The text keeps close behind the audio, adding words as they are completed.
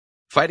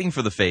Fighting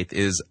for the Faith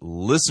is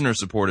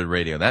listener-supported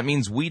radio. That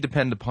means we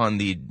depend upon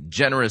the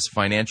generous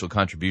financial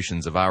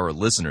contributions of our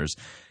listeners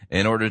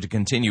in order to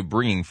continue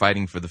bringing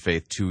Fighting for the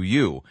Faith to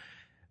you.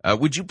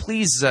 Would you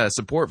please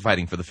support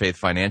Fighting for the Faith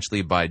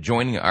financially by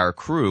joining our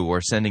crew or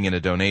sending in a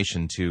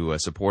donation to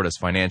support us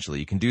financially?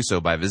 You can do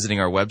so by visiting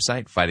our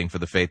website,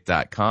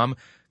 fightingforthefaith.com.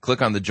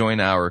 Click on the Join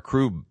Our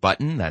Crew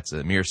button. That's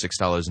a mere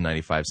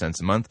 $6.95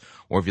 a month.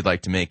 Or if you'd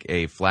like to make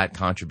a flat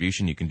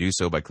contribution, you can do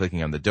so by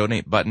clicking on the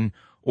Donate button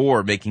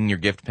or making your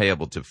gift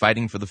payable to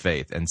Fighting for the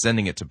Faith and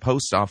sending it to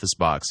Post Office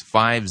Box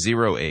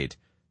 508,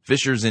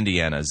 Fishers,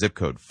 Indiana, zip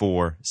code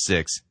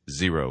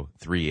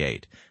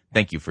 46038.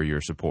 Thank you for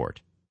your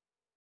support.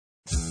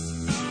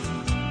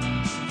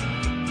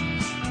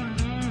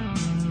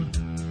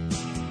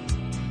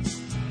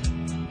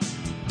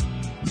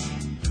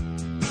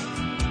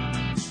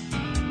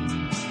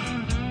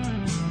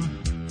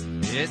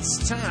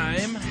 It's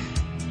time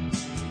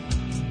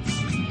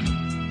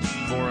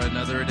for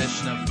another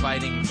edition of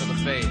Fighting for the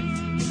Faith.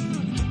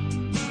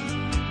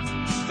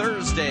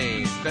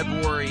 Thursday,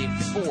 February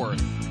 4th,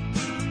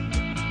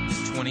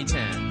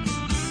 2010.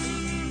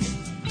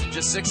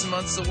 Just 6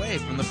 months away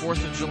from the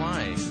 4th of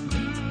July.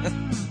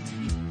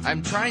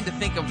 I'm trying to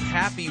think of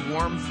happy,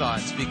 warm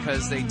thoughts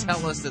because they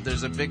tell us that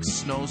there's a big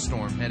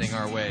snowstorm heading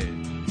our way.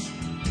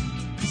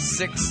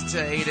 6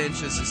 to 8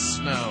 inches of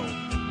snow.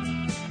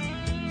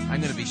 I'm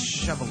going to be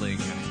shoveling.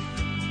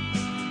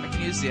 I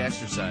can use the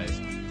exercise.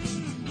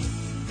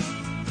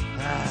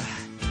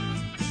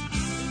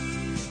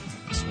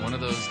 It's one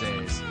of those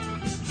days.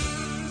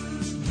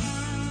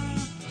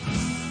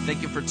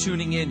 Thank you for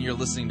tuning in. You're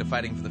listening to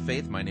Fighting for the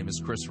Faith. My name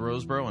is Chris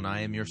Roseborough, and I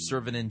am your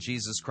servant in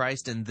Jesus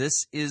Christ, and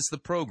this is the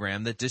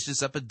program that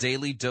dishes up a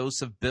daily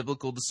dose of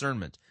biblical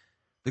discernment,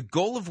 the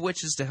goal of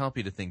which is to help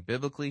you to think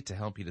biblically, to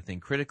help you to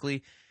think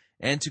critically,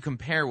 and to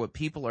compare what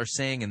people are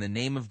saying in the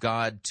name of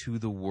God to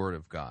the Word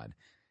of God.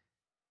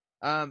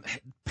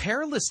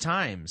 Perilous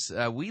times.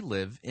 We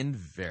live in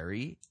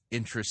very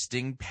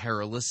interesting,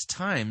 perilous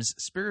times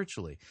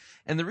spiritually.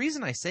 And the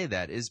reason I say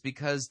that is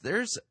because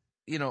there's,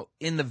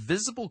 in the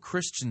visible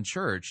Christian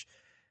church,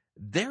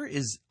 there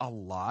is a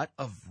lot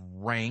of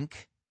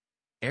rank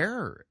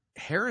error,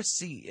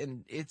 heresy,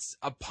 and it's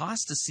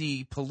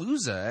apostasy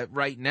palooza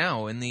right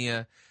now in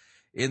the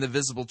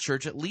visible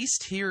church, at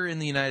least here in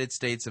the United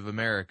States of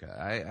America.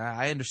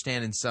 I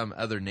understand in some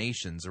other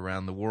nations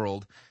around the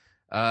world,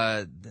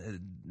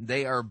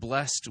 they are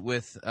blessed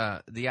with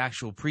the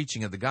actual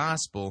preaching of the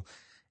gospel,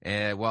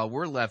 while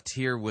we're left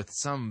here with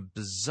some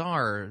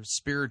bizarre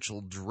spiritual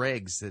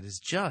dregs that is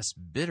just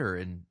bitter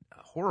and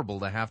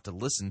horrible to have to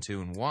listen to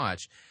and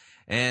watch.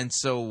 And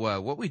so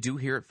what we do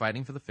here at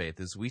Fighting for the Faith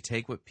is we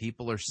take what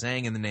people are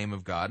saying in the name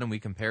of God and we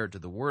compare it to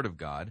the Word of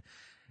God.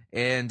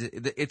 And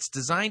it's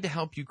designed to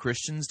help you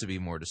Christians to be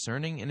more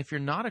discerning. And if you're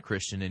not a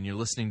Christian and you're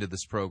listening to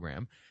this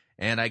program,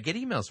 and I get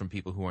emails from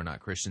people who are not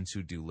Christians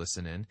who do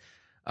listen in,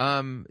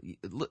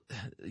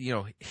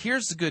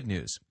 here's the good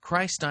news.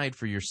 Christ died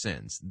for your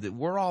sins.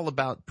 We're all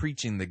about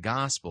preaching the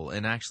gospel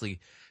and actually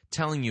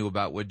telling you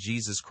about what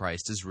Jesus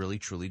Christ has really,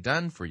 truly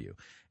done for you.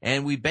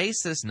 And we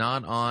base this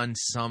not on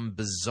some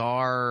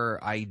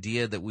bizarre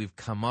idea that we've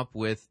come up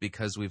with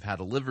because we've had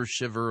a liver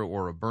shiver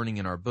or a burning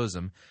in our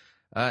bosom.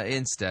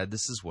 Instead,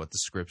 this is what the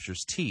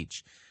Scriptures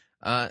teach.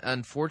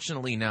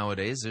 Unfortunately,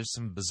 nowadays, there's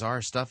some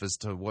bizarre stuff as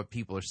to what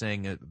people are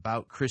saying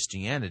about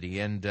Christianity,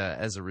 and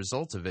as a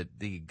result of it,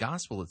 the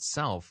gospel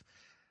itself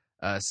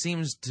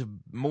seems to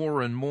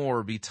more and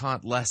more be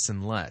taught less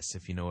and less,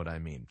 if you know what I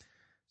mean.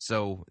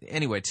 So,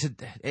 anyway,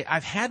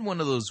 I've had one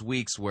of those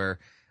weeks where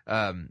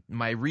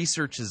my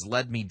research has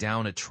led me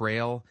down a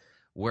trail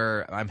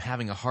where I'm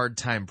having a hard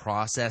time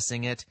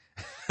processing it.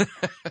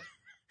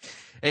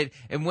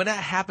 And when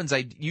that happens,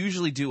 I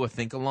usually do a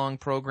think-along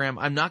program.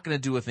 I'm not going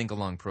to do a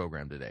think-along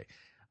program today.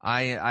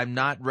 I'm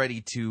not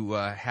ready to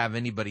have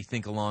anybody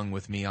think along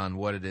with me on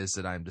what it is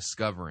that I'm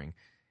discovering.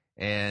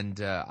 And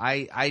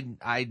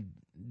I'm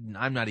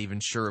not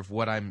even sure if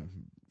what I'm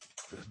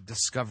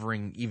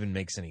discovering even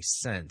makes any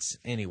sense.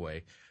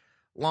 Anyway,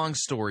 long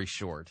story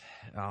short,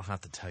 I'll have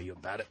to tell you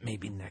about it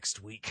maybe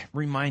next week.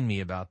 Remind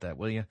me about that,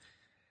 will you?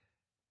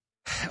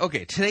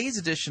 Okay, today's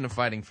edition of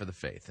Fighting for the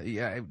Faith.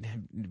 Yeah,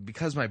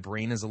 because my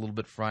brain is a little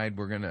bit fried,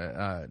 we're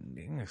gonna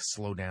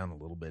slow down a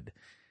little bit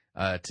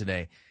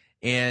today.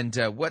 And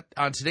what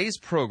on today's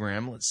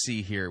program? Let's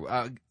see here.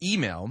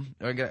 Email.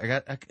 I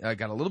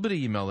got a little bit of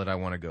email that I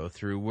want to go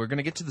through. We're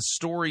gonna get to the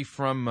story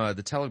from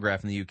the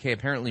Telegraph in the UK.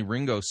 Apparently,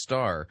 Ringo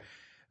Starr,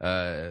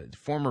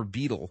 former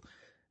Beatle,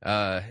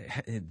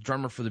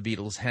 drummer for the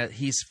Beatles,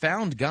 he's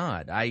found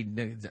God.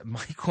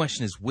 My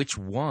question is, which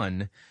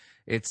one?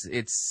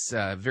 It's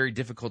very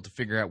difficult to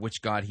figure out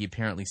which God he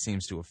apparently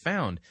seems to have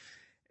found,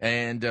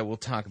 and we'll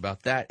talk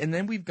about that. And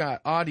then we've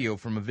got audio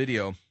from a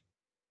video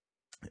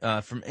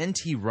from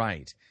N.T.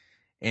 Wright,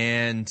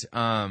 and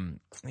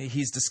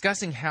he's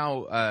discussing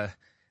how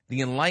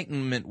the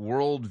Enlightenment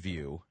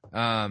worldview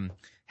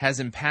has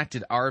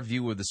impacted our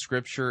view of the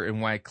Scripture, and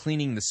why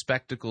cleaning the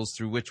spectacles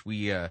through which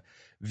we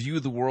view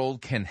the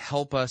world can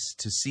help us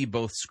to see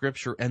both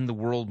Scripture and the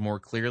world more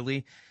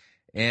clearly.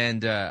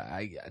 And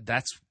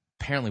that's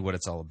apparently what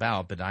it's all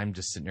about, but I'm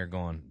just sitting there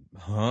going,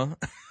 huh?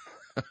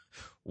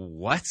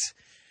 What?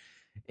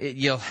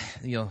 You'll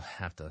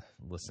have to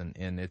listen,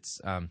 and it's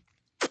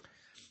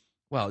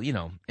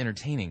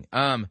entertaining.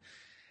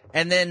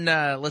 And then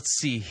let's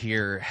see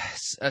here.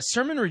 A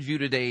sermon review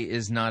today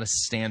is not a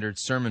standard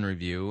sermon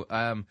review.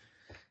 And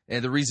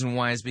the reason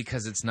why is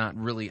because it's not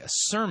really a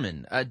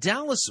sermon.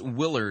 Dallas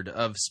Willard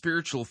of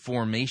Spiritual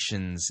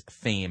Formations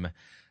fame,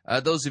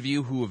 those of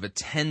you who have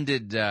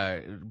attended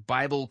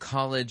Bible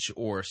college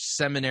or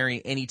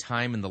seminary any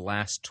time in the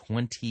last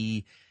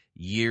 20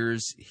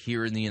 years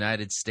here in the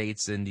United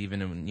States and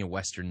even in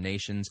Western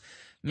nations,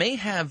 may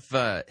have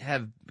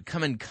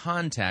come in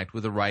contact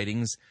with the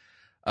writings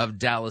of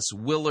Dallas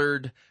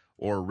Willard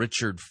or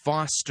Richard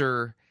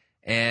Foster,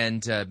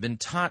 and been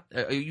taught.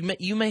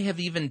 You may have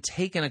even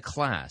taken a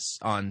class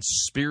on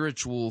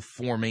spiritual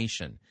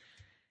formation.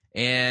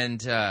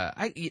 And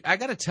I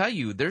got to tell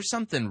you, there's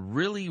something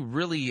really,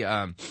 really,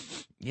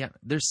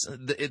 that's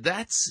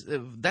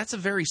a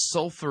very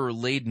sulfur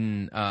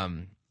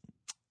laden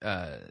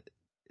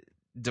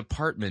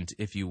department,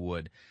 if you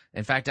would.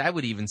 In fact, I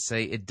would even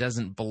say it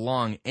doesn't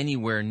belong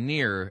anywhere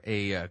near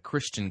a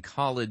Christian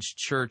college,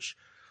 church,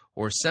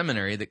 or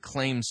seminary that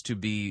claims to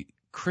be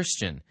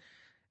Christian.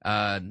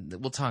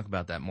 We'll talk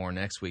about that more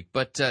next week.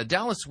 But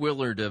Dallas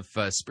Willard of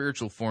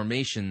Spiritual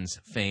Formations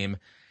fame,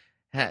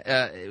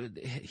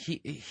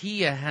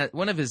 he had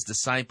one of his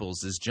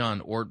disciples is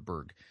John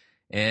Ortberg.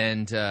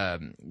 And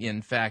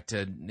in fact,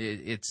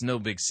 it's no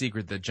big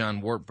secret that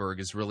John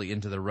Ortberg is really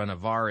into the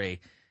Renovare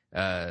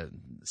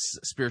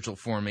spiritual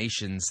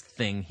formations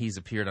thing. He's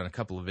appeared on a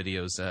couple of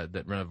videos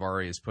that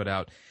Renovare has put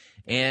out.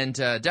 And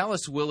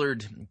Dallas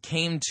Willard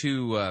came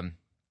to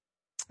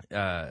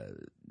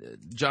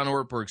John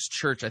Ortberg's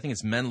church. I think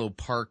it's Menlo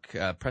Park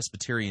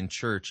Presbyterian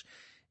Church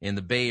in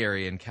the Bay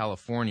Area in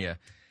California,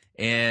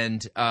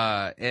 and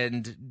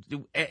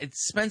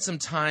spent some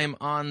time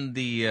on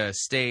the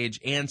stage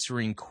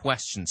answering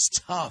questions,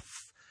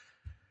 tough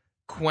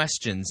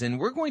questions. And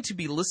we're going to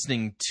be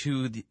listening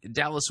to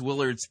Dallas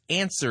Willard's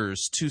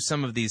answers to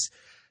some of these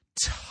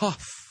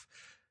tough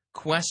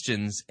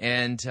questions,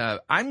 and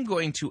I'm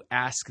going to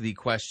ask the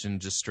question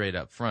just straight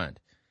up front.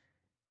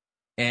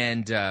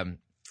 And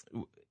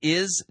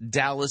is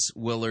Dallas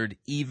Willard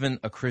even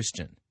a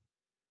Christian?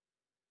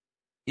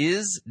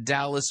 Is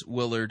Dallas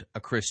Willard a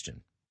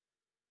Christian?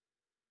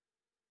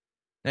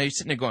 Now you're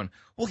sitting there going,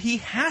 well, he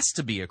has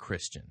to be a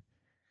Christian.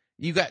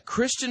 You got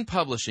Christian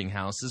publishing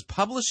houses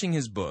publishing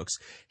his books.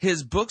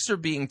 His books are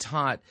being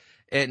taught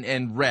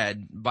and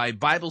read by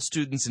Bible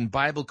students in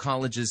Bible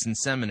colleges and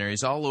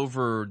seminaries all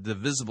over the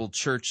visible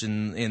church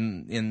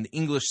in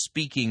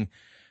English-speaking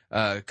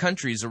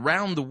countries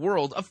around the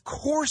world. Of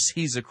course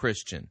he's a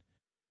Christian.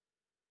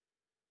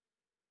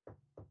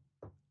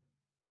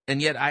 And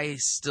yet I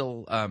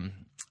still,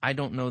 I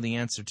don't know the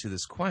answer to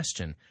this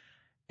question.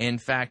 In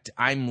fact,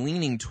 I'm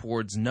leaning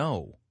towards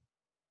no.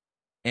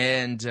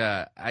 And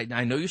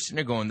I know you're sitting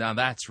there going, now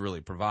that's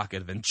really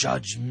provocative and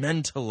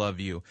judgmental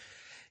of you.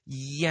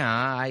 Yeah,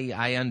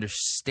 I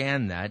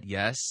understand that,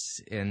 yes,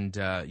 and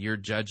you're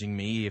judging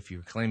me if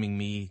you're claiming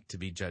me to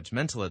be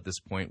judgmental at this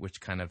point,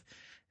 which kind of,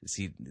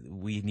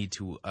 we need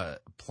to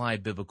apply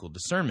biblical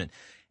discernment.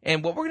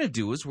 And what we're going to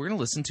do is we're going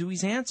to listen to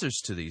his answers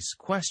to these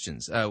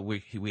questions.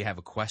 We have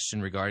a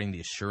question regarding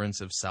the assurance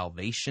of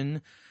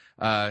salvation,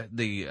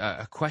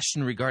 a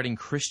question regarding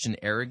Christian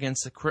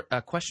arrogance,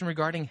 a question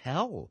regarding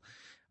hell.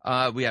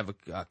 We have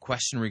a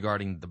question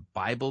regarding the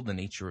Bible, the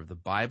nature of the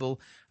Bible,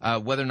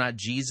 whether or not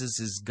Jesus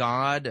is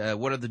God,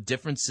 what are the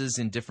differences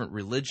in different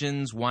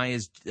religions, why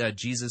is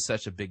Jesus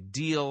such a big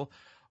deal,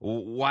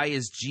 why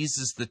is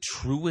Jesus the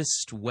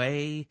truest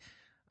way,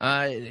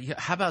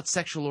 how about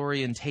sexual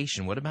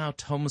orientation, what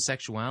about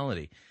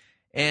homosexuality?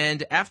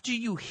 And after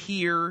you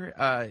hear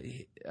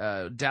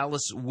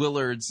Dallas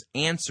Willard's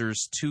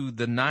answers to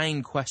the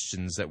 9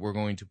 questions that we're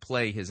going to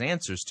play his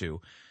answers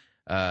to,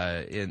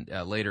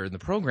 later in the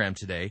program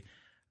today,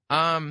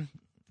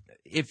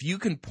 if you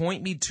can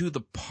point me to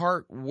the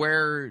part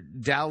where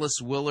Dallas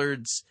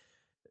Willard's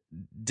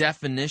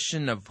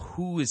definition of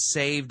who is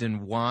saved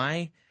and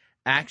why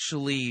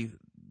actually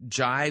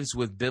jives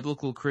with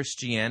biblical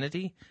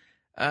Christianity,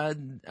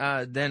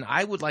 then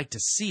I would like to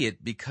see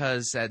it,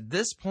 because at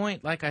this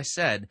point, like I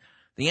said,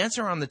 the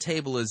answer on the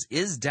table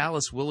is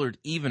Dallas Willard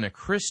even a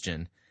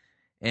Christian?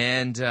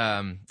 And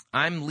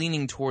I'm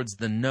leaning towards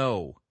the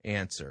no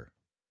answer.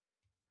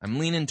 I'm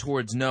leaning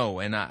towards no,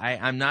 and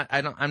I'm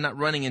not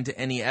running into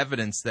any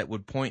evidence that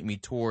would point me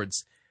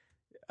towards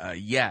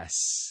yes.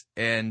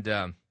 And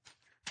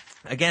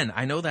again,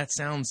 I know that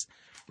sounds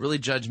really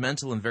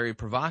judgmental and very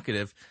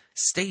provocative.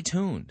 Stay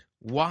tuned.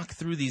 Walk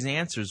through these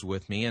answers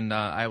with me, and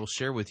I will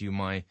share with you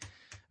my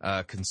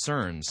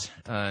concerns.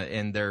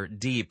 And they're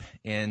deep,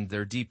 and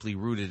they're deeply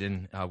rooted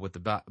in what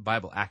the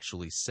Bible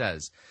actually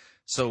says.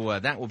 So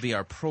that will be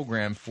our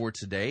program for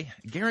today.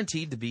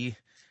 Guaranteed to be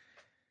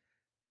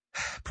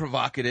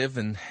provocative.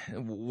 And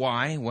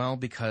why? Well,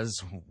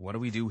 because what do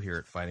we do here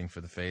at Fighting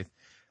for the Faith?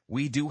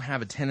 We do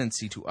have a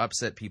tendency to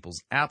upset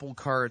people's apple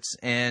carts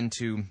and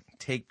to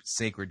take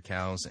sacred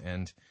cows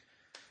and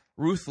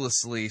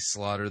ruthlessly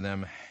slaughter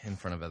them in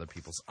front of other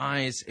people's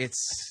eyes.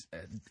 It's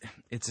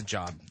a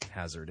job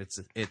hazard. It's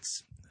a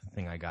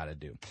thing I gotta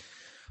do.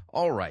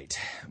 All right,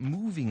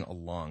 moving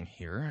along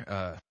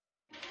here.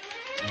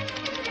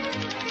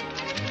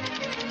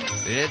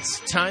 It's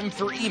time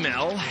for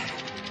email.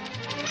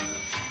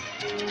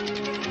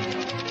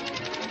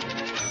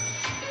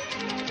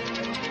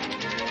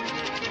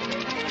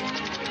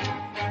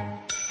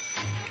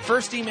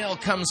 First email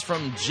comes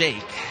from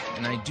Jake,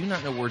 and I do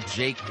not know where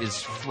Jake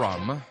is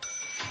from.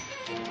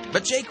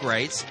 But Jake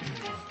writes,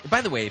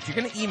 by the way, if you're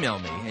going to email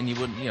me, and you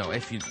wouldn't,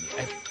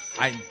 if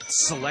I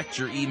select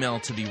your email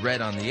to be read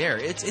on the air,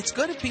 it's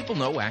good if people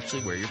know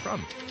actually where you're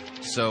from.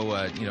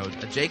 So,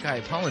 Jake, I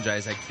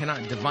apologize. I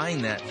cannot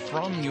divine that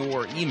from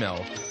your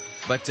email.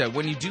 But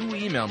when you do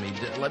email me,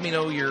 let me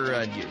know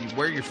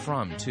where you're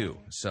from, too.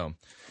 So,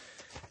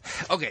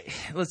 okay,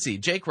 let's see.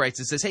 Jake writes,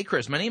 it says, "Hey,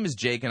 Chris, my name is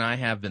Jake, and I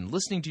have been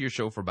listening to your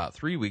show for about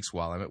 3 weeks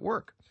while I'm at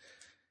work."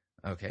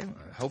 Okay,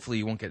 hopefully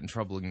you won't get in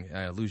trouble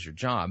and lose your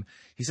job.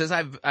 He says,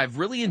 I've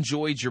really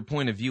enjoyed your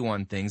point of view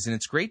on things, and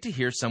it's great to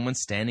hear someone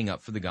standing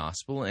up for the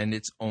gospel and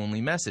its only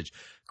message,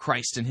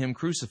 Christ and Him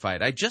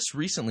crucified. I just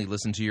recently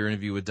listened to your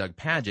interview with Doug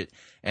Pagitt,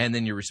 and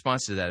then your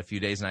response to that a few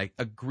days, and I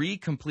agree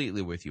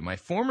completely with you. My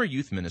former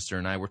youth minister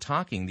and I were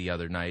talking the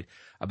other night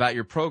about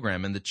your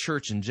program and the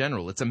church in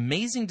general. It's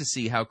amazing to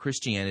see how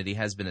Christianity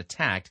has been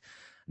attacked,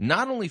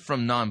 not only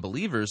from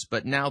non-believers,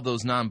 but now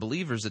those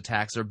non-believers'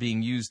 attacks are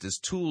being used as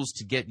tools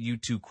to get you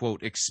to,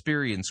 quote,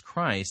 experience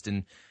Christ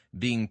and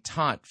being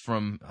taught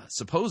from,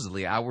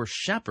 supposedly, our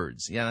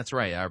shepherds. Yeah, that's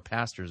right. Our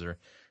pastors are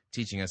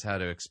teaching us how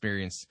to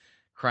experience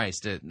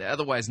Christ,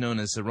 otherwise known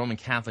as the Roman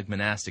Catholic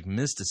monastic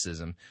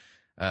mysticism.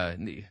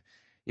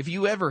 If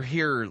you ever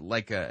hear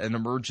like an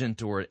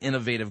emergent or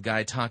innovative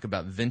guy talk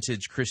about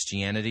vintage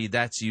Christianity,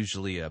 that's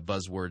usually a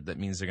buzzword that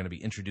means they're going to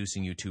be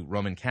introducing you to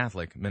Roman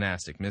Catholic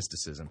monastic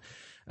mysticism.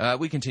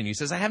 We continue. He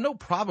says, I have no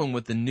problem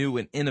with the new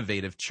and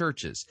innovative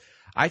churches.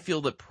 I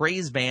feel that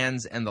praise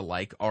bands and the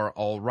like are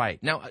all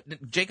right. Now,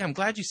 Jake, I'm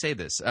glad you say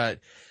this.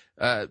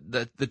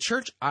 The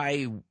church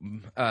I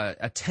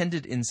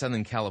attended in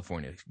Southern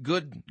California,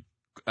 good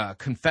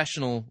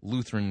confessional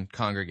Lutheran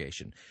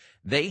congregation.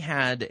 They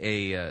had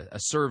a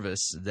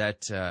service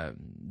that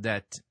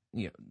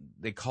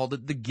they called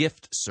it the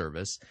gift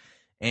service,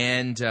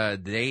 and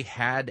they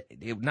had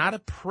not a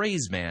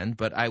praise band,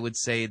 but I would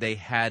say they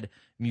had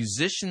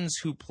musicians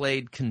who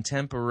played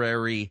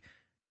contemporary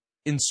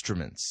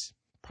instruments.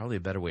 Probably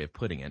a better way of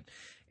putting it.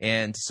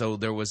 And so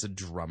there was a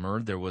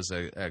drummer, there was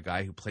a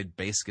guy who played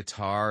bass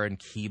guitar and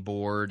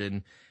keyboard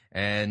and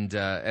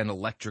an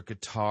electric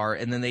guitar,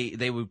 and then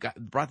they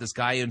brought this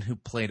guy in who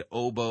played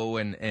oboe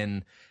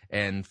and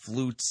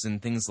flutes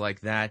and things like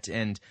that,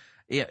 and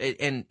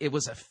it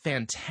was a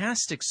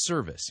fantastic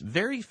service,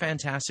 very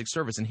fantastic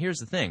service. And here's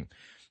the thing,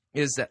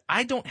 is that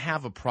I don't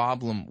have a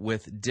problem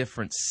with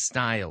different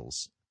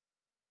styles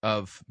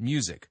of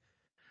music.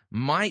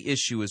 My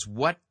issue is,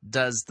 what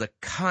does the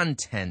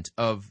content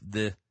of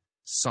the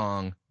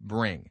song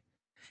bring?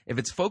 If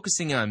it's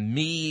focusing on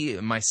me,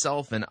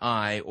 myself, and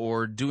I,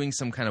 or doing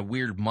some kind of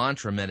weird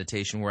mantra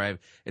meditation where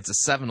it's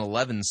a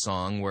 7-Eleven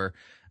song where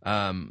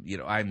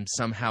I'm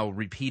somehow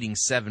repeating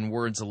 7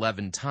 words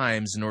 11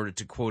 times in order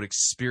to, quote,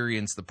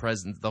 experience the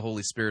presence, the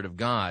Holy Spirit of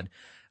God,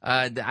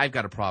 I've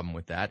got a problem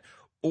with that.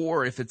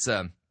 Or if it's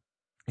a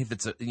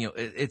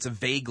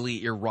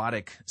vaguely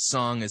erotic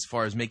song as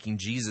far as making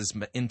Jesus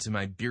into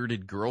my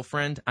bearded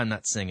girlfriend, I'm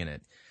not singing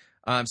it.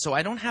 So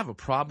I don't have a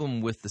problem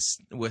with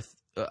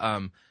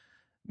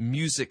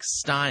music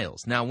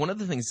styles. Now, one of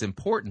the things that's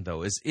important,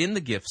 though, is in the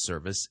gift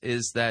service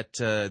is that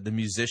the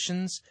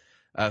musicians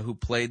who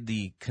played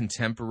the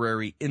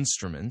contemporary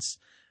instruments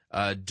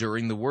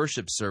during the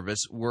worship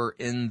service were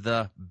in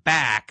the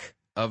back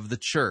of the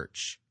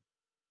church.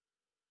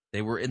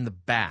 They were in the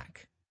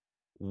back.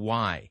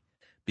 Why?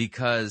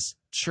 Because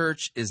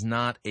church is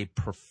not a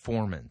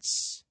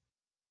performance.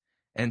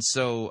 And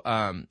so,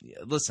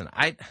 listen,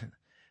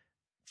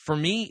 for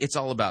me, it's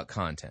all about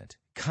content.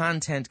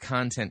 Content.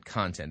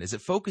 Is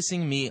it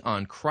focusing me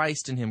on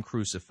Christ and Him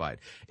crucified?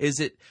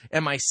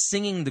 Am I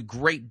singing the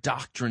great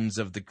doctrines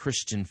of the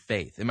Christian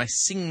faith? Am I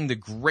singing the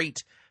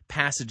great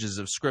passages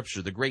of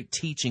Scripture, the great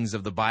teachings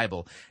of the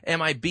Bible?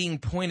 Am I being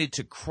pointed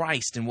to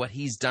Christ and what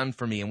He's done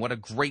for me and what a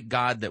great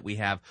God that we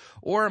have?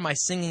 Or am I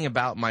singing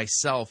about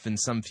myself in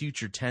some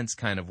future tense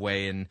kind of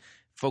way and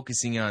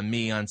focusing on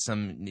me on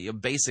some,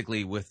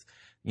 basically with,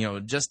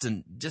 just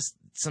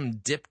some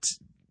dipped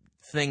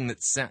thing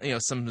that's,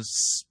 some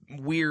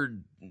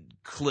weird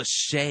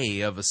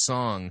cliche of a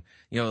song,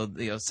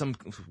 some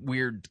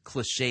weird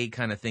cliche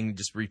kind of thing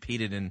just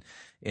repeated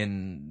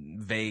in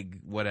vague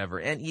whatever.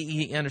 And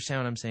you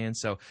understand what I'm saying?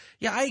 So,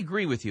 yeah, I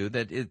agree with you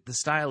that the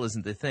style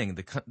isn't the thing.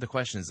 The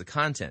question is the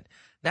content.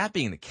 That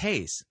being the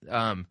case,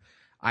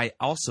 I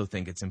also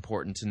think it's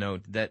important to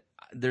note that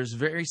there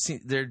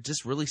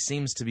just really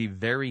seems to be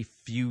very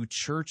few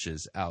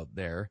churches out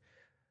there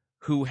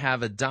who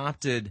have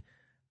adopted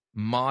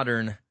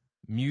modern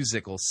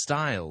musical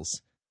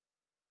styles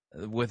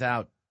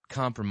without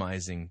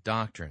compromising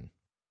doctrine.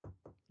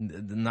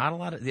 Not a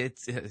lot of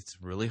it's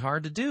really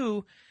hard to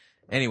do.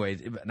 Anyway,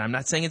 I'm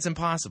not saying it's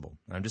impossible.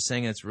 I'm just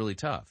saying it's really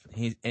tough.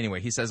 He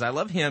says, I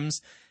love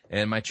hymns,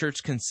 and my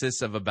church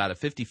consists of about a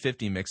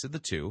 50-50 mix of the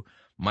two.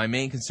 My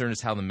main concern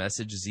is how the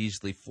message is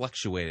easily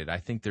fluctuated. I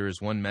think there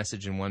is one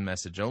message and one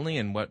message only,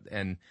 and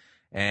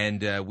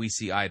we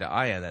see eye to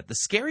eye on that. The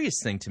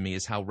scariest thing to me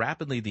is how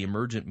rapidly the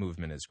emergent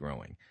movement is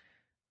growing.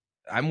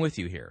 I'm with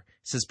you here. He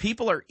says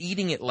people are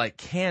eating it like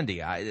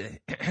candy.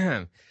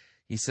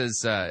 He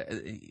says,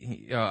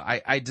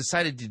 I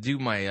decided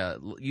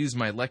to use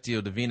my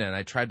Lectio Divina, and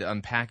I tried to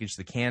unpackage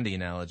the candy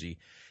analogy.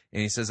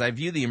 And he says, I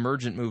view the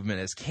emergent movement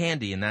as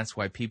candy, and that's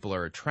why people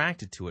are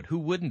attracted to it. Who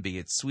wouldn't be?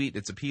 It's sweet.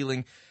 It's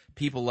appealing.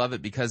 People love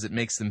it because it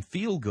makes them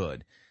feel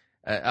good.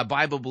 A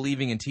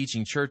Bible-believing and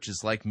teaching church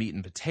is like meat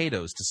and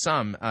potatoes. To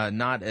some,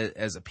 not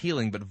as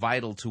appealing, but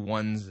vital to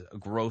one's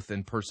growth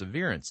and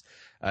perseverance.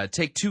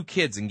 Take two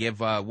kids and give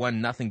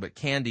one nothing but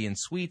candy and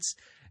sweets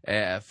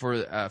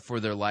for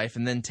their life,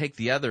 and then take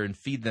the other and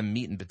feed them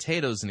meat and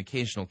potatoes and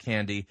occasional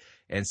candy,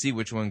 and see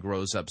which one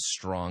grows up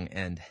strong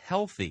and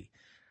healthy.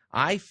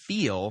 I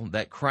feel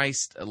that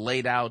Christ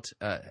laid out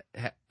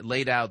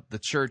the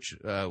church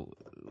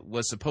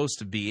was supposed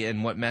to be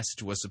and what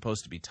message was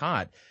supposed to be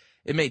taught.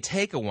 It may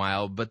take a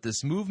while, but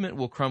this movement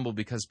will crumble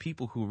because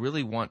people who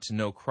really want to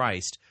know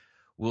Christ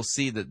will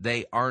see that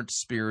they aren't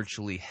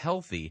spiritually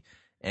healthy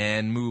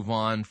and move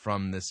on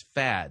from this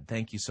fad.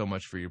 Thank you so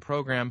much for your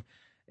program.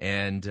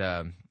 And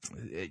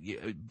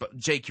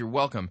Jake, you're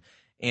welcome.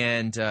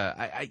 And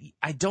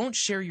I don't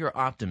share your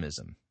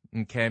optimism,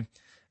 okay?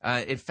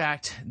 In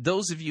fact,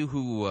 those of you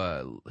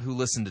who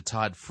listen to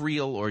Todd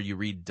Friel or you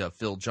read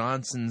Phil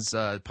Johnson's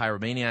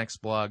Pyromaniacs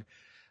blog,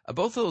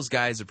 both of those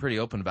guys are pretty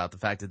open about the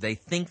fact that they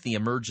think the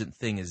emergent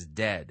thing is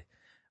dead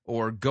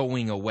or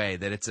going away,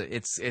 that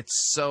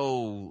it's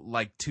so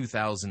like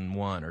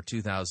 2001 or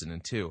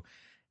 2002.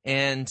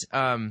 And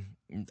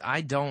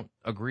I don't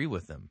agree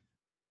with them.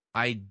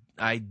 I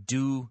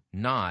do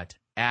not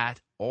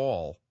at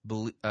all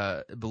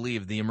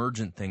believe the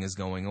emergent thing is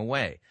going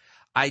away.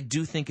 I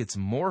do think it's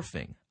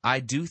morphing.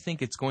 I do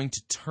think it's going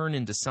to turn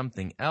into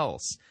something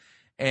else.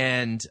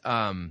 And,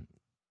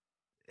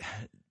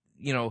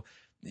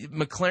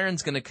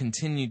 McLaren's going to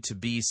continue to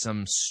be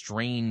some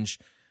strange,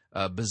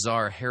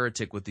 bizarre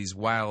heretic with these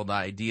wild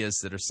ideas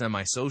that are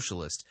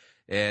semi-socialist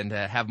and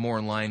have more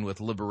in line with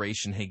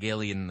liberation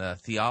Hegelian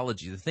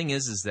theology. The thing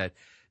is that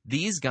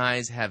these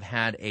guys have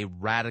had a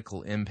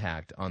radical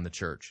impact on the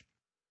church.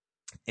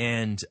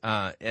 And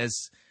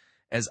as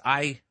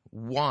I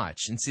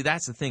watch, and see,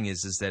 that's the thing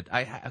is that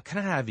I kind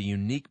of have a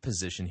unique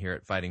position here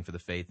at Fighting for the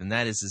Faith, and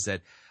that is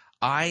that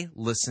I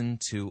listen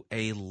to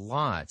a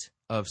lot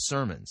of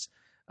sermons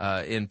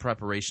in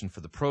preparation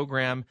for the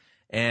program,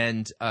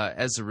 and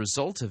as a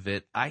result of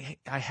it, I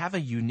have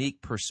a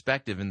unique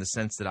perspective in the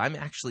sense that I'm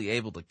actually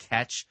able to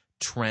catch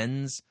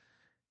trends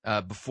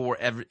before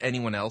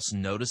anyone else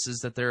notices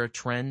that they're a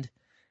trend.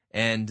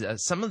 And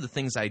some of the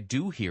things I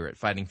do here at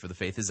Fighting for the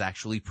Faith is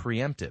actually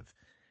preemptive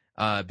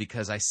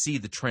because I see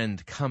the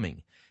trend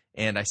coming,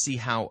 and I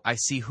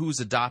see who's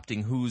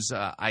adopting whose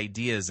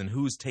ideas and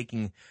who's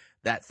taking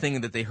that thing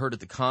that they heard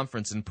at the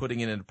conference and putting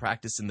it into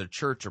practice in their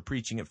church or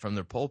preaching it from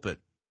their pulpit.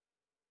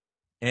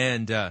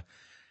 And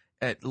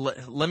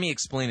let me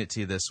explain it to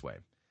you this way.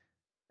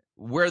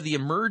 Where the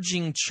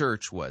emerging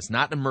church was,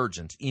 not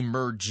emergent,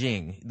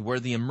 emerging, where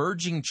the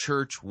emerging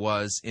church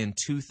was in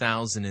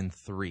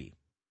 2003,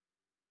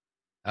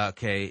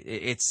 okay,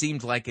 it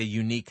seemed like a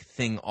unique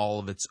thing all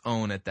of its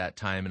own at that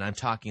time, and I'm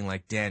talking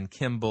like Dan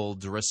Kimball,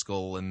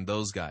 Driscoll, and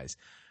those guys.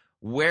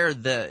 Where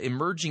the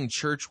emerging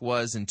church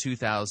was in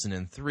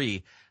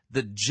 2003,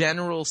 the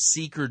general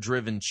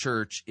seeker-driven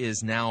church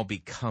is now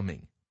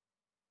becoming,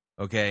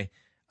 okay?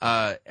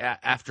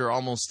 After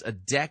almost a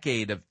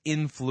decade of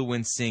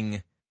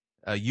influencing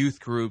youth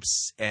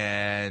groups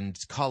and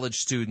college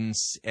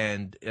students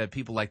and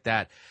people like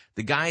that,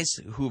 the guys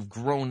who have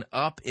grown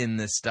up in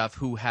this stuff,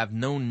 who have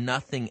known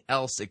nothing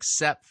else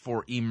except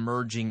for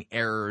emerging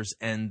errors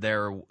and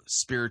their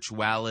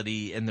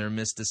spirituality and their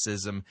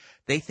mysticism,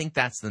 they think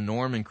that's the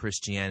norm in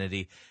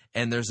Christianity,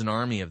 and there's an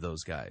army of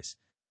those guys.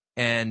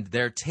 And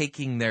they're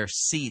taking their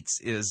seats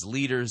as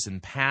leaders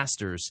and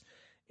pastors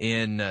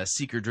in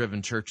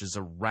seeker-driven churches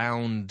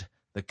around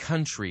the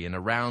country and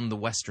around the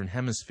Western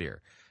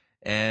Hemisphere.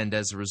 And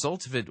as a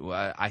result of it,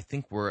 I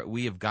think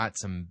we have got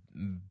some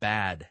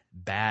bad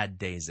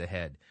days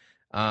ahead.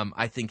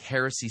 I think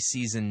heresy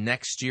season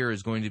next year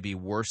is going to be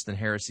worse than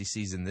heresy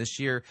season this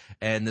year,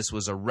 and this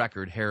was a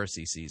record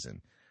heresy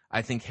season.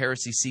 I think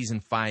heresy season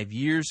 5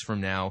 years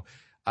from now,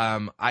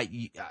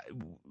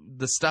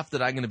 the stuff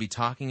that I'm going to be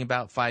talking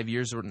about 5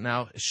 years from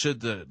now, should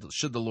the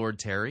Lord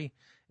tarry,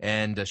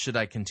 and should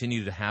I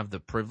continue to have the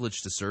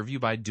privilege to serve you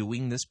by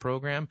doing this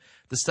program,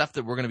 the stuff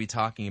that we're going to be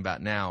talking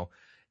about now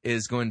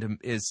is going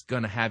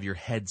to have your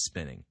head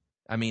spinning.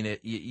 I mean,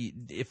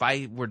 if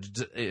I were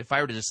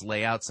to just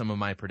lay out some of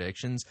my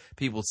predictions,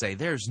 people would say,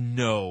 "There's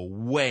no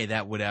way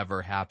that would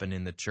ever happen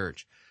in the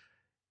church."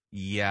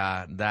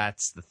 Yeah,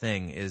 that's the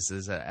thing. Is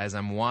as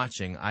I'm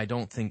watching, I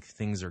don't think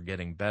things are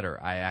getting better.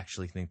 I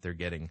actually think they're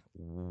getting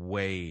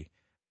way,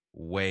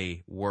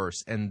 way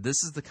worse. And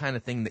this is the kind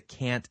of thing that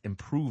can't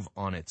improve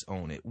on its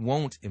own. It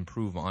won't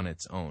improve on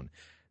its own.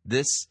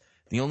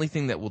 The only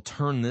thing that will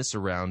turn this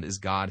around is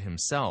God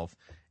Himself.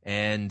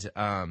 And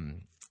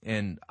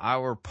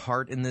our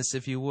part in this,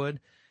 if you would,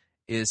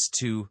 is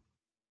to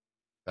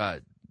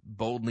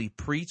boldly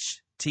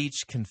preach,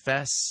 teach,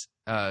 confess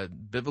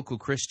biblical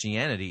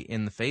Christianity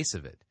in the face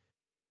of it.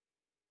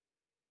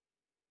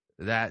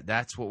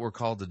 That's what we're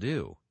called to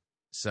do.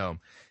 So,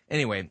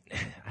 anyway,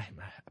 I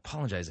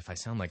apologize if I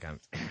sound like I'm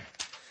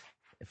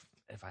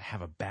if I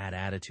have a bad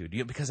attitude,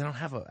 because I don't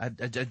have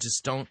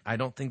I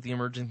don't think the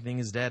emergent thing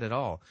is dead at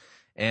all.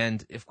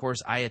 And of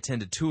course, I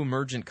attended 2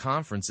 emergent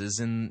conferences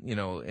in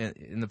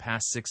the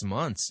past 6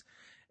 months,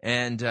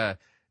 and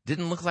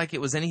didn't look like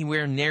it was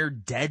anywhere near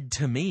dead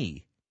to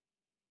me.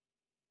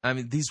 I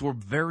mean, these were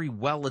very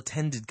well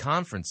attended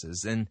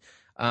conferences, and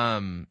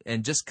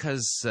just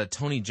because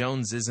Tony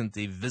Jones isn't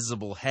the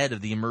visible head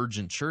of the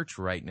emergent church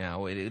right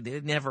now,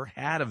 it never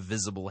had a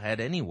visible head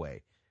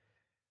anyway.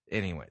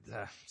 Anyway,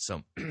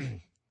 so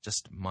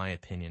just my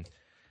opinion.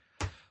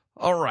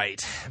 All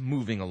right,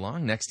 moving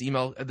along. Next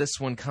email. This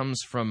one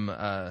comes from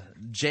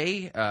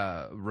Jay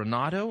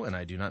Renato, and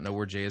I do not know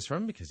where Jay is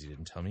from because he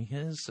didn't tell me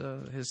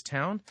his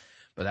town,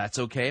 but that's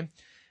okay.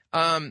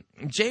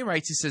 Jay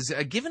writes, he says,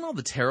 given all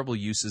the terrible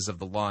uses of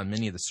the law in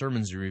many of the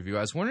sermons you review,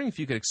 I was wondering if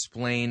you could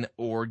explain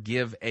or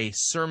give a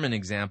sermon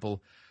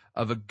example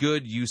of a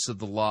good use of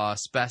the law,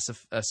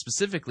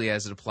 specifically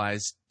as it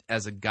applies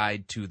as a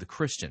guide to the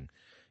Christian.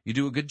 You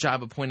do a good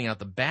job of pointing out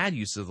the bad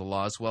use of the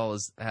law as well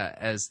as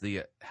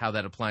how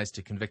that applies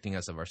to convicting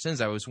us of our sins.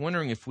 I was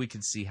wondering if we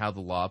could see how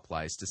the law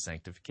applies to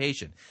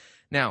sanctification.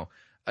 Now,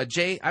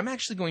 Jay, I'm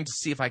actually going to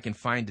see if I can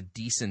find a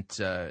decent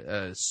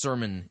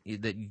sermon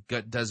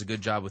that does a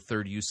good job with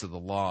third use of the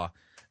law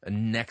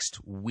next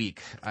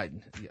week.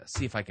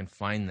 See if I can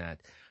find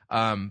that.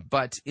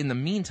 But in the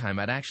meantime,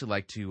 I'd actually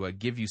like to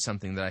give you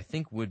something that I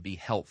think would be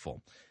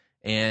helpful.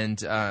 And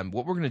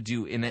what we're going to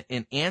do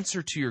in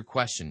answer to your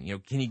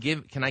question,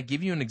 can I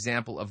give you an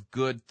example of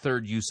good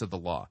third use of the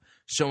law,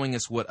 showing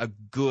us what a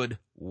good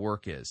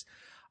work is?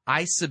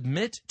 I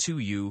submit to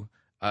you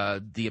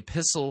the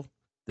epistle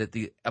that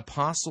the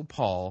Apostle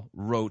Paul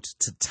wrote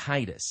to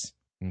Titus.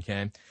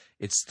 Okay,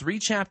 it's 3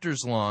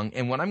 chapters long,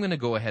 and what I'm going to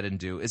go ahead and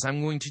do is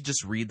I'm going to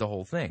just read the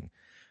whole thing.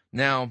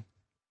 Now,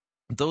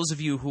 those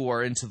of you who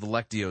are into the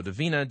Lectio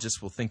Divina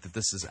just will think that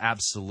this is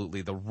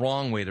absolutely the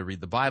wrong way to read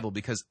the Bible,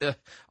 because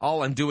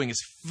all I'm doing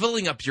is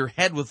filling up your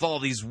head with all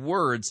these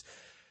words.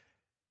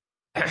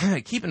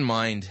 Keep in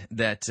mind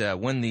that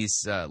when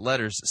these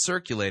letters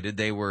circulated,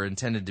 they were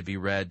intended to be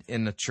read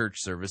in a church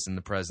service in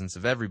the presence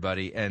of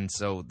everybody, and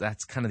so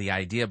that's kind of the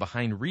idea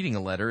behind reading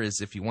a letter,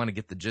 is if you want to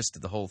get the gist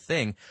of the whole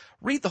thing,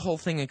 read the whole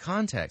thing in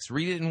context.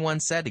 Read it in one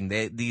setting.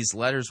 These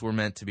letters were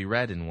meant to be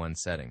read in one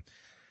setting.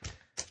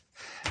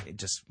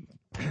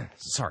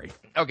 Sorry.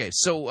 Okay,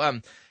 so,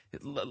 and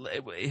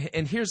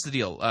here's the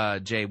deal,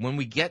 Jay. When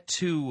we get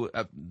to,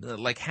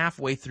 like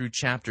halfway through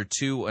chapter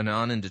 2 and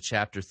on into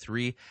chapter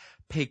 3,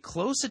 pay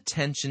close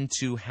attention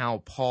to how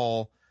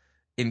Paul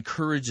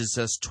encourages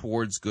us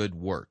towards good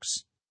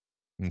works.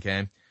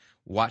 Okay?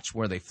 Watch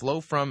where they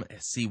flow from,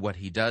 see what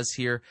he does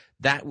here.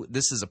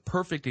 This is a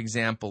perfect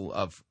example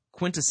of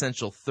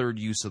quintessential third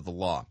use of the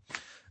law.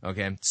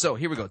 Okay, so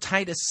here we go.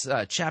 Titus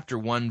chapter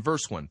 1,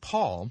 verse 1.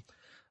 Paul,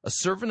 a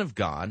servant of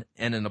God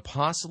and an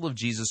apostle of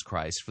Jesus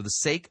Christ, for the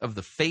sake of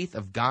the faith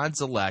of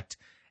God's elect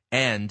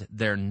and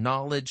their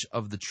knowledge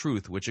of the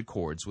truth which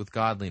accords with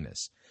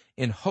godliness,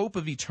 in hope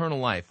of eternal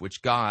life,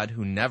 which God,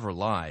 who never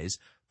lies,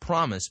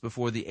 promised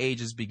before the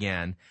ages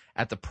began,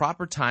 at the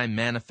proper time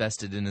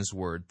manifested in his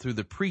word, through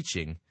the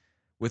preaching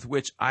with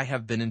which I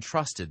have been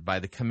entrusted by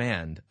the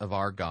command of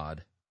our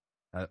God,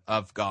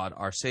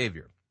 our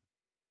Savior.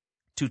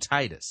 To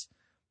Titus,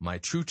 my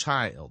true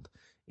child,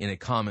 in a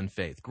common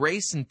faith,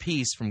 grace and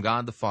peace from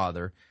God the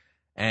Father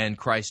and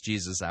Christ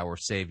Jesus our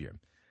Savior.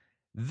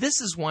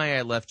 This is why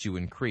I left you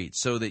in Crete,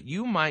 so that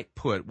you might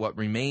put what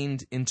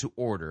remained into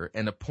order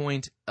and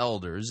appoint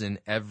elders in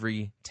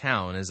every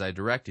town as I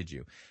directed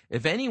you.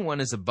 If anyone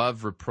is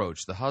above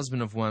reproach, the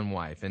husband of one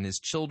wife, and his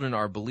children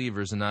are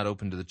believers and not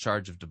open to the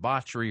charge of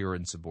debauchery or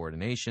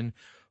insubordination,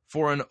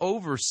 for an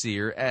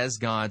overseer as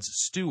God's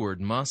steward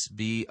must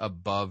be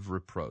above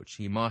reproach.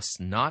 He must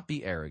not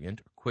be arrogant,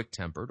 or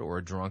quick-tempered, or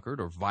a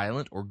drunkard, or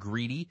violent, or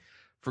greedy,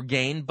 for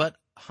gain, but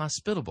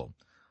hospitable,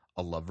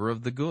 a lover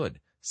of the good,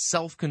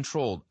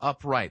 self-controlled,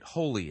 upright,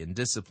 holy, and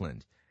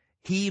disciplined.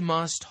 He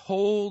must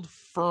hold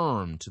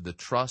firm to the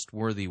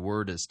trustworthy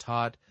word as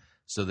taught,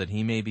 so that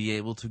he may be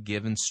able to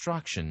give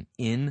instruction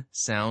in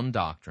sound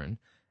doctrine,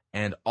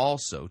 and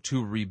also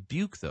to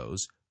rebuke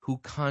those who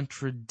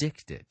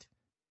contradict it.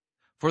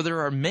 For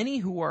there are many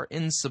who are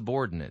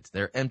insubordinate,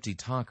 they're empty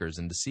talkers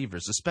and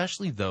deceivers,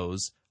 especially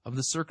those of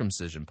the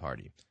circumcision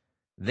party.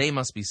 They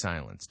must be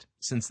silenced,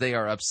 since they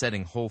are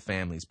upsetting whole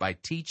families by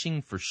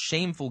teaching for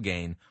shameful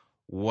gain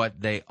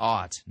what they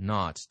ought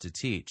not to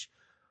teach.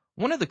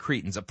 One of the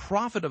Cretans, a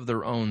prophet of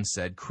their own,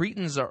 said,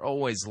 "Cretans are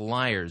always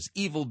liars,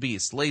 evil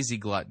beasts, lazy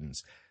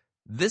gluttons."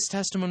 This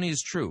testimony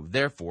is true.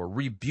 Therefore,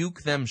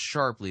 rebuke them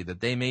sharply, that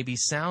they may be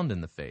sound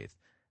in the faith,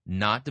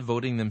 not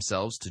devoting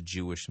themselves to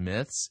Jewish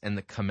myths and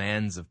the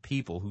commands of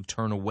people who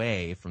turn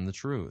away from the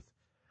truth.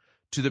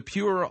 To the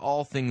pure,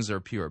 all things are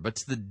pure, but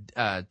to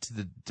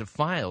the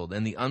defiled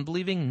and the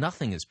unbelieving,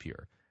 nothing is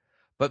pure.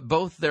 But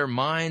both their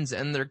minds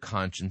and their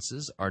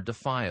consciences are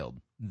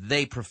defiled.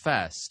 They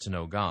profess to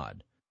know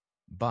God,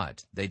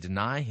 but they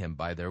deny him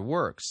by their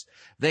works.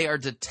 They are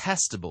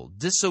detestable,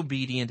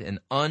 disobedient, and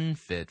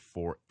unfit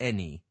for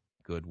any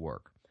good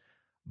work.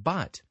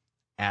 But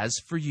as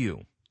for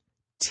you,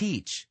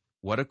 teach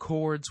what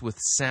accords with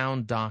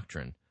sound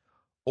doctrine.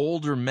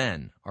 Older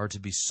men are to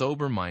be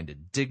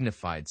sober-minded,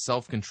 dignified,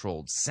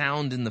 self-controlled,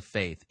 sound in the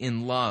faith,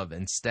 in love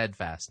and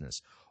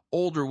steadfastness.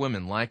 Older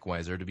women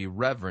likewise are to be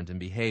reverent in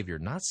behavior,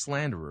 not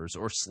slanderers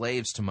or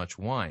slaves to much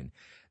wine.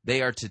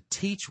 They are to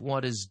teach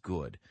what is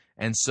good,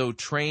 and so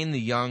train the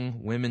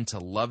young women to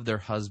love their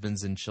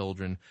husbands and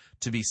children,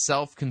 to be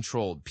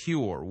self-controlled,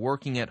 pure,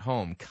 working at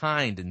home,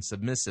 kind and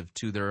submissive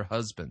to their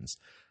husbands,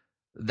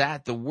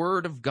 that the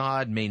word of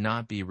God may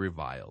not be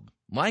reviled.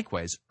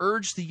 Likewise,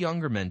 urge the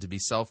younger men to be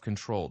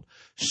self-controlled.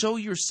 Show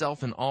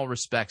yourself in all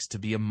respects to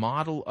be a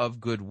model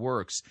of good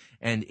works,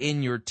 and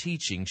in your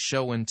teaching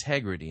show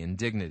integrity and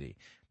dignity.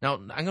 Now,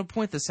 I'm going to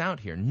point this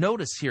out here.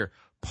 Notice here,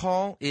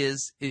 Paul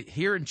is,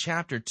 here in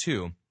chapter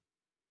 2,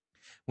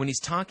 when he's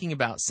talking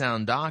about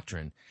sound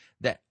doctrine,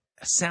 that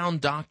sound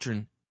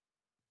doctrine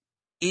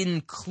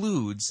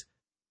includes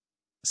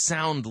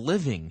sound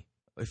living,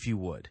 if you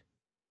would.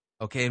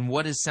 Okay, and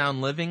what is sound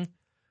living?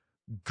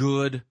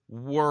 Good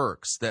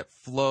works that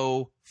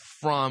flow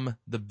from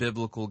the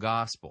biblical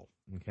gospel.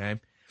 Okay?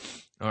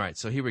 All right,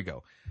 so here we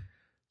go.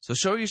 So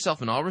show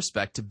yourself in all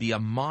respect to be a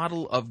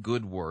model of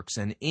good works,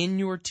 and in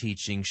your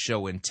teaching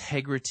show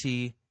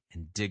integrity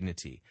and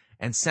dignity,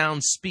 and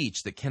sound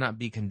speech that cannot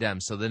be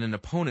condemned, so that an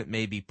opponent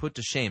may be put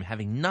to shame,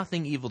 having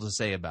nothing evil to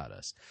say about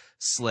us.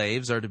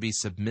 Slaves are to be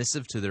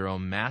submissive to their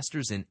own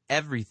masters in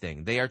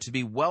everything. They are to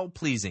be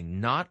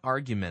well-pleasing, not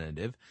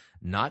argumentative,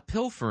 not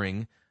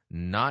pilfering,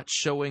 not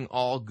showing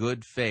all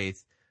good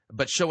faith,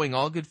 but showing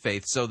all good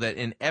faith, so that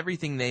in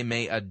everything they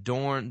may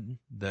adorn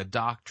the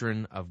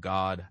doctrine of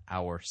God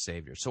our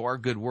Savior. So our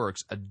good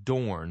works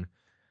adorn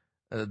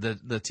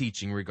the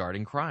teaching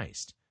regarding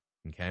Christ.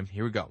 Okay,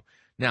 here we go.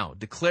 Now,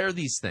 declare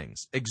these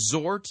things,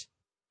 exhort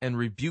and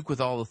rebuke with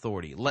all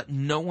authority. Let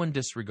no one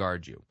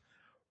disregard you.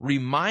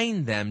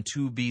 Remind them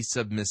to be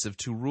submissive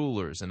to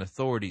rulers and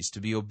authorities, to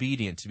be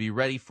obedient, to be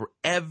ready for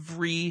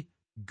every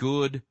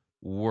good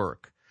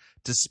work,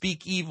 to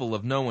speak evil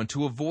of no one,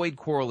 to avoid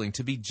quarreling,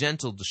 to be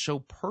gentle, to show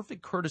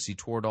perfect courtesy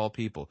toward all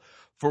people.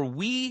 For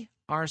we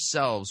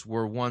ourselves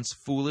were once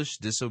foolish,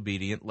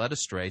 disobedient, led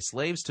astray,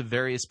 slaves to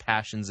various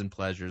passions and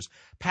pleasures,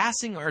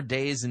 passing our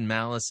days in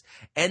malice,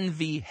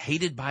 envy,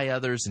 hated by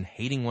others, and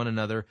hating one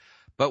another.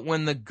 But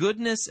when the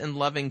goodness and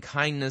loving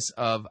kindness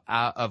of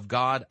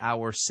God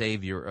our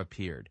Savior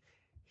appeared,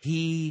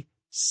 he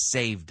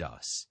saved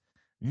us,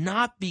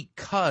 not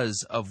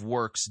because of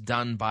works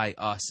done by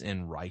us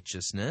in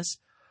righteousness,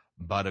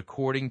 but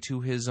according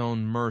to his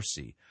own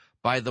mercy,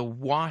 by the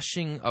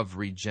washing of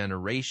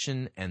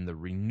regeneration and the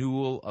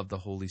renewal of the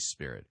Holy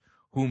Spirit,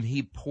 whom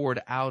he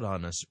poured out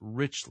on us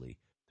richly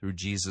through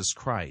Jesus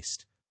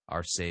Christ,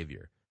 our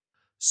Savior,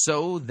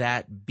 so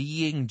that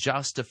being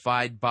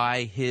justified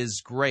by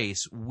his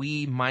grace,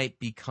 we might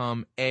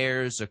become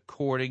heirs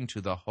according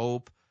to the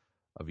hope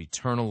of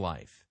eternal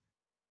life.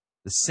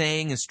 The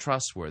saying is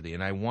trustworthy,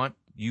 and I want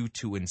you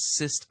to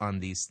insist on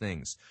these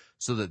things,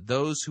 so that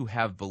those who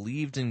have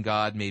believed in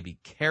God may be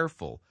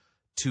careful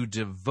to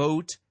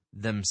devote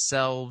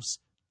themselves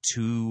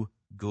to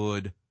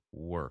good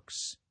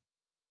works.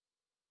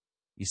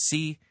 You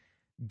see,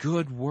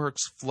 good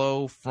works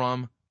flow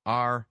from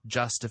our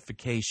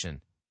justification.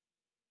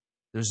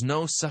 There's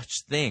no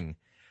such thing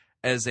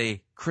as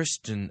a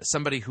Christian,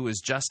 somebody who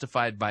is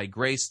justified by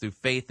grace through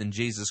faith in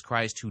Jesus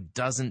Christ, who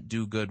doesn't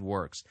do good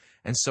works.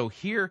 And so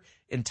here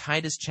in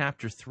Titus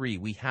chapter 3,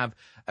 we have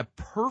a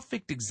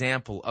perfect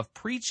example of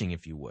preaching,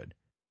 if you would,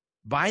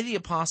 by the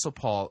Apostle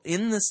Paul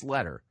in this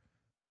letter,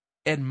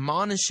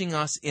 admonishing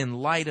us in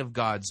light of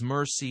God's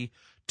mercy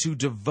to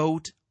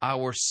devote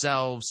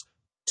ourselves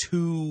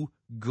to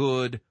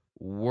good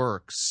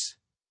works.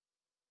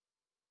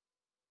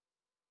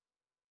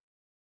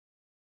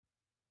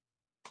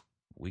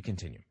 We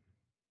continue.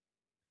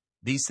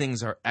 These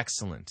things are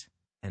excellent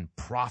and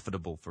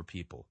profitable for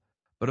people.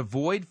 But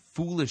avoid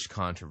foolish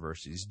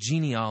controversies,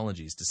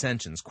 genealogies,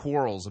 dissensions,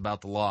 quarrels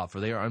about the law, for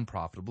they are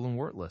unprofitable and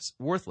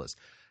worthless.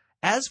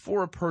 As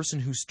for a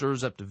person who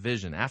stirs up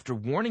division, after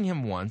warning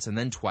him once and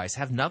then twice,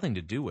 have nothing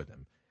to do with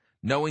him,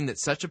 knowing that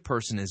such a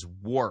person is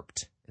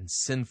warped and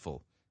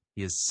sinful.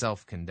 He is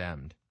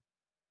self-condemned.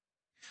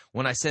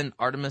 When I send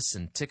Artemas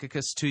and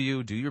Tychicus to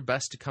you, do your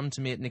best to come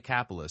to me at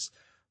Nicopolis,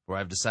 for I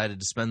have decided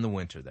to spend the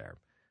winter there.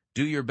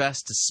 Do your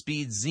best to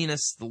speed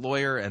Zenas the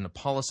lawyer and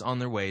Apollos on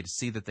their way, to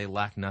see that they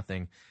lack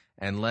nothing,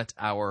 and let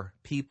our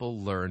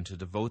people learn to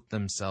devote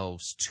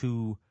themselves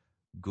to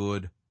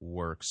good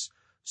works,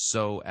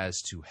 so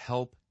as to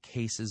help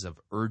cases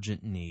of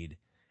urgent need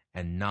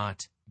and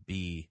not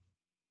be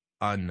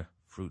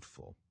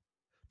unfruitful.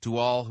 To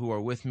all who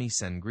are with me,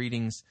 send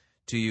greetings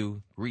to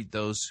you. Greet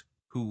those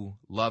who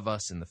love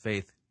us in the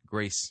faith.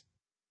 Grace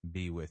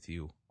be with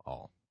you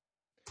all.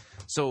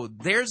 So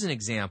there's an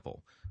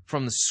example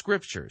from the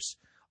Scriptures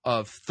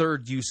of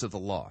third use of the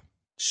law.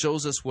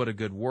 Shows us what a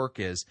good work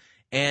is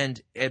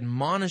and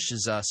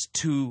admonishes us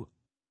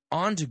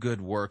onto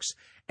good works.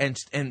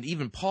 And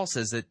even Paul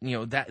says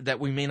that, that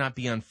we may not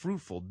be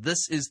unfruitful.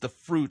 This is the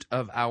fruit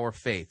of our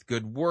faith.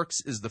 Good works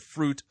is the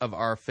fruit of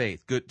our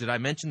faith. Did I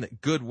mention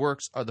that good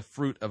works are the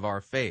fruit of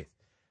our faith?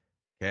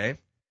 Okay.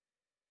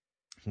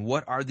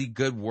 What are the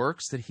good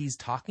works that he's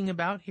talking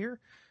about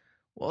here?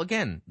 Well,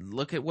 again,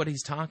 look at what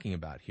he's talking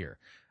about here.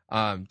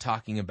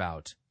 Talking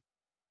about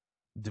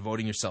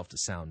devoting yourself to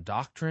sound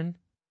doctrine,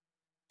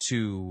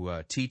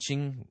 to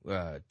teaching,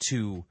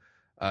 to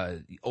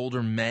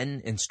older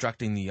men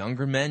instructing the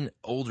younger men,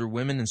 older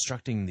women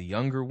instructing the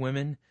younger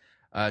women,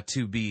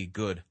 to be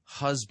good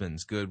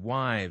husbands, good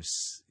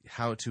wives,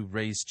 how to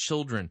raise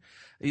children.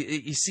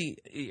 You see,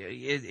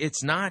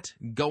 it's not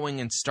going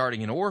and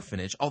starting an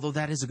orphanage, although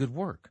that is a good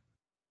work.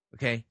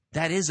 Okay?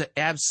 That is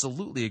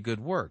absolutely a good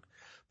work.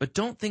 But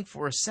don't think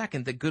for a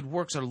second that good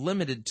works are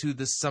limited to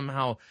this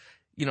somehow,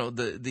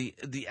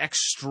 the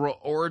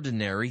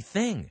extraordinary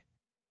thing.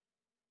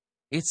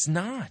 It's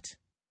not.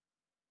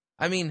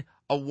 I mean,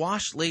 a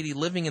wash lady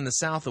living in the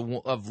south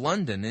of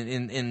London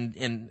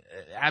in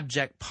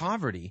abject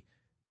poverty,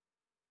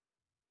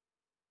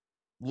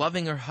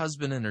 loving her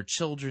husband and her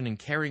children and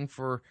caring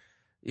for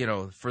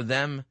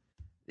them,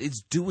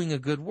 is doing a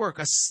good work.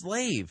 A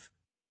slave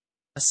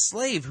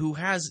who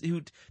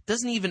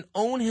doesn't even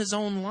own his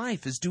own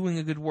life is doing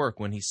a good work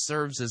when he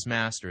serves his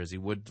master as he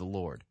would the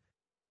Lord.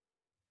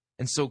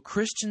 And so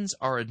Christians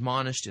are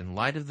admonished in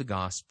light of the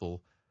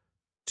gospel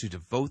to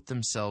devote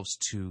themselves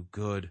to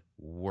good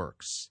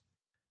works.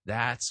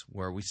 That's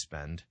where we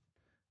spend,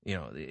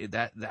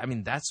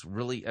 that's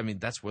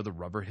where the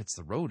rubber hits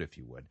the road, if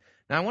you would.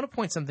 Now, I want to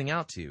point something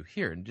out to you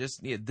here.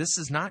 This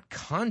is not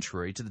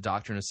contrary to the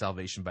doctrine of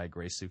salvation by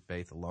grace through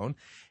faith alone.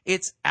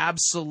 It's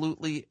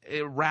absolutely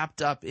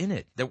wrapped up in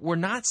it, that we're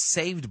not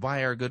saved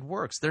by our good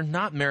works. They're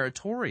not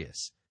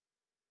meritorious.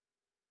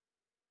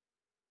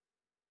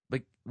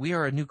 But we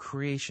are a new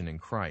creation in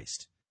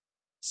Christ,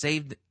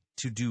 saved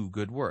to do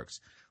good works.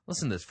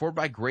 Listen to this. For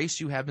by grace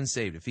you have been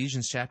saved.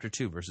 Ephesians chapter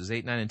 2, verses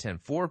 8, 9, and 10.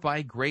 For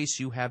by grace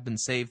you have been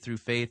saved through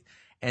faith,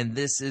 and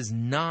this is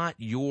not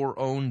your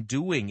own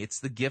doing. It's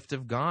the gift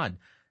of God,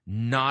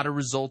 not a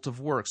result of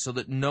works, so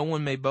that no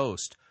one may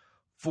boast.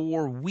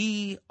 For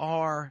we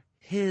are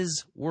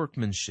his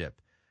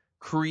workmanship,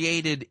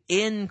 created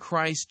in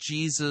Christ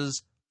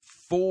Jesus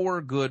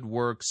for good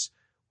works,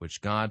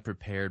 which God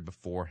prepared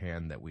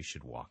beforehand that we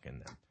should walk in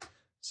them.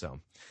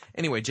 So,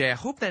 anyway, Jay, I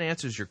hope that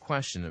answers your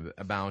question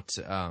about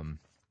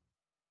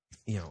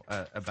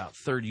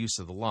third use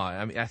of the law.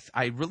 I mean,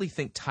 I really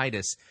think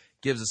Titus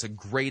gives us a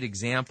great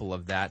example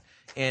of that,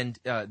 and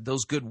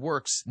those good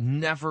works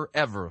never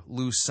ever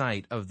lose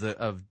sight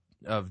of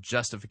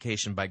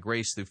justification by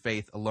grace through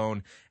faith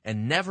alone,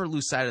 and never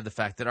lose sight of the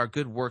fact that our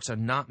good works are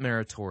not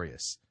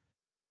meritorious,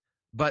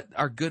 but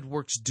our good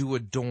works do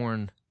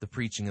adorn the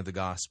preaching of the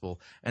gospel,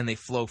 and they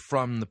flow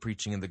from the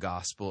preaching of the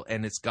gospel,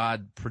 and it's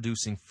God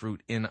producing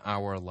fruit in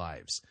our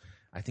lives.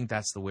 I think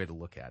that's the way to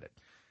look at it.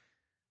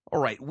 All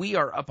right, we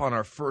are up on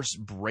our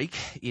first break.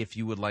 If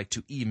you would like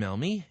to email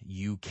me,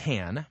 you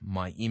can.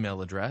 My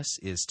email address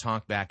is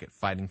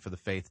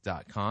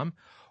talkback@fightingforthefaith.com.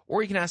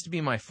 Or you can ask to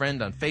be my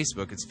friend on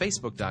Facebook. It's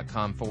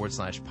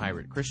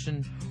facebook.com/Pirate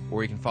Christian.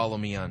 Or you can follow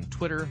me on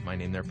Twitter. My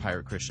name there,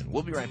 Pirate Christian.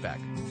 We'll be right back.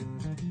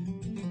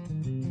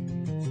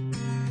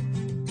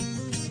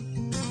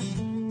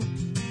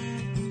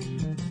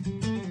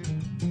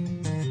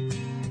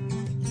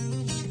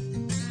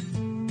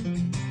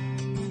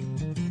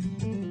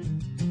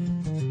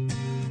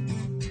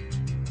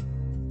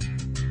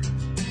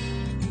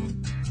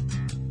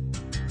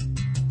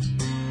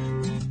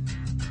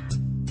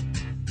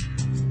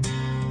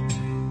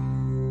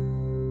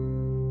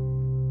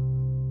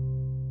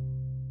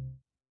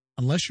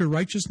 Unless your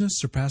righteousness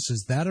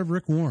surpasses that of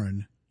Rick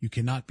Warren, you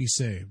cannot be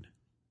saved.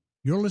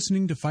 You're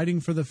listening to Fighting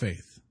for the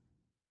Faith.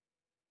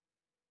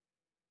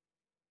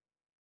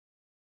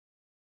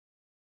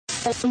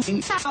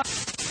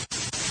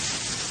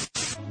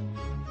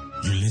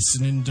 You're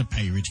listening to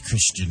Pirate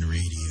Christian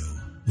Radio.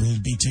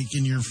 We'll be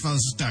taking your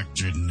false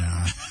doctrine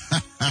now.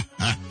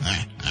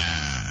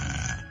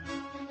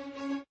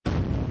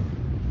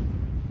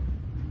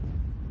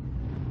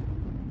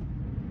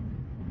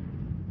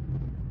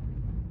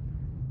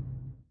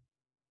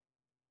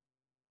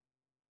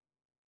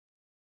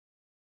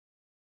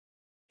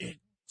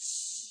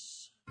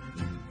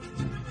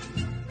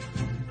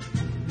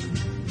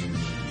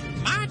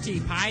 Monty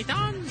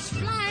Python's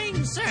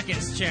Flying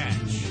Circus Church.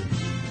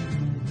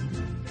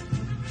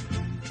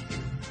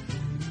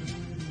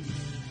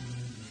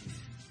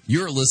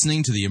 You're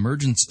listening to the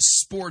Emergence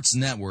Sports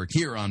Network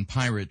here on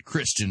Pirate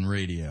Christian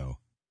Radio.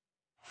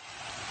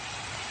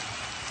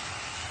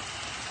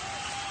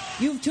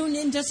 You've tuned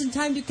in just in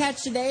time to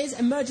catch today's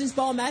Emergence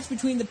Ball match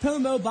between the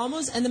Promo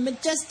Bombers and the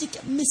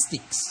Majestic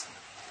Mystics.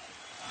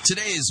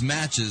 Today's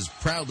match is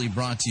proudly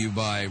brought to you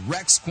by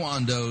Rex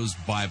Kwando's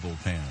Bible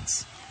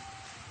Pants.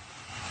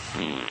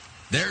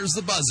 There's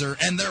the buzzer,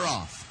 and they're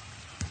off.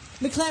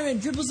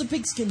 McLaren dribbles the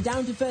pigskin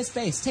down to first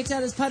base, takes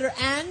out his putter,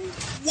 and...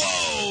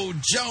 Whoa!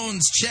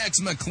 Jones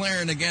checks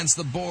McLaren against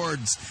the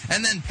boards,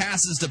 and then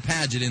passes to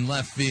Paget in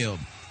left field.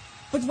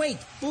 But wait,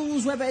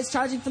 Bulls Weber is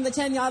charging from the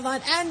 10-yard line,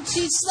 and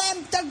she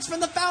slam dunks from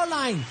the foul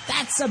line.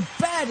 That's a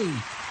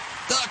birdie.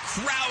 The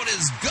crowd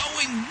is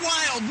going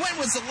wild. When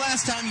was the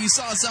last time you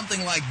saw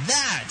something like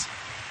that?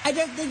 I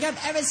don't think I've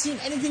ever seen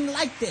anything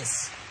like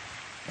this.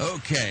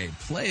 Okay,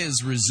 play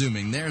is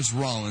resuming. There's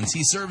Rollins.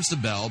 He serves to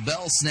Bell.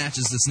 Bell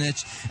snatches the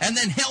snitch, and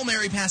then Hail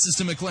Mary passes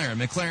to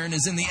McLaren. McLaren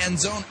is in the end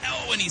zone.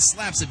 Oh, and he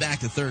slaps it back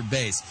to third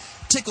base.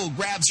 Tickle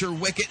grabs her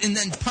wicket and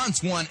then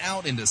punts one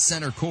out into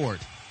center court.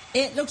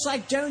 It looks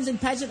like Jones and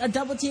Paget are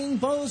double-teaming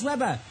Bowles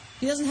Weber.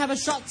 He doesn't have a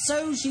shot,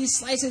 so she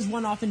slices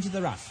one off into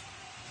the rough.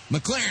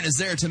 McLaren is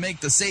there to make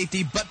the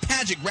safety, but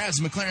Paget grabs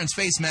McLaren's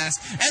face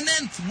mask and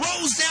then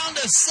throws down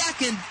to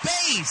second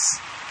base.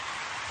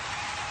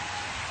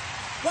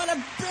 What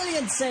a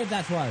brilliant save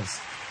that was.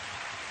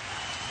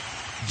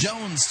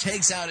 Jones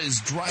takes out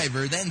his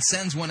driver, then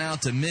sends one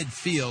out to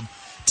midfield.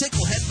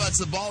 Tickle headbutts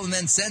the ball and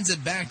then sends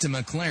it back to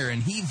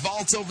McLaren. He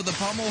vaults over the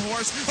pommel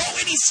horse. Oh,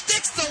 and he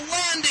sticks the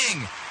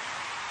landing!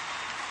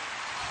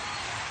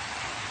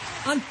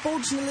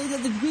 Unfortunately, the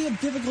degree of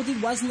difficulty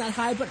wasn't that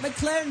high, but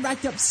McLaren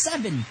racked up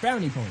 7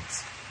 brownie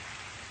points.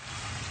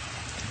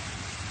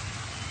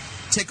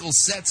 Tickle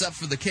sets up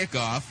for the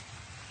kickoff.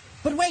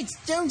 But wait,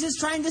 Jones is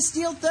trying to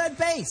steal third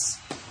base.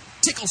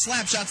 Tickle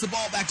slap shots the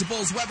ball back to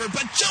Bowles Weber,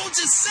 but Jones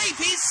is safe!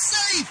 He's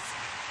safe!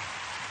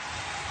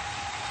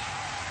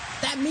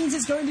 That means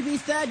it's going to be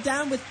third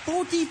down with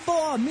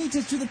 44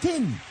 meters to the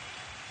pin.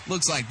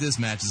 Looks like this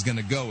match is going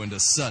to go into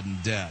sudden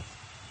death.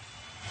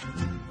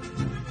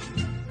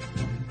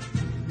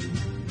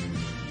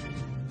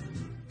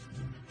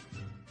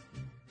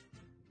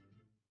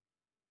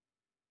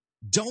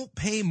 Don't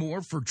pay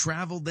more for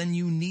travel than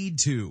you need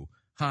to.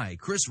 Hi,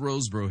 Chris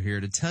Roseborough here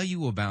to tell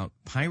you about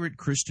Pirate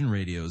Christian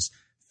Radio's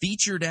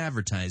featured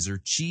advertiser,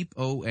 Cheap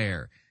O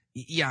Air.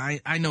 Yeah,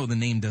 I know the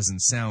name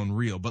doesn't sound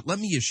real, but let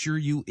me assure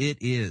you it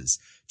is.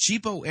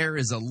 Cheap O Air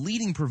is a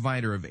leading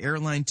provider of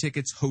airline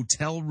tickets,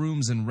 hotel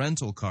rooms, and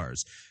rental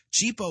cars.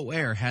 Cheap O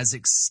Air has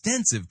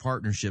extensive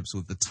partnerships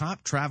with the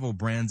top travel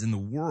brands in the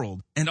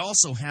world and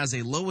also has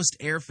a lowest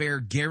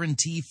airfare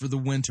guarantee for the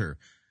winter.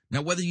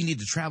 Now, whether you need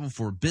to travel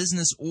for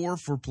business or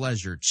for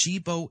pleasure,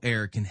 Cheap O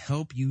Air can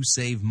help you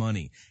save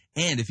money.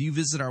 And if you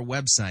visit our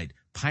website,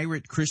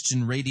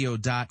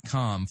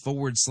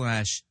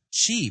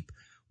 piratechristianradio.com/cheap,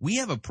 we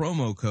have a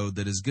promo code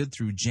that is good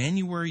through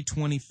January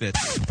 25th.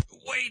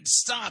 Wait,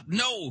 stop.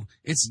 No,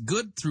 it's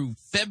good through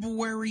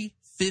February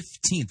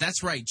 15th.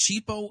 That's right.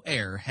 Cheap O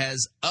Air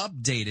has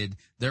updated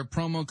their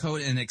promo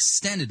code and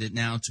extended it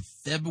now to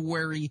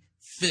February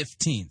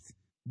 15th.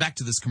 Back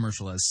to this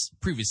commercial as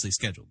previously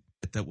scheduled.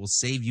 That will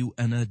save you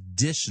an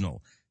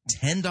additional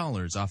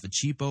 $10 off of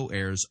Cheap O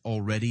Air's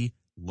already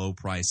low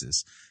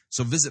prices.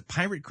 So visit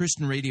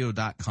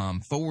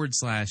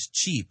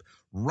piratechristianradio.com/cheap.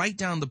 Write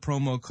down the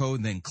promo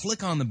code, then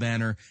click on the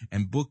banner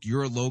and book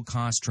your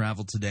low-cost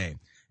travel today.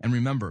 And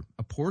remember,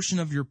 a portion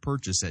of your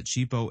purchase at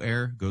Cheap O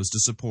Air goes to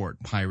support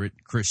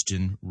Pirate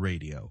Christian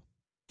Radio.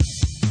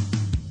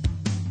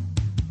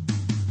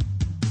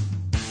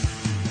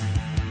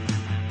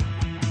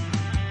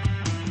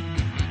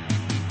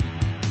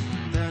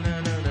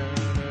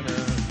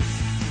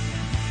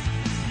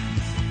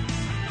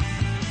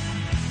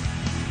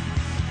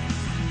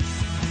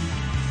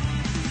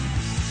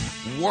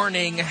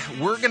 Warning,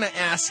 we're going to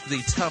ask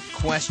the tough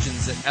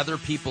questions that other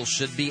people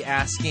should be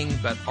asking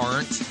but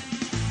aren't.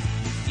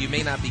 You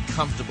may not be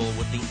comfortable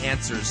with the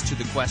answers to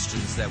the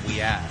questions that we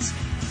ask.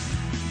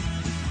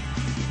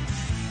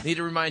 Need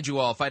to remind you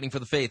all, Fighting for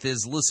the Faith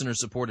is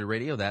listener-supported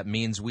radio. That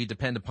means we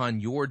depend upon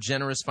your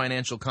generous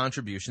financial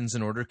contributions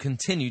in order to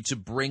continue to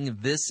bring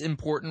this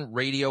important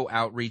radio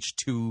outreach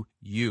to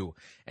you.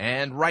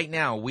 And right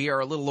now, we are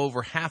a little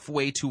over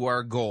halfway to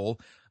our goal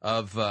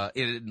of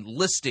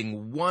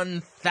enlisting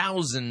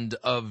 1,000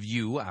 of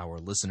you, our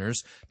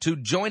listeners, to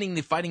joining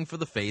the Fighting for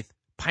the Faith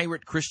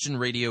Pirate Christian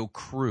Radio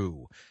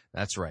crew.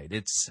 That's right.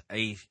 It's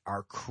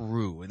our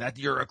crew. That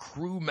you're a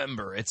crew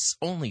member. It's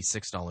only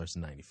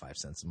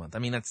 $6.95 a month. I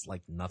mean, that's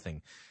like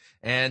nothing.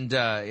 And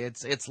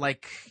it's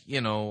like,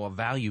 a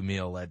value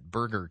meal at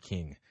Burger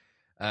King.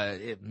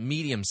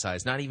 Medium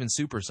sized, not even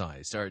super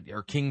sized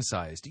or king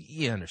sized.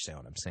 You understand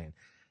what I'm saying.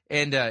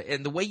 And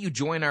the way you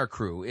join our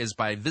crew is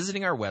by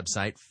visiting our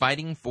website,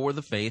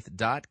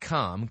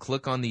 fightingforthefaith.com.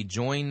 Click on the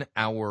Join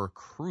Our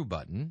Crew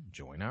button.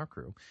 Join our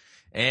crew.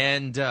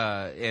 And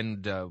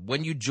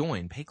when you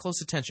join, pay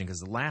close attention,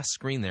 because the last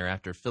screen there,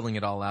 after filling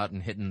it all out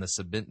and hitting the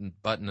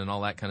submit button and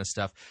all that kind of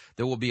stuff,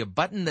 there will be a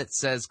button that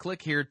says,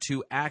 click here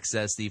to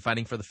access the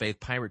Fighting for the Faith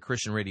Pirate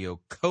Christian Radio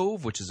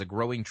Cove, which is a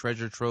growing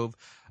treasure trove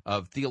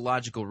of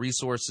theological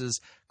resources,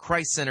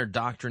 Christ-centered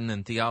doctrine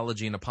and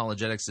theology and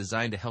apologetics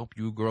designed to help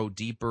you grow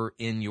deeper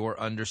in your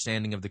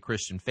understanding of the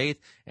Christian faith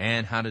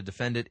and how to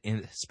defend it,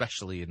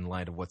 especially in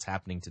light of what's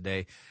happening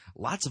today.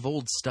 Lots of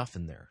old stuff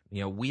in there.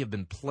 We have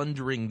been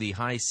plundering the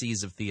high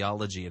seas of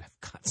theology and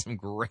have got some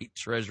great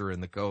treasure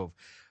in the Cove.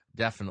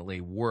 Definitely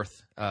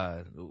worth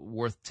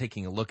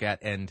taking a look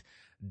at and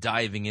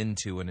diving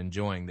into and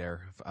enjoying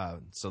there.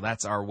 So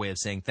that's our way of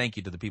saying thank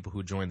you to the people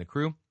who joined the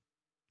crew.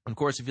 Of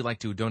course, if you'd like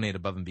to donate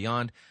above and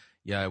beyond,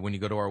 when you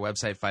go to our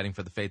website,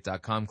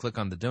 fightingforthefaith.com, click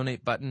on the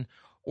donate button,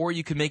 or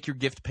you can make your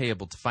gift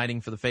payable to Fighting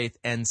for the Faith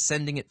and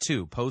sending it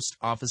to Post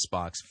Office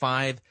Box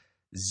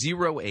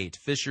 508,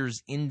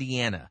 Fishers,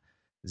 Indiana,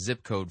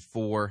 zip code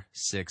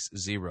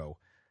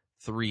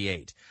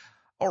 46038.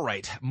 All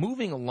right,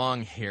 moving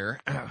along here,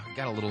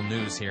 got a little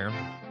news here.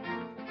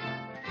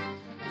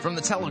 From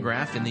the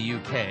Telegraph in the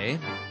UK.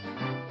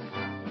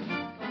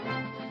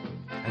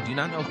 I do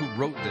not know who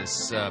wrote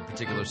this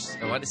particular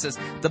one. It says,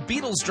 the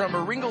Beatles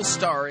drummer Ringo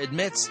Starr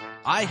admits,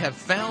 I have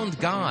found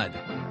God.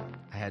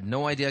 I had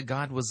no idea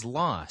God was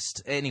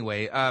lost.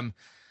 Anyway,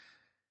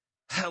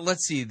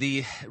 let's see.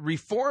 The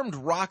reformed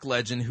rock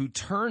legend who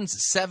turns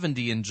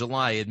 70 in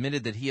July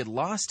admitted that he had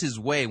lost his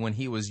way when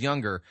he was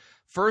younger,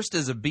 first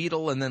as a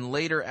Beatle and then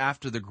later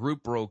after the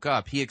group broke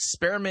up. He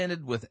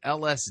experimented with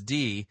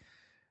LSD,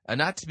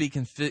 not to be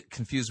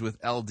confused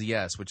with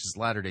LDS, which is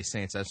Latter-day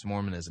Saints. That's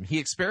Mormonism. He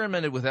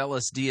experimented with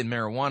LSD and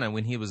marijuana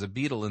when he was a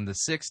Beatle in the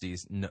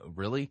 60s. No,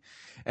 really?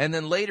 And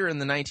then later in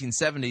the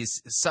 1970s,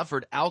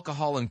 suffered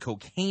alcohol and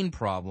cocaine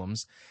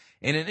problems.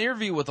 In an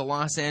interview with the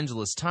Los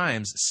Angeles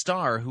Times,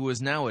 Starr, who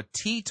is now a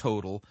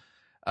teetotal,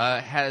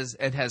 has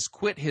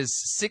quit his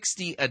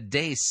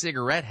 60-a-day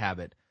cigarette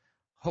habit.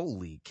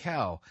 Holy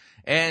cow.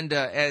 And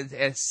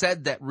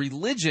said that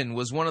religion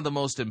was one of the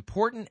most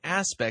important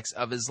aspects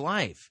of his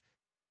life.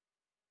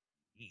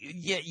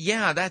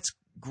 Yeah, that's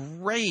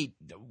great.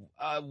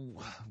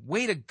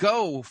 Way to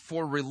go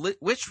for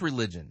which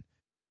religion?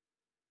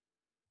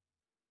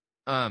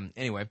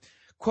 Anyway,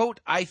 quote,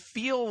 I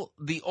feel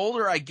the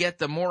older I get,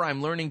 the more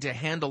I'm learning to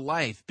handle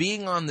life.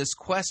 Being on this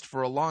quest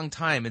for a long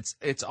time,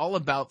 it's all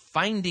about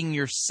finding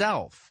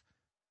yourself.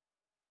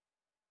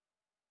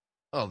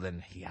 Oh,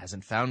 then he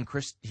hasn't found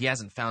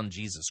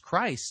Jesus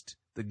Christ,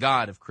 the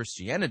God of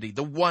Christianity,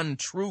 the one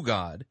true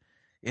God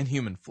in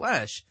human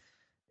flesh.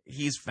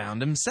 He's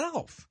found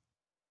himself.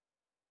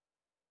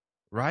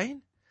 Right?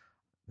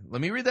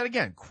 Let me read that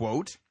again.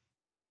 Quote,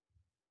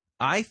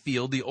 I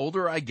feel the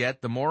older I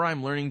get, the more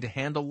I'm learning to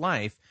handle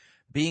life.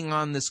 Being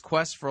on this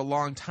quest for a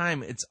long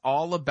time, it's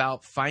all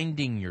about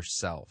finding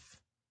yourself.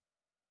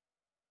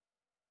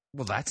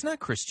 Well, that's not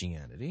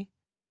Christianity.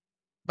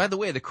 By the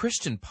way, the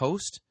Christian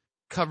Post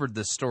covered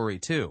this story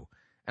too.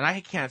 And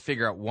I can't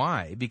figure out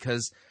why,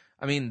 because,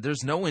 I mean,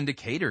 there's no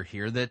indicator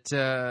here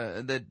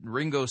that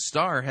Ringo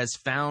Starr has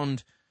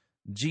found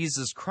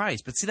Jesus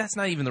Christ. But see, that's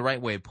not even the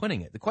right way of putting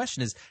it. The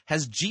question is,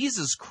 has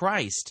Jesus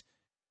Christ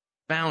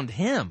found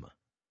him?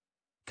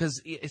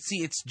 Because,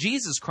 see, it's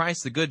Jesus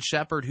Christ, the Good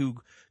Shepherd,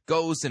 who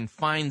goes and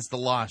finds the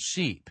lost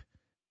sheep.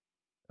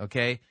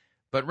 Okay?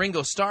 But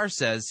Ringo Starr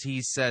says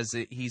he's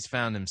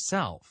found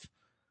himself.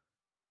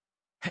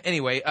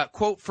 Anyway,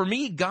 quote, for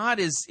me, God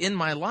is in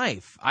my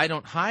life. I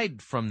don't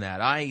hide from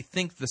that. I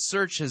think the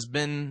search has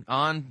been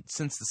on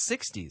since the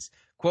 60s.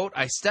 Quote,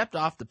 I stepped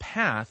off the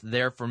path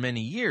there for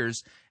many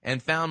years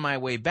and found my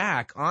way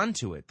back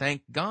onto it.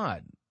 Thank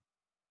God.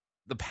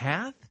 The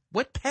path?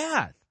 What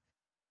path?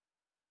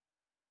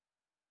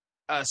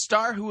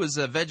 Starr, who is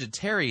a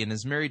vegetarian,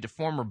 is married to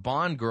former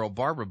Bond girl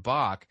Barbara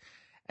Bach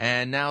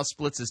and now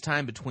splits his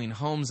time between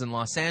homes in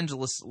Los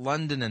Angeles,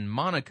 London, and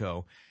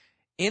Monaco.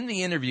 In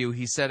the interview,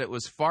 he said it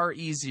was far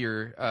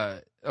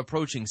easier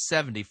approaching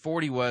 70.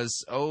 40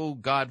 was, oh,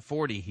 God,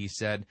 40, he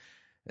said.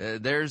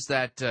 There's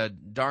that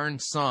darn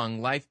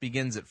song, Life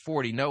Begins at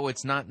 40. No,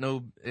 it's not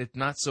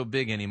so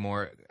big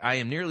anymore. I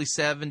am nearly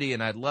 70,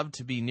 and I'd love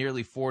to be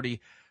nearly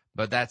 40,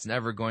 but that's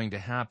never going to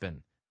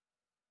happen.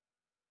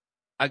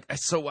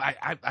 So,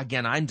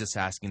 I'm just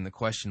asking the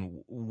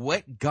question,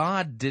 what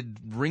God did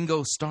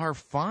Ringo Starr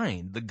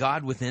find? The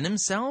God within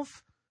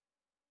himself?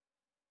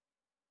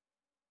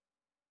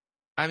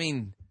 I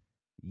mean,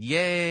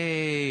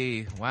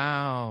 yay,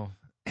 wow.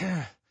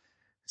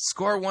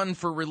 Score one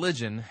for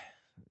religion.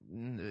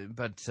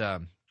 But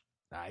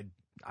I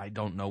I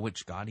don't know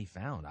which God he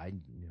found.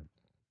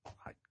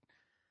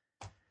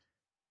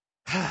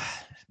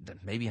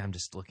 Maybe I'm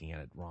just looking at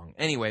it wrong.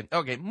 Anyway,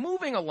 okay,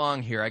 moving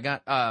along here. I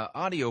got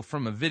audio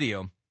from a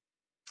video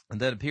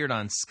that appeared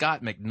on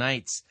Scott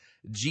McKnight's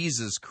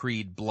Jesus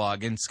Creed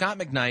blog. And Scott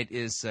McKnight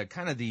is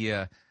kind of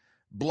the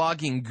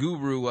blogging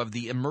guru of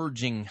the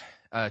emerging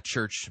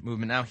church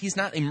movement. Now, he's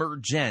not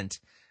emergent.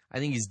 I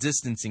think he's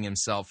distancing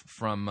himself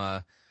from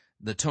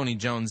the Tony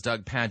Jones,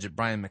 Doug Padgett,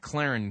 Brian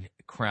McLaren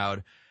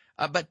crowd.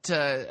 But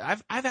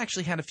I've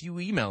actually had a few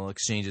email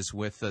exchanges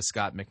with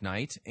Scott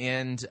McKnight,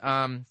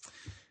 and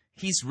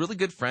he's really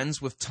good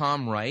friends with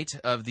Tom Wright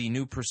of the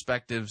New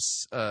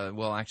Perspectives,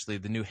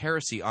 the New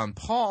Heresy on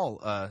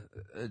Paul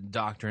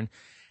doctrine.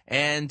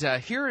 And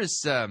here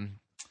is the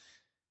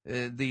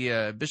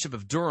Bishop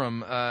of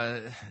Durham,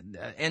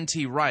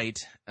 N.T. Wright,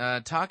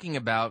 talking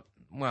about,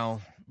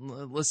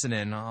 listen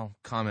in, I'll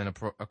comment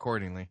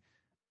accordingly.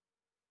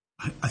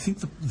 I think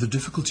the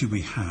difficulty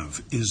we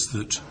have is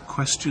that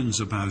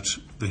questions about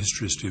the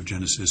historicity of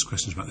Genesis,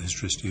 questions about the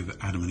historicity of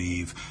Adam and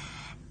Eve,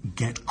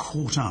 get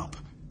caught up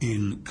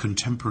in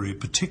contemporary,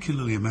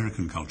 particularly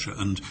American culture.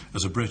 And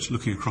as a Brit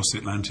looking across the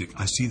Atlantic,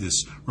 I see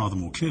this rather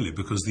more clearly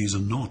because these are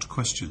not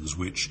questions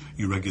which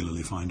you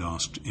regularly find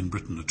asked in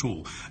Britain at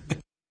all.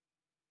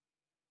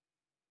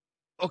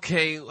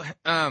 Okay,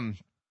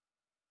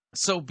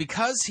 so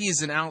because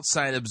he's an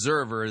outside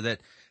observer,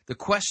 that the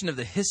question of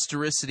the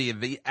historicity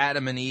of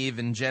Adam and Eve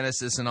and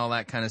Genesis and all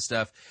that kind of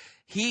stuff,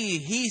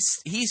 he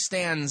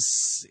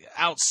stands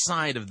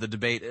outside of the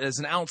debate as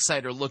an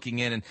outsider looking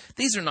in, and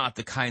these are not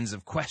the kinds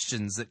of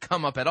questions that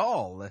come up at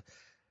all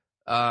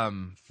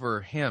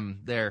for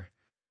him there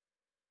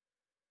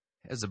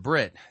as a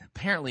Brit.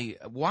 Apparently,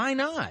 why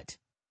not?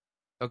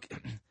 Okay,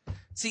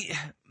 see,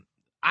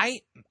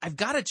 I've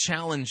got to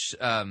challenge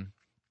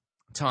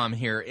Tom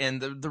here, and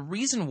the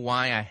reason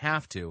why I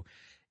have to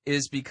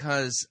is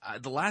because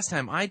the last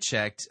time I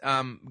checked,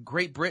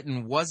 Great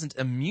Britain wasn't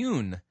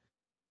immune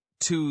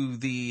to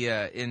the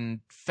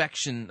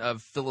infection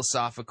of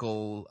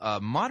philosophical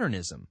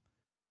modernism.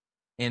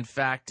 In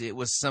fact, it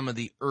was some of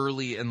the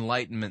early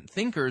Enlightenment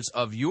thinkers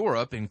of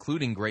Europe,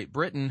 including Great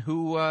Britain,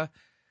 who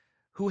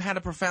had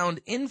a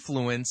profound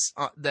influence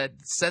that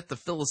set the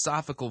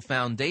philosophical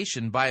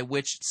foundation by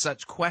which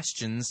such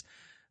questions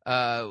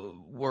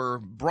were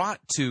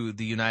brought to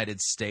the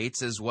United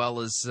States as well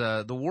as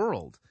the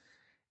world.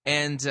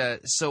 And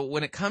so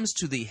when it comes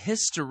to the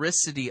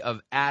historicity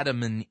of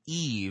Adam and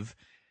Eve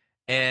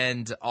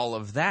and all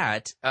of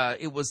that,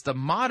 it was the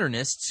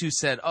modernists who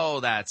said, oh,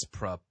 that's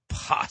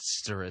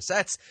preposterous.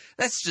 That's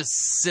just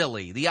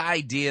silly. The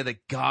idea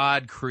that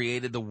God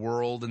created the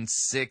world in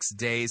 6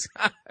 days.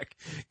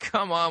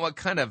 Come on, what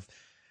kind of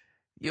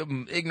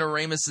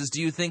ignoramuses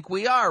do you think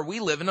we are? We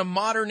live in a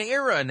modern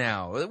era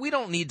now. We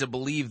don't need to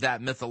believe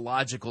that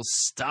mythological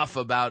stuff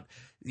about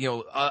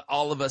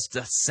all of us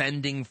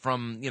descending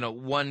from,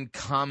 one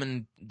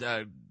common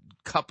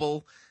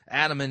couple,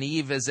 Adam and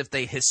Eve, as if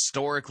they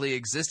historically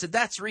existed.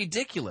 That's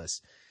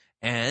ridiculous.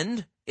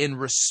 And in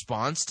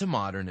response to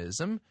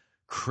modernism,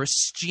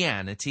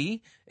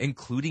 Christianity,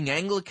 including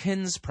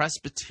Anglicans,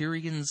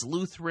 Presbyterians,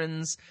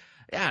 Lutherans,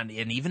 and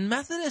even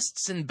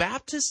Methodists and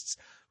Baptists,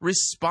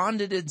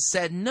 responded and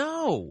said,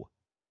 no,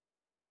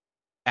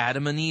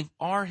 Adam and Eve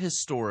are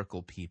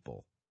historical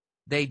people.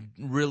 They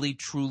really,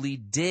 truly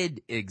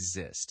did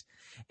exist.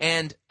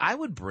 And I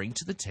would bring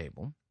to the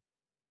table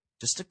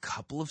just a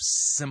couple of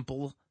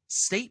simple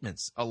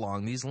statements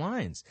along these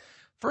lines.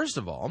 First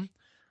of all,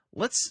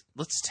 let's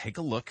take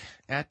a look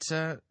at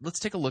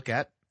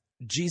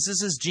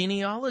Jesus'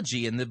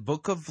 genealogy in the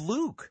book of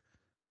Luke.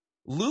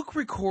 Luke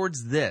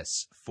records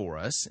this for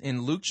us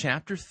in Luke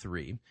chapter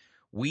 3.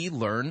 We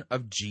learn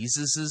of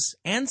Jesus'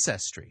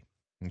 ancestry.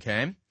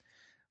 Okay?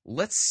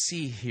 Let's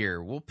see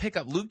here. We'll pick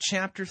up Luke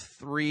chapter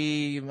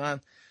 3.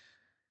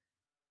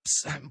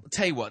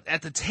 Tell you what,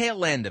 at the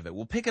tail end of it.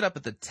 We'll pick it up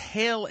at the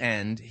tail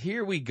end.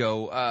 Here we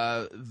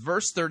go.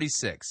 Verse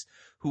 36.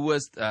 Who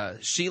was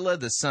Shelah,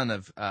 the son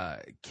of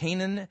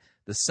Canaan,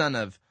 the son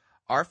of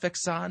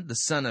Arphaxad, the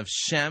son of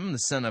Shem, the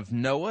son of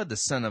Noah, the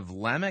son of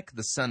Lamech,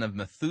 the son of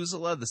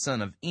Methuselah, the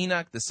son of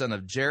Enoch, the son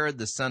of Jared,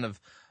 the son of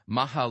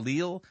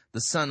Mahalalel, the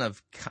son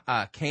of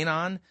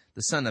Canaan,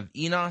 the son of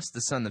Enos,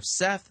 the son of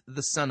Seth,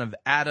 the son of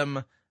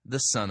Adam, the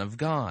son of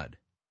God.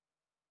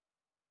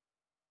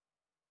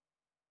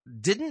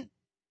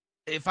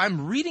 If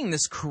I'm reading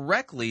this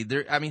correctly,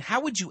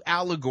 how would you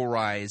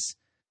allegorize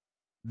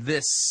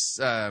this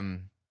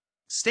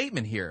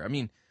statement here? I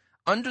mean,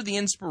 under the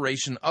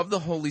inspiration of the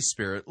Holy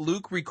Spirit,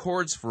 Luke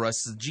records for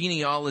us the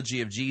genealogy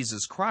of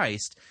Jesus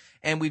Christ,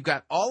 and we've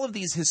got all of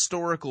these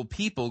historical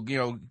people,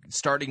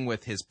 starting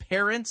with his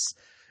parents,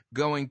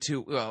 going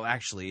to,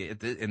 actually,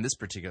 in this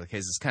particular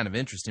case, it's kind of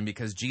interesting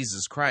because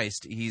Jesus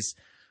Christ, he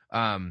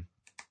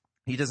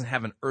doesn't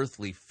have an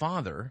earthly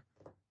father.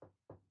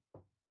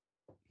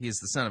 He is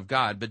the Son of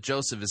God, but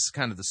Joseph is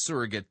kind of the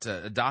surrogate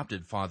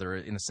adopted father,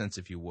 in a sense,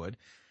 if you would.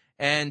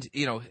 And,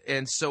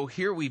 and so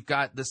here we've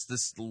got this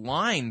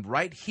line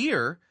right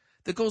here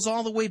that goes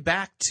all the way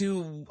back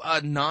to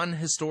a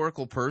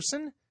non-historical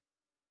person?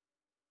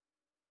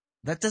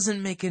 That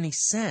doesn't make any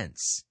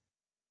sense.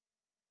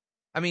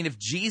 I mean, if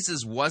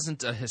Jesus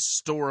wasn't a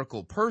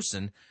historical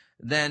person,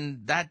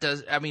 then that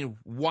does. I mean,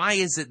 why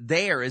is it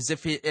there as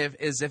if it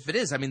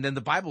is? I mean, then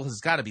the Bible has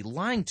got to be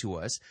lying to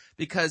us,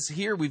 because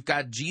here we've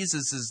got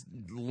Jesus's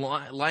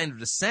line of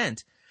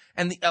descent,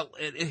 and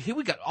here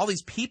we got all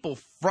these people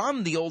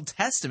from the Old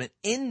Testament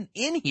in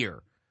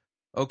here.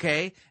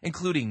 Okay,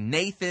 including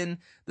Nathan,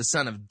 the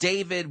son of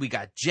David. We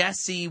got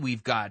Jesse.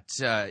 We've got.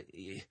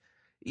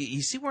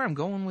 You see where I'm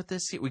going with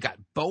this? We got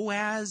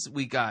Boaz.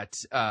 We got.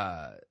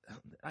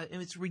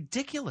 It's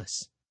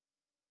ridiculous.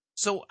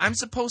 So I'm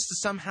supposed to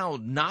somehow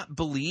not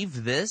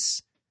believe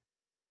this?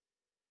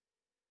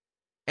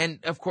 And,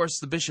 of course,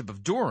 the Bishop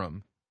of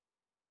Durham,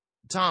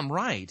 Tom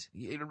Wright,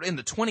 in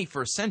the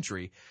 21st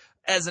century,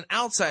 as an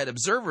outside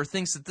observer,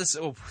 thinks that this,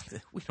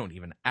 we don't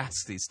even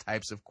ask these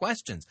types of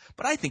questions.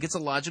 But I think it's a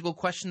logical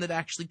question that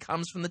actually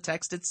comes from the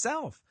text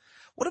itself.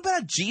 What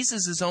about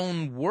Jesus'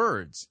 own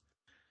words?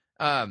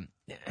 Hang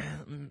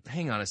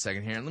on a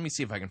second here. Let me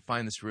see if I can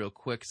find this real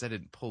quick, because I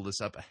didn't pull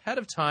this up ahead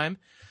of time.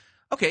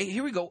 Okay,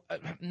 here we go.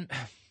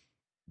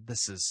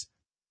 This is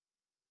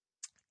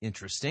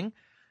interesting.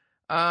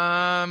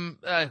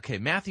 Okay,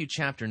 Matthew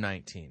chapter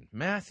 19.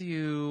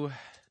 Matthew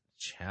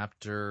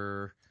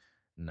chapter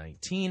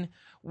 19.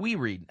 We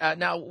read,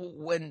 now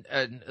when,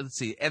 let's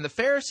see, and the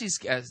Pharisees,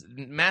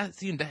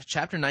 Matthew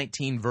chapter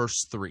 19,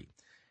 verse 3.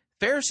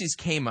 Pharisees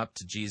came up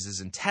to Jesus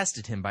and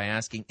tested him by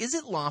asking, "Is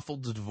it lawful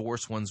to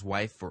divorce one's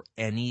wife for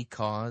any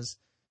cause?"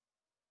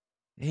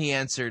 He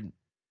answered,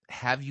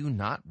 "Have you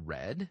not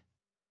read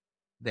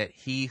that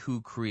he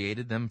who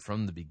created them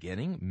from the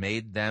beginning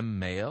made them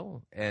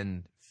male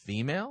and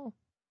female?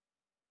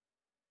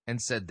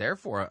 And said,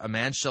 therefore, a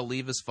man shall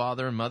leave his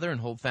father and mother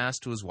and hold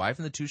fast to his wife,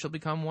 and the two shall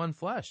become one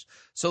flesh.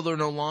 So they're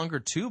no longer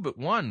two, but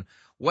one.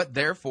 What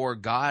therefore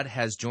God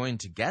has joined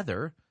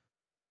together,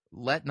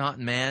 let not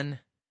man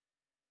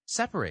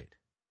separate."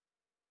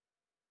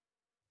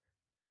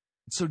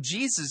 So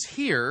Jesus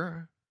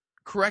here,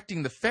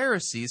 correcting the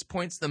Pharisees,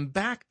 points them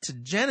back to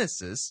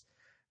Genesis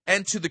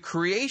and to the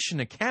creation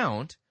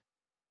account.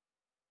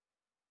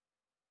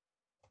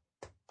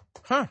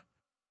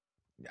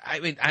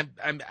 I mean,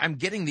 I'm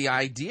getting the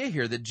idea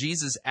here that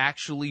Jesus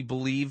actually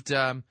believed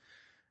that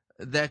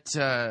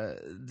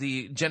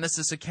the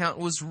Genesis account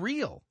was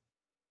real.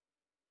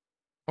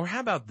 Or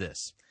how about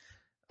this?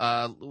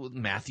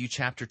 Matthew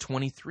chapter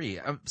 23,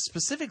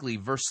 specifically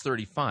verse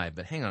 35.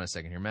 But hang on a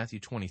second here, Matthew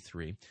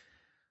 23.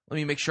 Let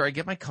me make sure I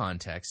get my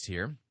context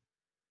here.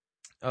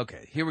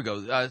 Okay, here we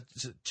go.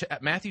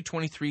 Matthew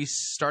 23,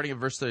 starting at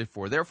verse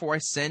 34. Therefore I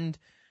send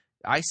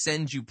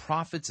you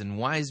prophets and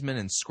wise men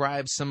and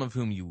scribes, some of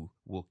whom you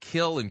will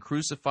kill and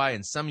crucify,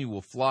 and some you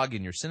will flog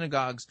in your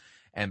synagogues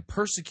and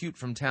persecute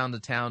from town to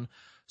town,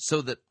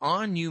 so that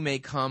on you may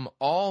come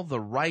all the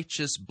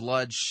righteous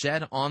blood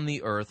shed on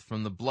the earth,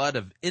 from the blood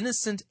of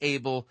innocent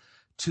Abel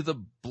to the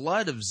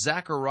blood of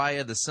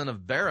Zechariah the son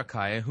of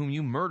Berechiah, whom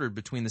you murdered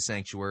between the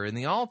sanctuary and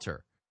the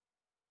altar.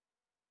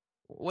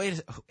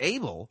 Wait,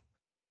 Abel?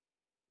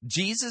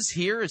 Jesus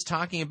here is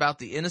talking about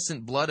the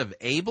innocent blood of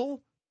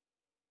Abel?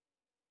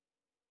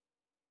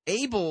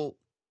 Abel,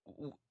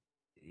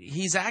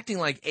 he's acting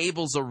like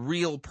Abel's a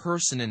real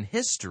person in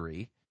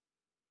history,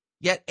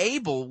 yet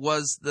Abel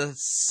was the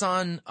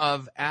son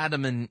of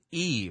Adam and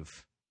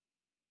Eve.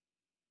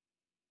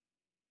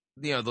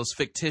 You know, those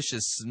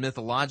fictitious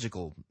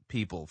mythological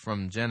people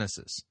from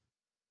Genesis.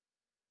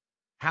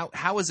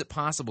 How is it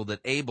possible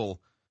that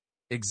Abel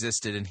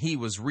existed and he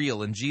was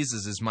real in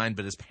Jesus' mind,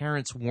 but his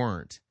parents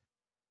weren't?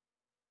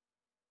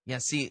 Yeah,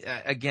 see,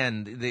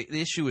 again, the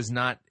issue is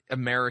not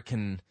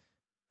American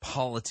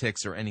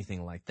politics or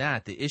anything like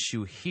that. The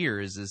issue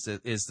here is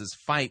this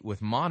fight with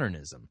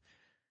modernism.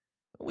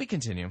 We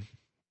continue.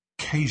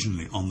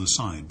 Occasionally on the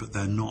side, but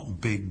they're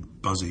not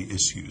big, buzzy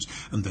issues,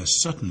 and they're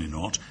certainly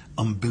not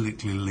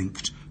umbilically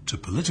linked to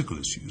political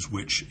issues,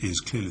 which is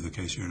clearly the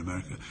case here in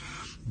America.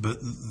 But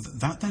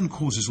that then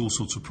causes all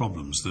sorts of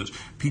problems, that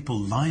people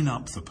line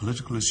up the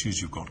political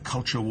issues. You've got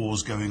culture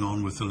wars going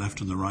on with the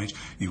left and the right.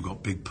 You've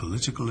got big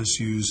political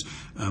issues.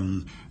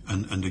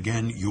 And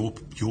again, your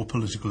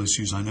political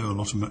issues. I know a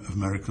lot of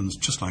Americans,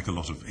 just like a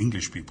lot of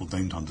English people,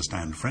 don't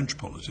understand French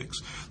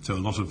politics. So a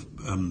lot of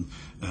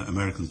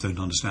Americans don't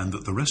understand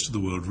that the rest of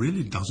the world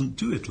really doesn't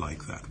do it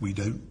like that. We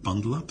don't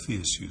bundle up the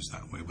issues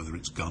that way, whether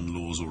it's gun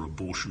laws or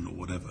abortion or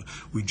whatever.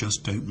 We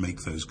just don't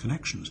make those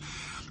connections.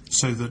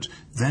 So that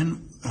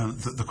then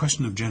the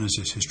question of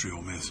Genesis, history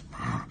or myth,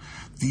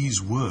 these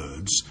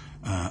words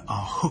are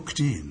hooked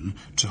in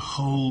to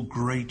whole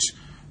great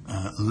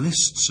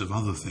lists of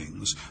other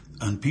things,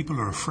 and people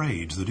are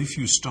afraid that if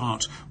you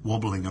start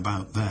wobbling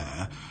about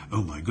there,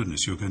 oh my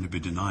goodness, you're going to be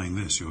denying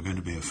this, you're going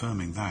to be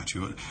affirming that.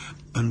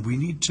 And we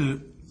need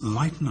to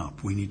lighten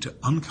up, we need to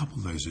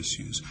uncouple those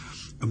issues,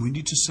 and we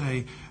need to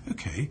say,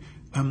 okay,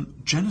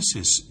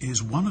 Genesis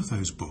is one of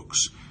those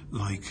books,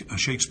 like a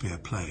Shakespeare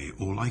play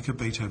or like a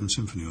Beethoven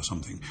symphony or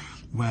something,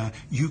 where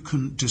you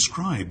can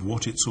describe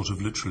what it sort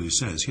of literally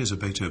says. Here's a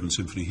Beethoven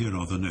symphony, here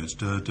are the notes,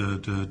 da, da,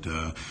 da,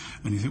 da.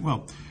 And you think,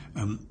 well,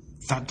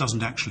 that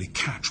doesn't actually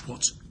catch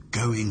what's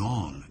going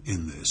on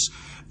in this.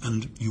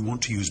 And you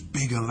want to use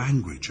bigger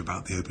language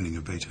about the opening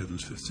of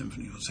Beethoven's Fifth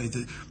Symphony. You'll say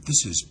that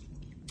this is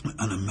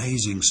an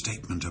amazing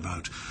statement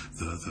about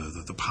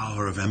the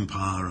power of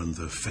empire and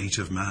the fate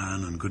of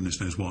man and goodness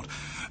knows what.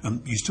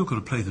 You still got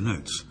to play the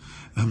notes.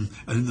 And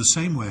in the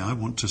same way, I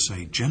want to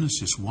say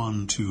Genesis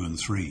 1, 2 and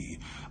 3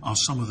 are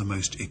some of the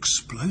most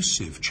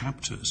explosive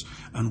chapters.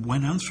 And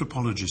when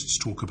anthropologists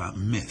talk about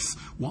myth,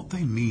 what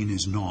they mean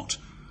is not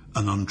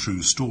an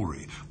untrue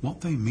story.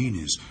 What they mean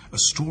is a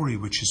story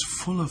which is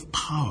full of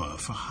power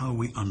for how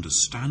we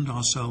understand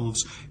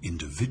ourselves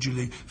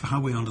individually, for how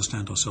we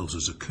understand ourselves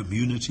as a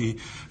community,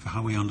 for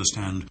how we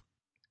understand...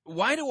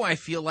 Why do I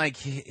feel like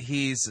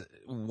he's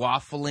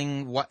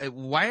waffling?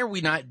 Why are we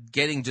not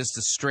getting just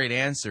a straight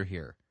answer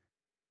here?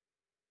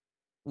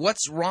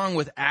 What's wrong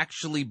with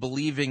actually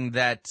believing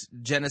that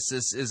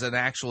Genesis is an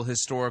actual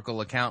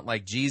historical account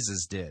like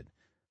Jesus did?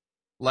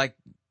 Like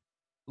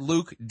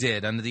Luke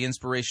did under the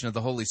inspiration of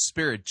the Holy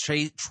Spirit,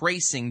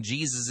 tracing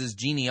Jesus'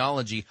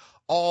 genealogy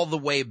all the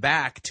way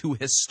back to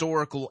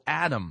historical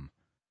Adam.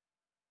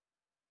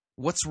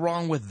 What's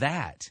wrong with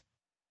that?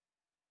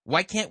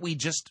 Why can't we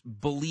just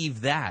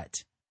believe that?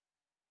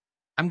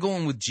 I'm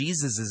going with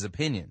Jesus'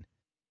 opinion.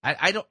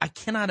 I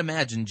cannot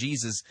imagine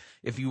Jesus,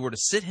 if you were to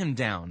sit him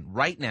down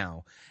right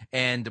now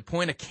and to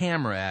point a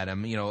camera at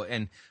him,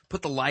 and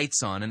put the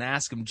lights on and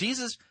ask him,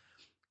 Jesus,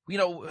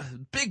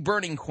 big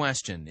burning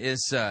question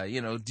is, do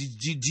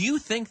you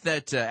think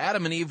that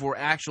Adam and Eve were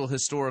actual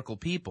historical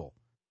people?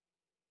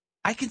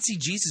 I can see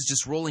Jesus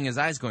just rolling his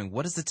eyes going,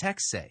 what does the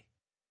text say?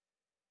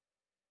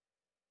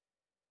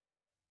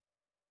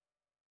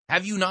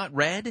 Have you not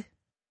read?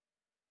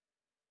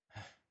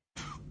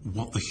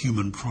 What the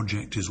human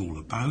project is all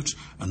about,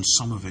 and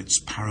some of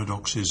its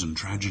paradoxes and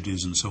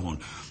tragedies and so on.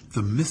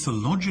 The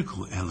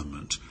mythological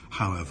element,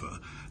 however,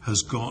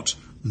 has got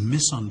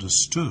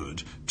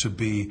misunderstood to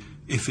be,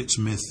 if it's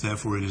myth,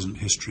 therefore it isn't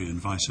history, and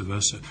vice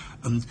versa.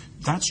 And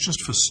that's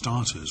just for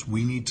starters.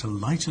 We need to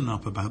lighten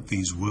up about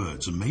these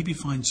words and maybe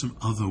find some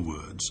other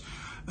words,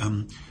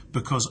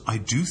 because I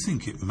do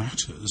think it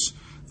matters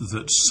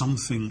that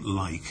something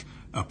like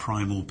a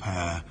primal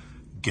pair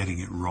getting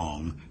it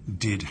wrong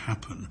did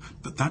happen.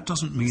 But that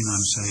doesn't mean I'm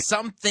saying...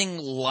 Something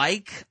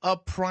like a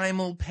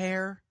primal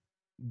pair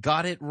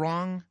got it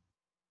wrong?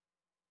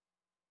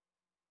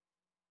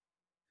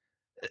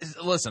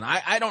 Listen,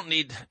 I don't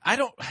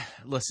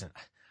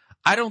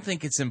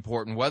think it's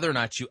important whether or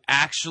not you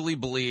actually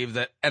believe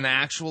that an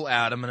actual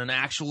Adam and an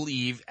actual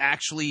Eve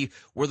actually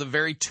were the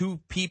very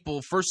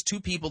first two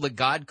people that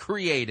God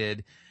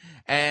created,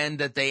 and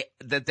that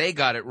they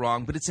got it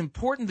wrong. But it's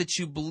important that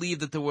you believe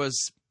that there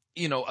was,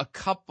 a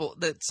couple,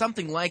 that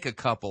something like a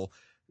couple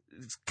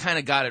kind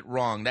of got it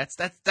wrong. That's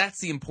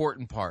the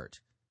important part.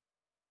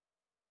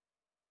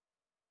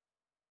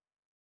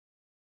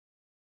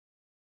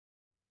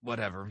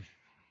 Whatever.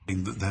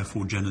 That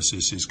therefore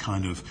Genesis is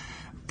kind of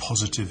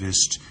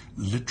positivist,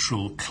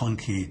 literal,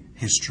 clunky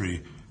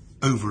history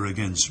over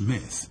against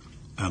myth.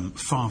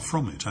 Far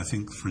from it. I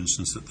think, for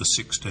instance, that the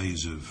 6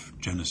 days of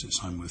Genesis,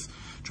 I'm with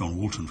John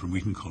Walton from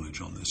Wheaton College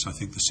on this, I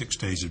think the 6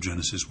 days of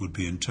Genesis would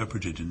be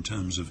interpreted in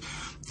terms of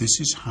this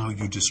is how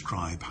you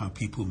describe how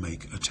people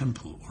make a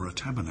temple or a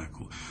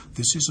tabernacle.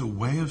 This is a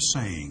way of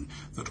saying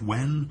that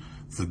when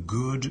the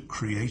good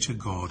Creator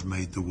God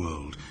made the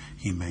world,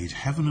 he made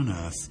heaven and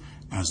earth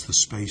as the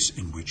space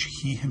in which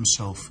he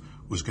himself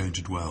was going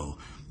to dwell,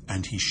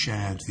 and he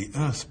shared the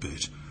earth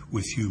bit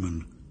with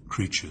human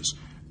creatures.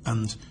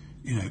 And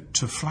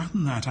to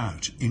flatten that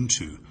out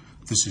into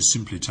this is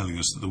simply telling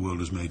us that the world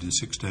was made in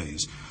 6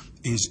 days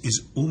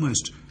is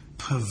almost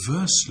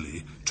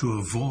perversely to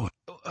avoid.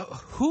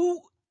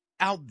 Who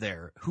out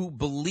there who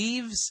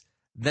believes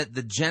that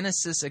the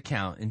Genesis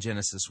account in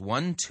Genesis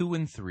 1, 2,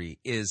 and 3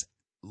 is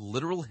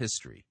literal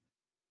history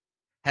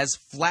has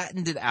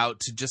flattened it out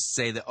to just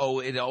say that,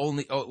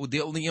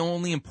 the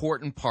only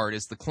important part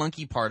is the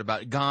clunky part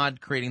about God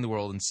creating the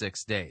world in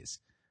 6 days?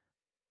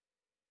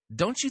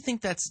 Don't you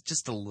think that's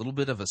just a little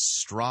bit of a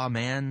straw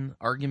man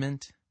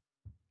argument?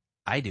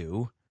 I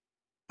do.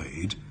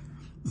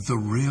 The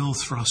real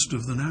thrust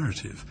of the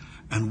narrative.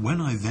 And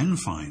when I then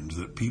find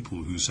that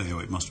people who say,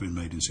 it must have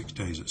been made in 6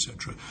 days,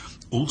 etc.,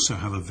 also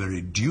have a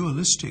very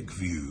dualistic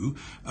view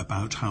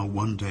about how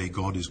one day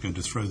God is going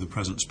to throw the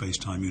present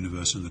space-time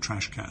universe in the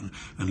trash can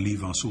and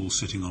leave us all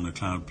sitting on a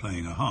cloud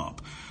playing a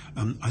harp,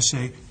 I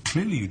say,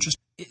 clearly you just...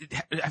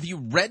 Have you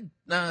read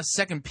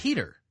 2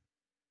 Peter?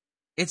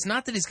 It's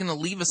not that he's going to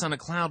leave us on a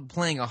cloud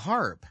playing a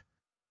harp.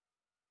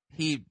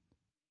 He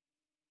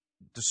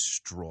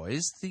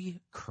destroys the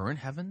current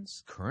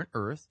heavens, current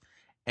earth,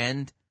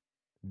 and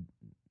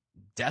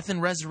death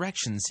and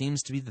resurrection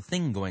seems to be the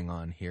thing going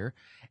on here,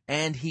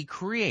 and he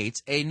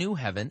creates a new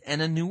heaven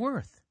and a new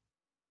earth.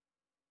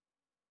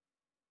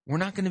 We're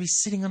not going to be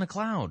sitting on a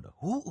cloud.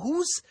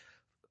 Who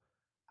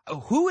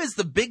is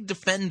the big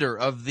defender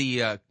of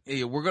the?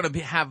 We're going to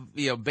have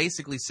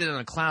basically sit on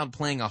a cloud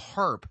playing a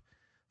harp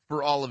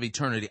for all of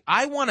eternity.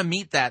 I want to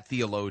meet that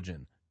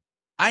theologian.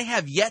 I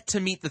have yet to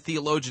meet the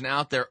theologian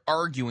out there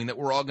arguing that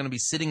we're all going to be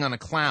sitting on a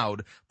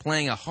cloud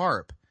playing a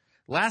harp.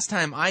 Last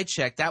time I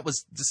checked, that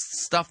was the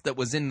stuff that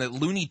was in the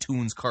Looney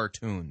Tunes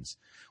cartoons.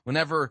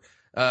 Whenever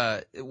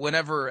a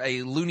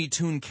Looney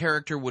Tune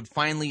character would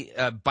finally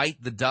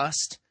bite the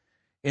dust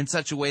in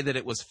such a way that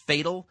it was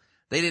fatal,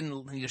 they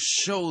didn't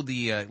show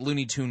the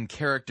Looney Tune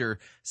character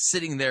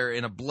sitting there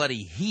in a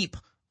bloody heap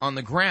on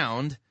the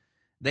ground.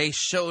 They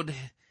showed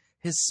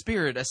his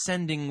spirit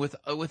ascending with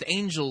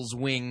angels'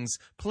 wings,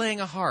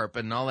 playing a harp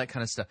and all that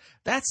kind of stuff.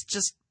 That's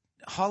just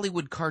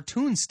Hollywood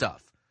cartoon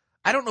stuff.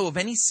 I don't know of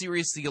any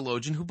serious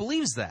theologian who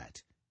believes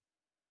that.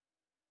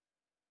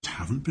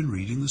 Haven't been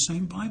reading the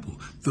same Bible.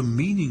 The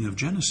meaning of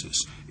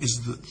Genesis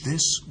is that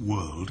this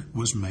world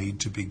was made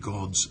to be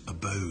God's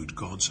abode,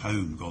 God's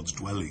home, God's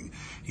dwelling.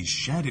 He's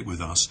shared it with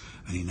us,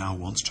 and he now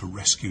wants to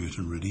rescue it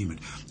and redeem it.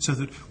 So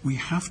that we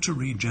have to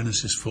read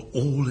Genesis for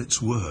all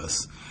it's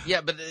worth.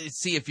 Yeah, but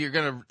see, if you're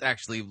going to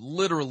actually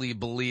literally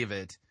believe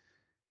it,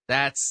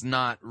 that's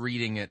not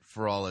reading it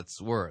for all it's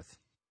worth.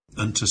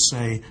 And to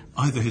say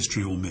either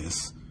history or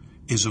myth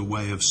is a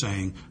way of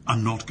saying,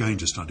 I'm not going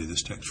to study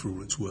this text for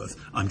all it's worth.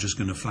 I'm just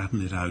going to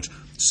flatten it out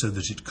so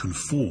that it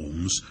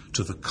conforms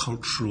to the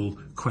cultural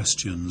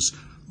questions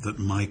that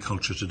my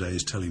culture today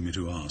is telling me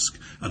to ask.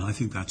 And I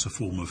think that's a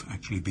form of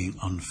actually being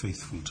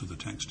unfaithful to the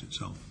text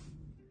itself.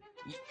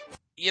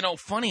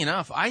 Funny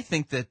enough, I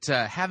think that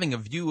having a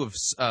view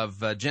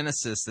of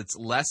Genesis that's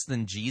less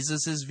than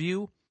Jesus'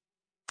 view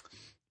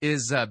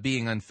is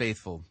being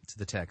unfaithful to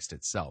the text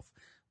itself.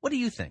 What do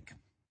you think?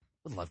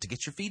 Would love to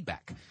get your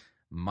feedback.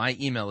 My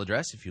email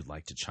address, if you'd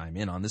like to chime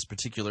in on this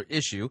particular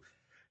issue,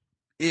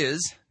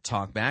 is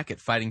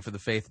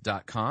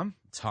talkback@fightingforthefaith.com.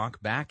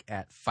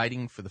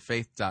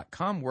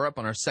 Talkback@fightingforthefaith.com. We're up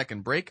on our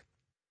second break.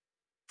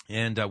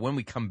 And when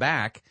we come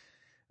back,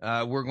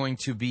 we're going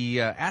to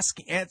be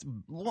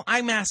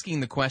I'm asking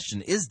the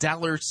question, is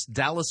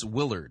Dallas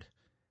Willard,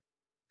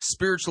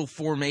 spiritual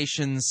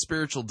formations,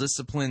 spiritual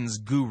disciplines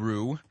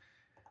guru,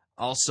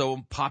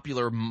 also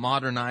popular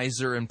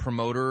modernizer and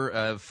promoter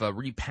of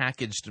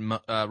repackaged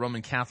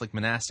Roman Catholic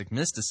monastic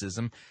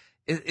mysticism,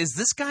 is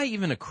this guy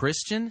even a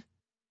Christian?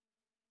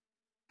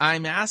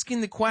 I'm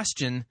asking the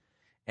question,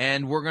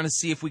 and we're going to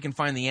see if we can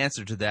find the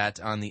answer to that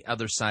on the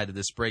other side of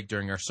this break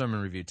during our sermon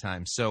review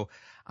time. So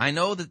I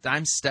know that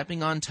I'm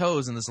stepping on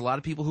toes, and there's a lot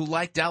of people who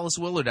like Dallas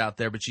Willard out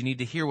there, but you need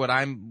to hear what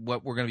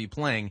we're going to be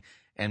playing,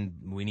 and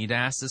we need to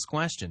ask this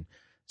question.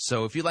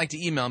 So if you'd like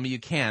to email me, you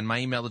can. My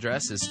email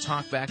address is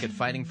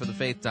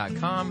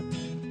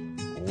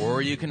talkback@fightingforthefaith.com,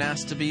 or you can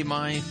ask to be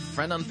my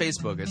friend on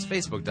Facebook. It's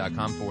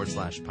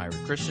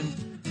facebook.com/Pirate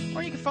Christian,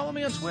 or you can follow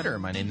me on Twitter.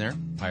 My name there,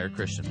 Pirate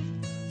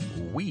Christian.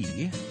 We'll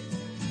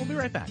be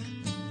right back.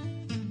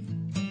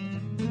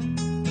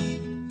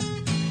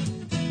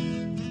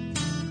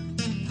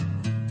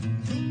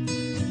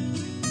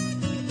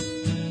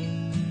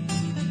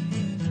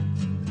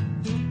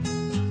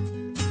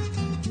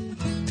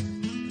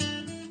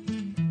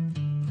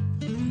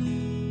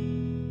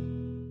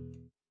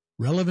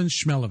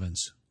 Relevance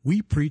Schmelevance.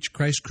 We preach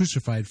Christ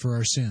crucified for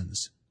our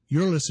sins.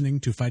 You're listening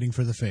to Fighting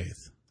for the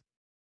Faith.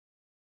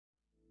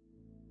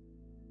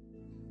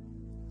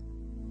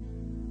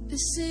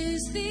 This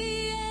is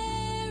the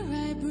air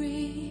I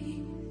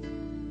breathe.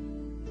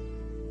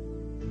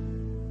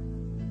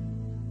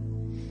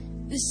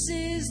 This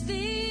is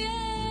the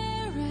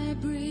air I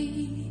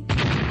breathe.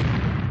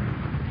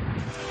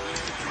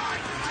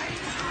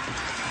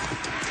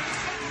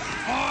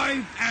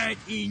 I've had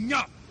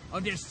enough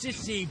of this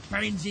sissy,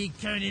 pansy,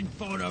 cannon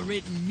fodder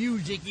written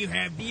music you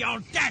have the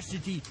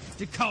audacity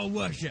to call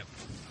worship.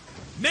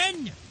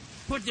 Men,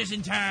 put this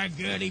entire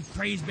girly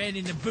praise band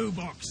in the boo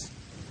box.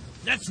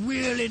 Let's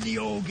wheel in the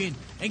organ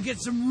and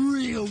get some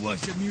real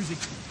worship music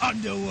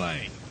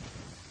underway.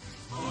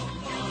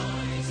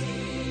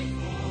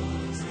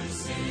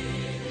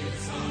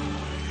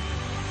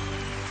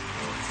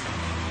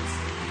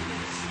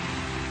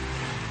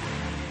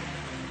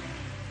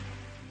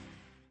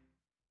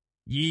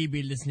 Ye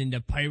be listening to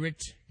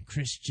Pirate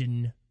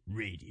Christian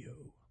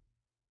Radio.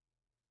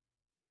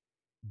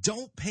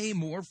 Don't pay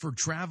more for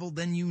travel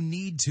than you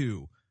need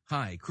to.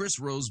 Hi, Chris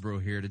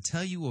Roseborough here to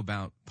tell you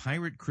about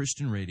Pirate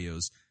Christian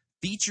Radio's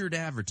featured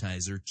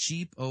advertiser,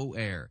 Cheap O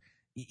Air.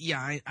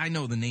 Yeah, I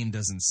know the name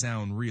doesn't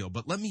sound real,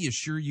 but let me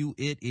assure you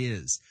it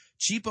is.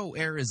 Cheap O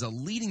Air is a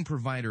leading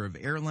provider of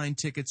airline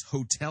tickets,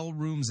 hotel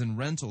rooms, and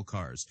rental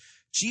cars.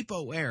 Cheap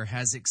O Air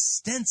has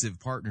extensive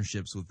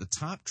partnerships with the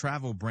top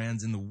travel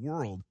brands in the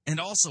world and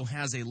also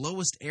has a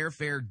lowest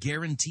airfare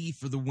guarantee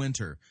for the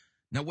winter.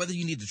 Now, whether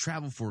you need to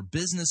travel for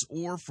business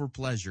or for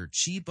pleasure,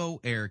 Cheap O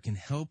Air can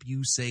help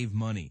you save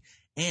money.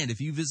 And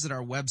if you visit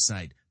our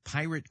website,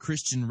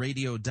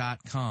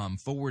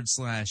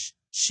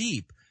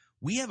 piratechristianradio.com/cheap,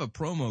 we have a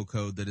promo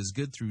code that is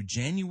good through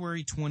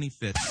January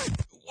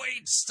 25th.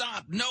 wait,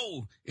 stop.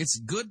 No, it's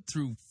good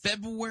through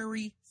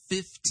February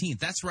 15th.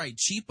 That's right.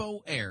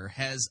 Cheapo Air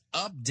has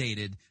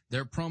updated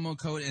their promo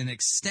code and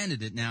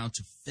extended it now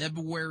to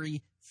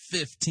February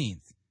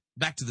 15th.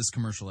 Back to this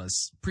commercial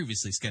as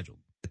previously scheduled.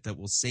 That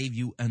will save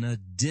you an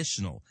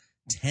additional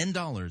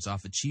 $10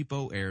 off of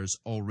Cheapo Air's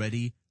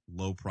already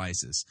low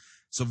prices.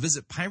 So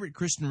visit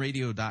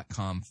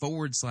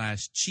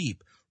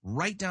piratechristianradio.com/cheap.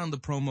 Write down the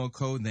promo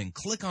code, then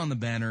click on the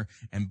banner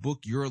and book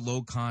your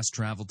low-cost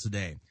travel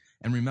today.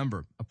 And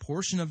remember, a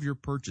portion of your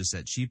purchase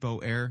at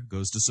Cheapo Air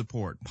goes to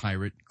support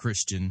Pirate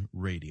Christian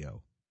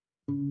Radio.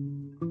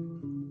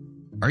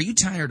 Are you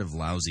tired of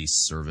lousy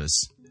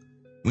service?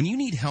 When you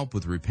need help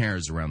with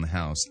repairs around the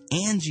house,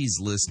 Angie's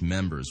List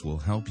members will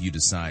help you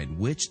decide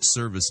which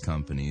service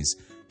companies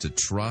to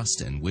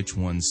trust and which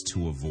ones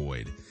to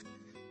avoid.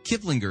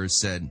 Kiplinger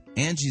said,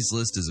 Angie's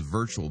List is a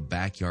virtual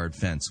backyard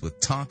fence with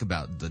talk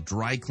about the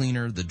dry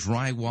cleaner, the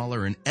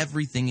drywaller, and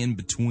everything in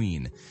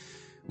between.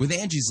 With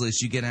Angie's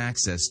List, you get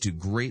access to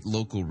great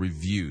local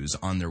reviews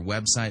on their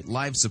website,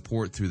 live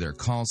support through their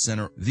call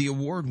center, the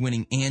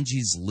award-winning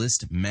Angie's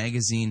List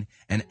magazine,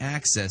 and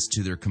access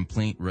to their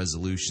complaint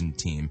resolution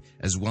team,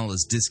 as well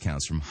as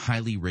discounts from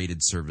highly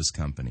rated service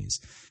companies.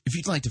 If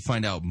you'd like to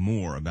find out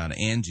more about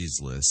Angie's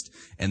List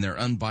and their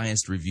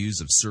unbiased reviews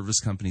of service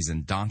companies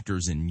and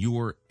doctors in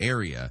your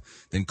area,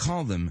 then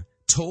call them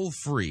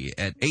toll-free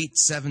at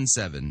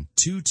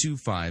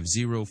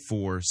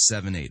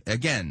 877-225-0478.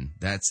 Again,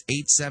 that's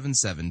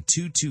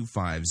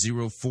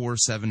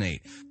 877-225-0478.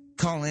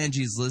 Call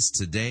Angie's List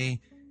today,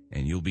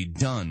 and you'll be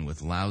done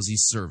with lousy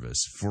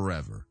service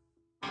forever.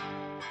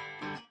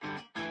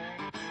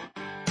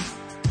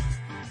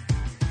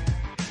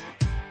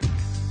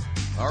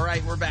 All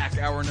right, we're back.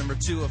 Hour number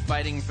 2 of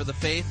Fighting for the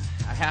Faith.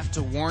 I have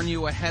to warn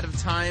you ahead of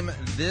time,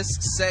 this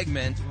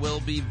segment will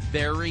be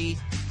very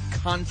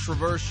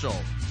controversial.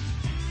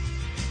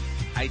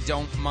 I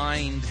don't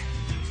mind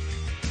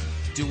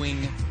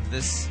doing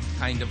this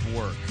kind of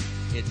work.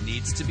 It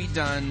needs to be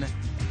done.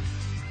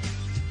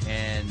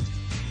 And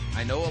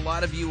I know a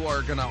lot of you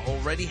are going to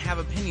already have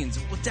opinions.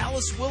 Well,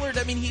 Dallas Willard,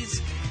 I mean, he's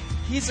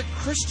a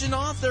Christian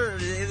author.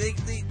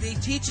 They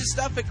teach his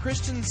stuff at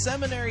Christian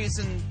seminaries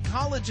and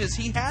colleges.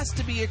 He has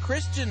to be a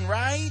Christian,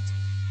 right?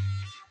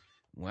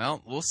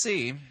 Well, we'll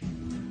see.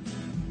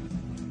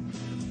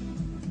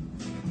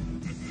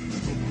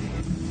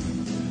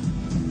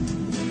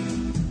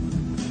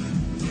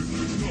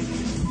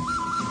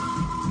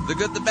 The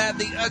good, the bad,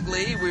 the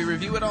ugly. We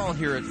review it all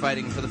here at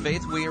Fighting for the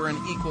Faith. We are an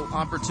equal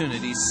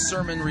opportunity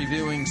sermon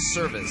reviewing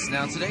service.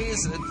 Now,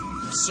 today's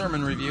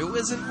sermon review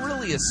isn't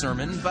really a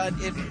sermon, but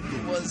it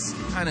was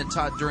kind of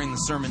taught during the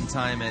sermon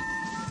time at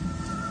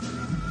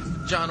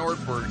John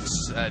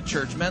Ortberg's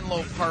church,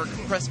 Menlo Park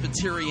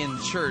Presbyterian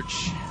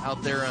Church,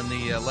 out there on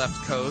the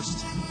left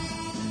coast.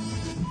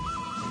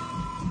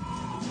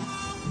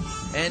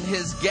 And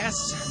his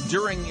guest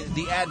during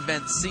the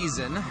Advent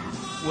season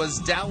was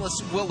Dallas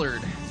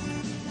Willard,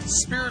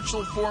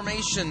 spiritual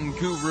formation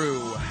guru,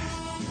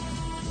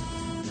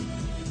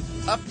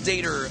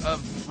 updater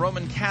of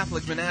Roman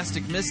Catholic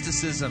monastic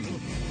mysticism,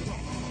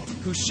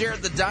 who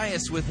shared the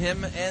dais with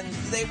him, and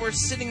they were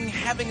sitting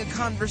having a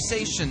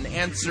conversation,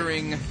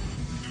 answering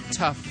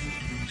tough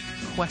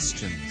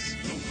questions.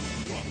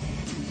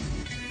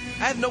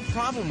 I have no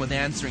problem with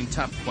answering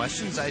tough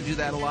questions. I do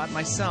that a lot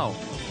myself.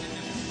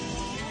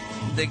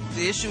 The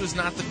issue is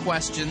not the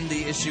question.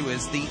 The issue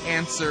is the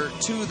answer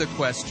to the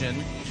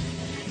question.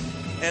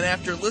 And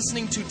after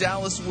listening to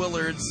Dallas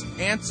Willard's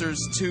answers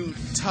to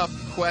tough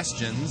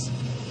questions,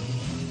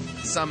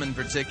 some in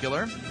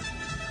particular,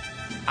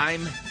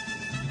 I'm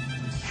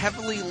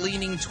heavily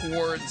leaning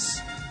towards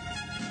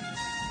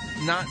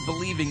not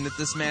believing that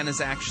this man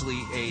is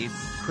actually a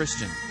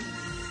Christian.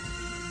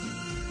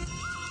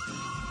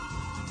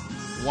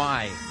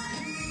 Why?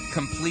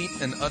 Complete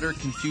and utter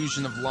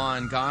confusion of law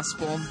and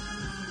gospel?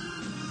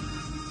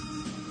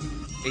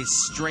 A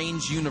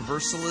strange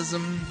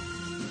universalism?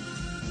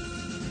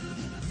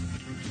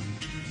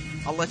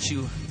 I'll let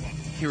you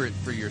hear it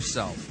for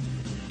yourself.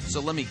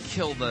 So let me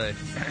kill the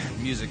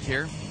music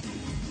here.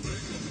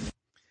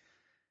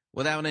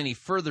 Without any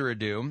further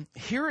ado,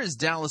 here is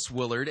Dallas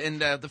Willard, and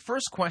the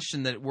first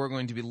question that we're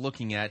going to be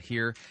looking at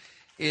here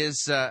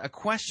is a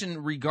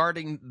question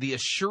regarding the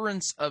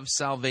assurance of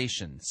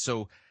salvation.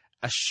 So,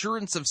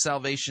 assurance of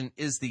salvation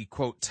is the,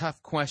 quote,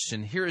 tough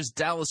question. Here is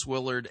Dallas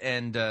Willard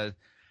and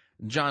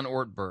John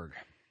Ortberg.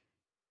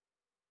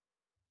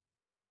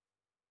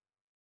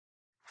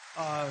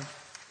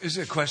 This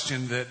is a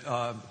question that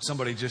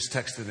somebody just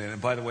texted in.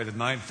 And by the way, the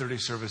 9:30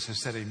 service has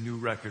set a new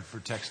record for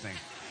texting.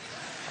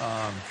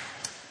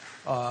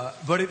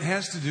 But it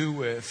has to do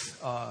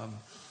with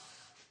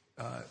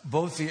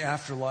both the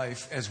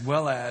afterlife as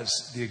well as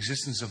the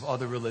existence of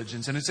other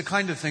religions. And it's a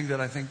kind of thing that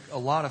I think a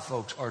lot of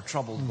folks are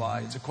troubled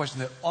by. It's a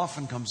question that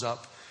often comes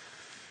up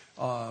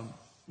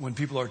when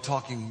people are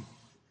talking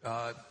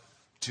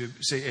to,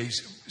 say,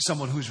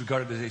 someone who's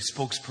regarded as a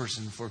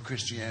spokesperson for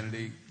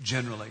Christianity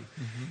generally.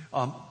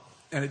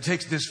 And it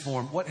takes this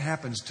form: what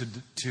happens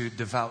to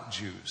devout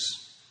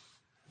Jews?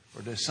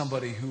 or to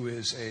somebody who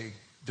is a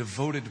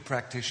devoted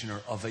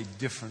practitioner of a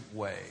different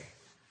way?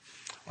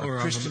 Or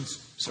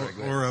Christians,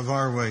 or of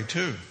our way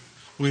too.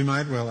 We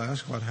might well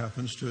ask what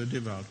happens to a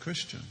devout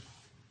Christian.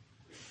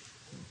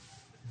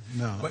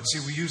 No. But see,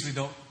 we usually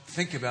don't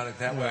think about it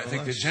that way. I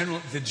think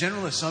the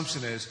general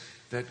assumption is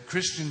that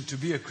to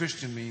be a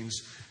Christian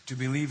means to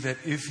believe that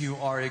if you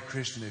are a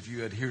Christian, if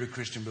you adhere to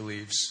Christian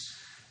beliefs,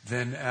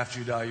 then after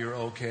you die you're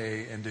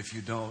okay, and if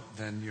you don't,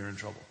 then you're in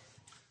trouble.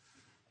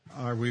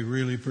 Are we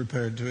really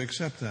prepared to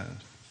accept that?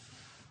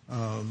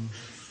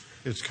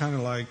 It's kind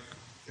of like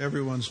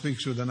everyone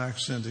speaks with an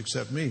accent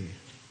except me.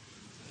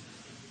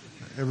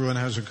 Everyone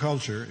has a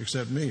culture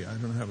except me. I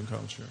don't have a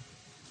culture.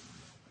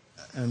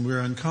 And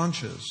we're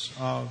unconscious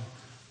of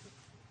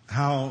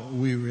how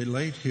we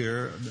relate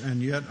here,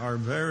 and yet our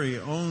very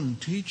own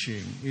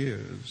teaching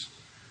is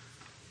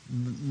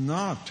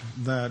not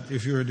that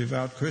if you're a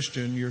devout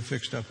Christian, you're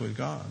fixed up with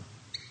God.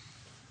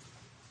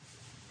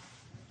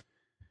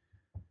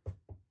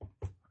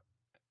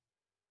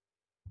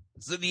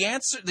 So the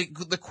answer,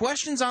 the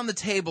question's on the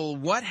table.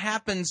 What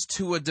happens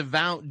to a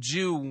devout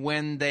Jew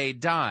when they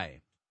die?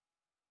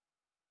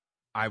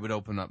 I would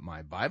open up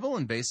my Bible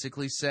and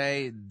basically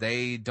say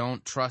they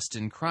don't trust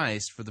in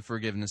Christ for the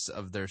forgiveness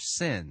of their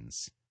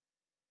sins.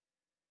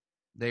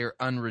 They are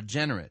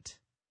unregenerate.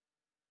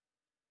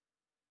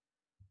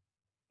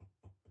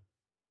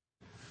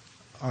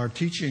 Our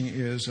teaching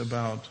is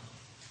about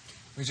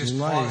We just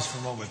life. pause for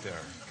a moment there,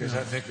 because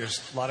I think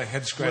there's a lot of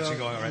head scratching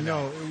going on right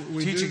now.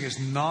 Teaching is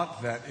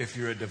not that if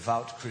you're a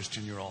devout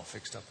Christian, you're all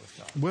fixed up with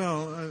God.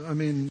 Well, I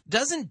mean,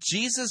 doesn't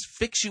Jesus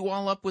fix you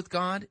all up with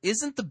God?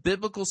 Isn't the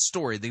biblical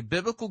story, the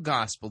biblical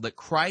gospel, that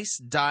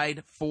Christ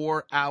died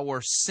for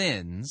our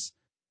sins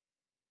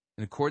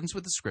in accordance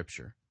with the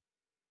Scripture,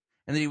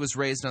 and that he was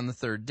raised on the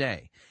third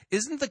day?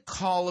 Isn't the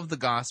call of the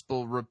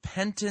gospel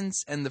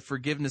repentance and the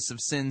forgiveness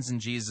of sins in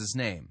Jesus'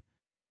 name?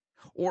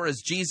 Or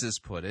as Jesus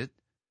put it,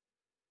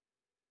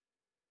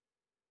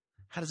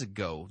 how does it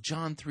go?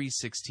 John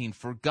 3:16,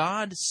 for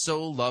God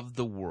so loved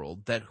the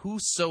world that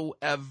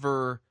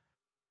whosoever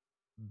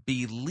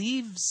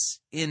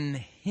believes in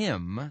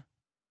him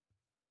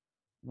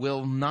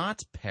will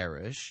not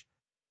perish,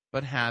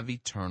 but have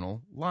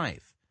eternal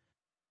life.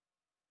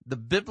 The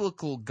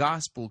biblical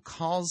gospel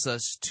calls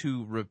us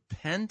to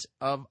repent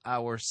of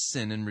our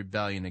sin and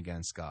rebellion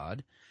against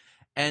God,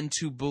 and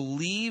to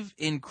believe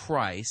in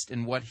Christ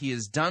and what he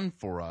has done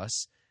for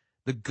us,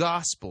 the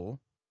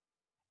gospel,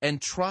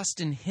 and trust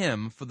in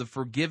him for the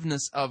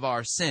forgiveness of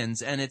our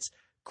sins. And it's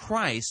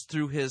Christ,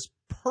 through his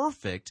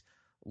perfect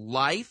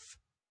life,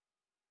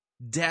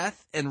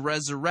 death, and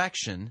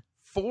resurrection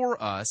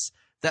for us,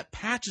 that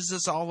patches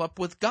us all up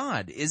with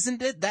God.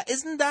 Isn't it?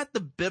 Isn't that the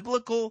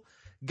biblical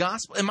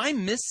gospel? Am I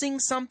missing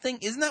something?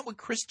 Isn't that what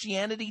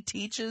Christianity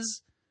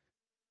teaches?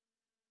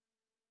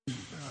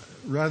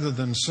 rather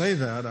than say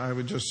that, I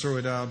would just throw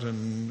it out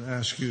and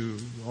ask you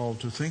all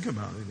to think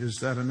about it. Is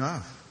that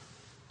enough?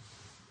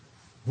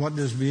 What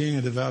does being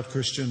a devout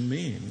Christian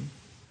mean?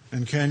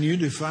 And can you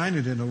define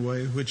it in a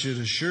way which it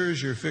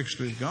assures you're fixed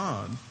with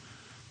God,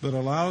 but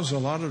allows a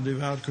lot of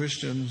devout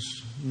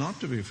Christians not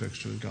to be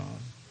fixed with God?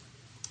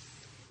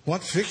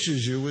 What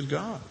fixes you with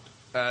God?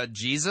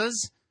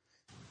 Jesus?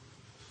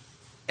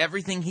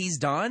 Everything he's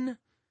done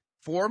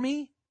for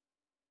me?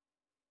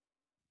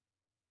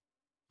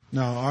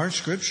 Now, our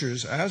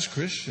scriptures as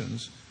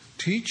Christians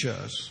teach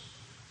us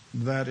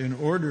that in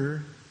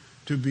order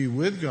to be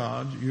with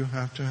God, you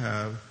have to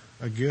have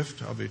a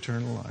gift of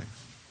eternal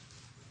life.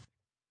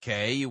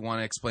 Okay, you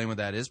want to explain what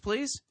that is,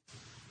 please?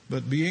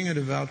 But being a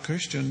devout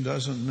Christian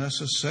doesn't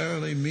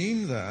necessarily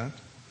mean that,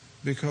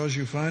 because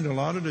you find a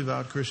lot of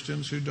devout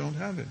Christians who don't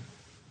have it.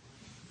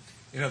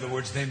 In other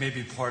words, they may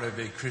be part of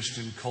a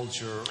Christian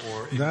culture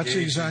or That's engaged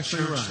exactly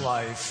in church right.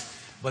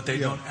 life, but they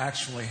don't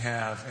actually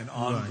have an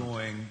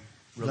ongoing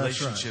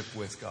relationship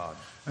with God.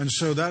 And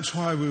so that's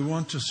why we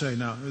want to say,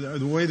 now,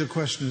 the way the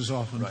question is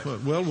often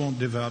put, well, won't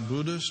devout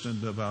Buddhists and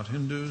devout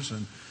Hindus,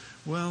 and,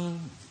 well,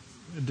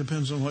 it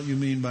depends on what you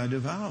mean by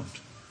devout.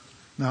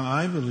 Now,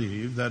 I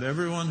believe that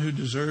everyone who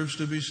deserves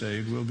to be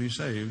saved will be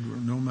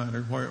saved, no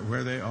matter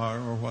where they are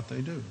or what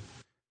they do.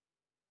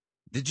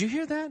 Did you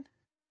hear that?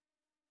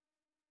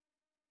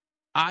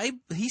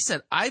 He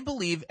said, I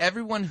believe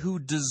everyone who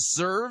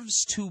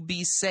deserves to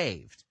be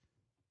saved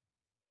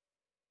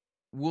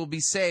will be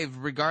saved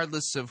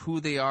regardless of who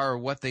they are or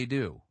what they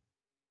do.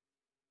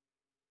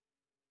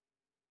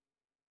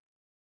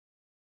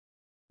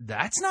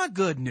 That's not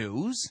good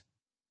news.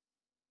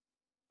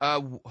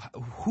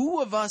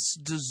 Who of us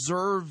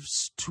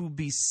deserves to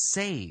be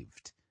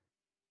saved?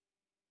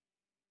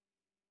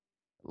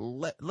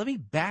 Let me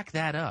back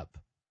that up.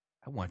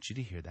 I want you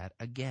to hear that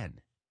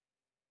again.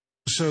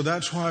 So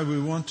that's why we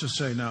want to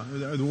say, now,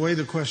 the way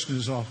the question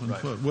is often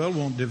put, well,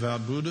 won't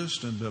devout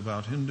Buddhists and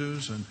devout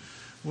Hindus, and,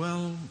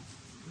 well,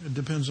 it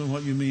depends on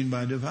what you mean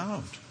by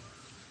devout.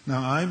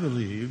 Now, I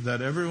believe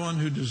that everyone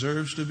who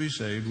deserves to be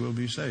saved will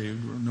be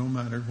saved, no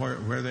matter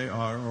where they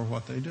are or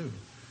what they do.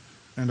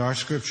 And our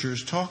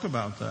scriptures talk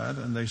about that,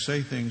 and they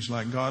say things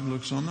like God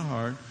looks on the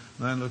heart,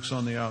 Man looks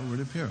on the outward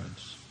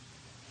appearance.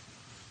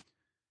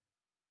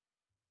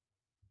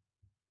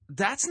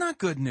 That's not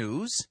good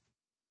news.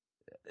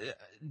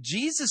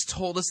 Jesus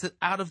told us that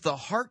out of the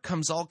heart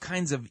comes all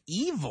kinds of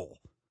evil.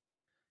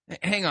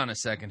 Hang on a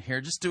second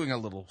here. Just doing a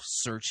little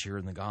search here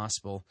in the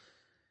gospel.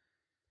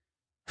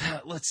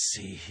 Let's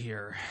see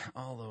here.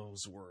 All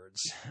those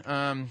words.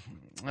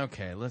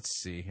 Okay, let's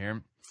see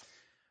here.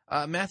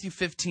 Matthew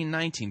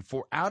 15:19.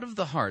 For out of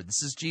the heart,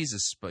 this is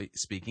Jesus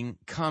speaking,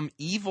 come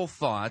evil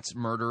thoughts,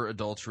 murder,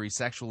 adultery,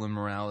 sexual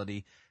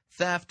immorality,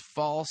 theft,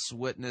 false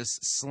witness,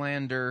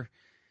 slander.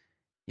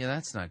 Yeah,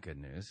 that's not good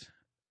news.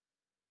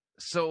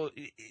 So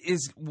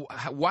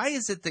why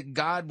is it that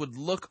God would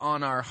look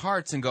on our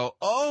hearts and go,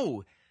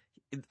 oh,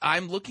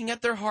 I'm looking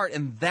at their heart,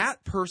 and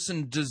that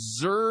person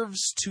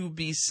deserves to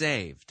be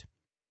saved?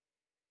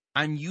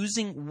 I'm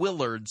using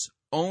Willard's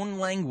own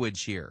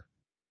language here.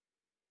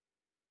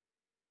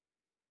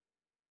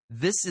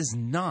 This is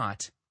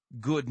not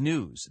good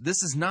news.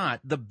 This is not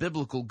the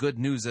biblical good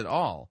news at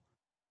all.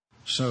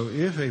 So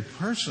if a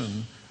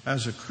person,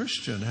 as a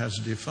Christian, has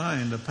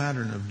defined a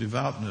pattern of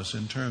devoutness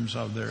in terms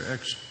of their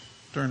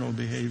external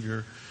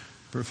behavior,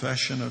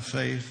 profession of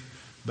faith,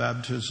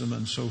 baptism,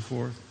 and so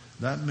forth,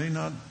 that may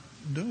not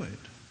do it.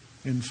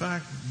 In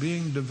fact,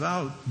 being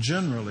devout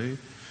generally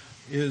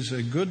is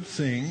a good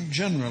thing,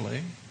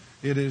 generally.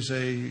 It is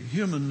a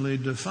humanly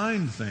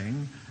defined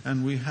thing,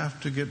 and we have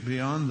to get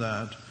beyond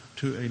that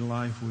to a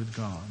life with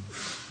God.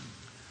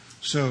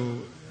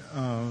 So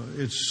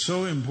it's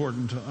so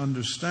important to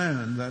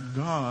understand that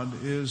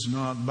God is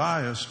not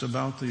biased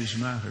about these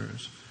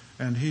matters,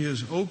 and He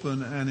is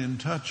open and in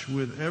touch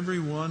with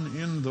everyone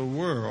in the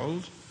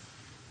world,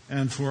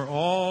 and for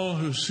all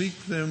who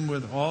seek them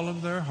with all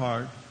of their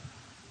heart,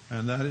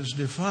 and that is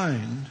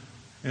defined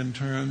in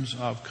terms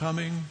of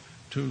coming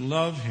to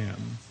love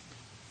Him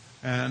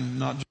and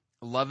not just...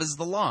 Love is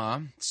the law.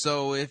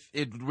 So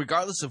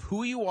regardless of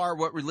who you are,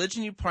 what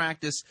religion you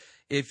practice,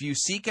 if you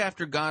seek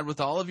after God with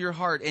all of your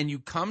heart and you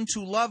come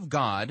to love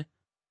God,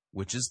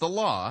 which is the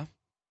law,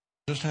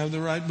 just have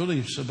the right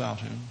beliefs about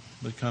Him,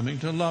 but coming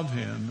to love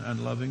Him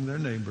and loving their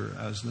neighbor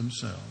as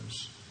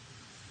themselves.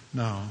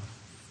 Now,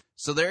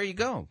 so there you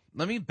go.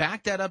 Let me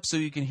back that up so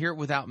you can hear it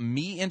without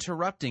me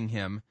interrupting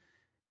him.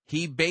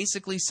 He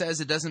basically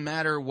says it doesn't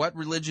matter what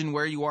religion,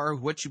 where you are,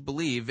 what you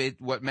believe.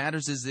 What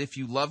matters is if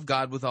you love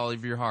God with all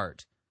of your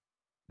heart.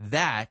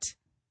 That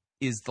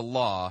is the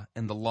law,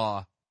 and the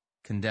law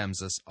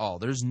condemns us all.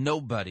 There's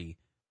nobody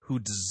who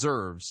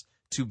deserves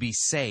to be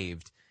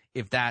saved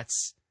if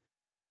that's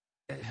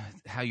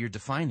how you're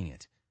defining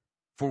it.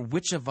 For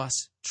which of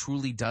us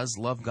truly does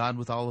love God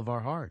with all of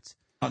our hearts?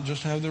 Not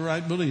just have the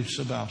right beliefs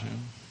about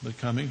Him, but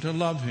coming to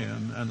love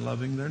Him and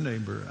loving their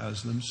neighbor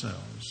as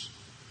themselves.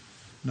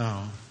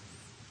 Now,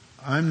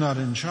 I'm not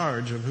in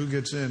charge of who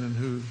gets in and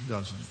who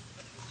doesn't.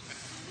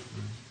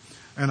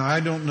 And I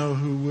don't know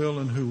who will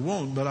and who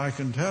won't, but I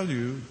can tell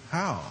you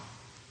how.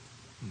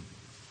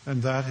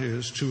 And that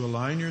is to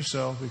align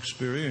yourself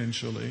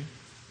experientially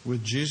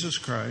with Jesus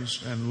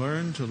Christ and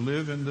learn to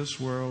live in this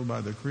world by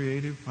the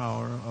creative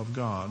power of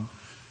God,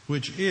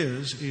 which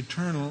is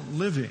eternal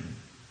living.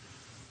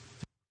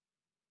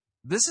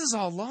 This is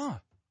all law.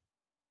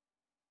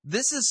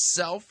 This is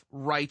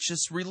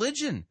self-righteous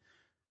religion.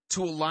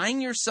 To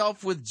align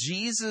yourself with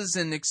Jesus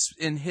and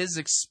in His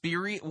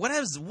experience. What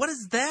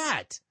is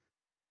that?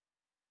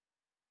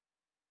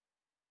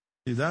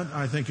 That,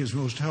 I think, is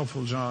most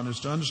helpful, John, is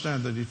to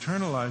understand that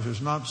eternal life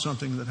is not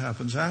something that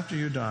happens after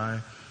you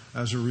die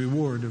as a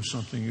reward of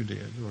something you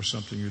did or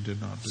something you did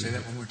not do. Say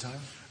that one more time.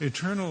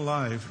 Eternal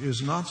life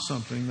is not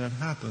something that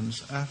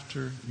happens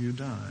after you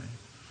die.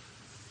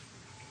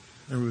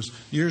 There was,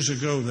 years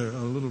ago,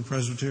 a little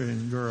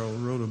Presbyterian girl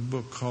wrote a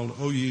book called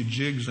O Ye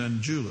Jigs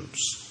and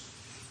Juleps.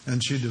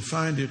 And she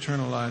defined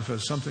eternal life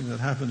as something that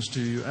happens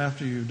to you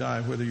after you die,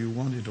 whether you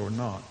want it or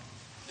not.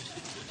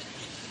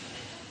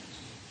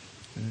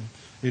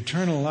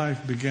 Eternal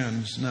life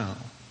begins now.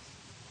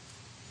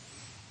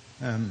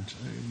 And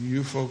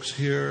you folks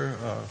here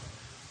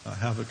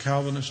have a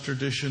Calvinist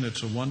tradition.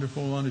 It's a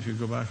wonderful one. If you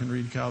go back and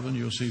read Calvin,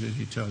 you'll see that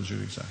he tells you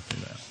exactly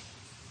that.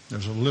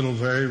 There's a little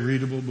very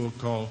readable book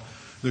called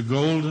The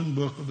Golden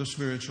Book of the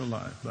Spiritual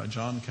Life by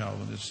John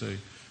Calvin.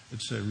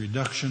 It's a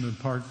reduction of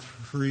part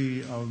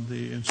 3 of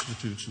the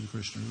Institutes of the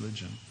Christian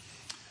Religion.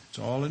 It's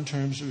all in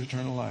terms of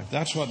eternal life.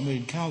 That's what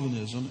made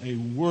Calvinism a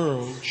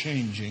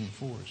world-changing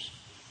force.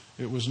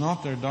 It was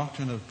not their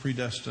doctrine of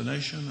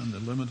predestination and the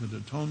limited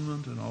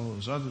atonement and all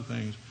those other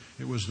things.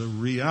 It was the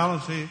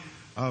reality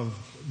of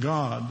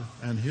God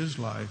and His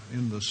life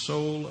in the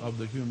soul of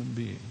the human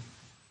being.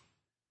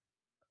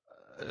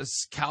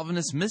 It's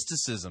Calvinist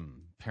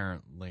mysticism,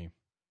 apparently.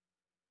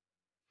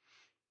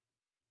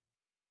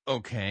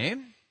 Okay.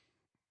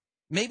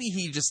 Maybe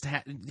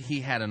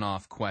he had an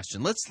off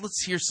question.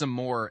 Let's hear some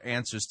more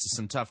answers to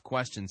some tough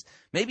questions.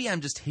 Maybe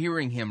I'm just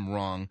hearing him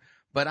wrong,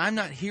 but I'm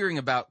not hearing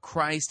about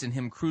Christ and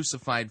Him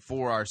crucified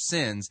for our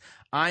sins.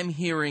 I'm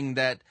hearing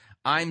that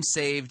I'm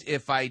saved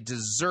if I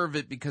deserve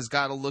it because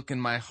God will look in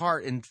my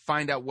heart and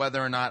find out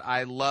whether or not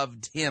I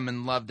loved him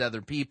and loved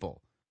other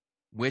people.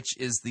 Which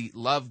is the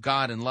love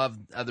God and love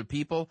other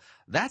people.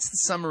 That's the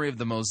summary of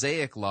the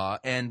Mosaic Law.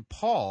 And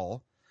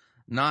Paul,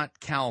 not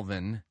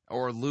Calvin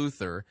or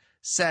Luther,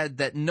 said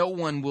that no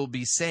one will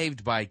be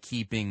saved by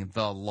keeping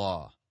the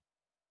law.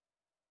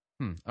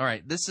 All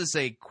right, this is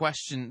a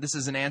question, this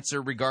is an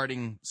answer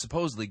regarding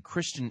supposedly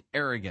Christian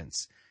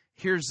arrogance.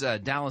 Here's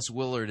Dallas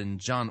Willard and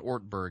John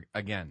Ortberg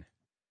again.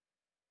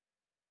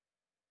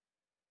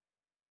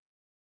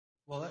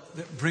 Well,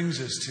 that brings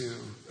us to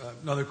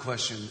another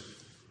question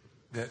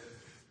that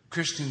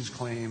Christians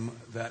claim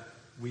that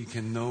we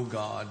can know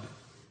God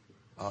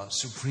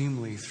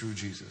supremely through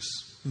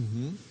Jesus.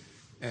 Mm-hmm.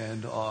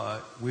 And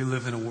we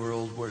live in a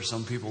world where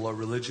some people are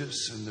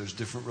religious and there's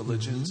different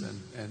religions,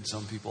 and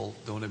some people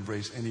don't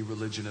embrace any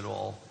religion at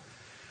all.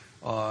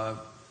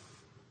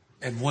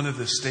 And one of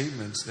the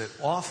statements that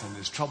often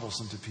is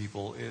troublesome to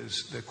people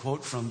is the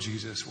quote from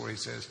Jesus where he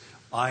says,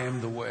 "I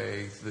am the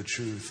way, the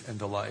truth, and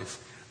the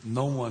life.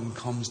 No one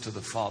comes to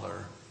the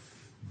Father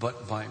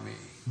but by me."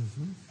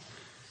 Mm-hmm.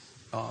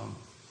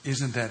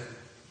 Isn't that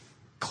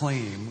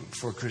claim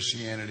for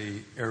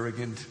Christianity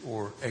arrogant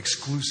or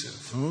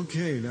exclusive?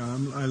 Okay, now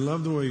I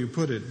love the way you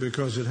put it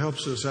because it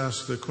helps us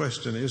ask the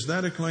question, is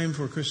that a claim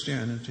for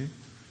Christianity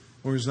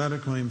or is that a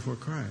claim for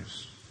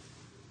Christ?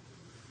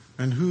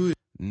 And who...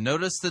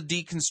 Notice the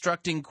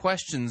deconstructing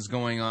questions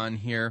going on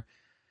here.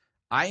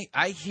 I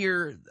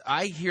hear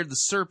the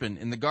serpent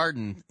in the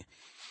garden.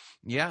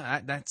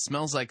 Yeah, that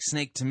smells like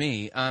snake to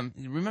me.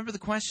 Remember the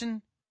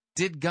question?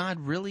 Did God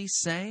really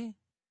say?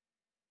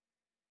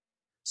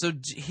 So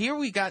here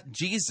we got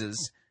Jesus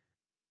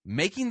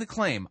making the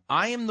claim,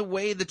 I am the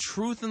way, the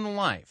truth, and the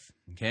life.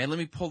 Okay, let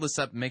me pull this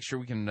up and make sure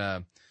we can,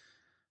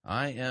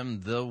 I am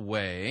the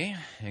way.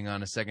 Hang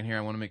on a second here.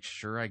 I want to make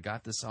sure I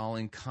got this all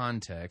in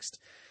context.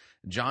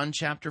 John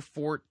chapter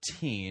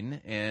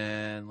 14,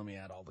 and let me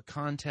add all the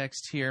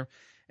context here.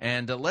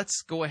 And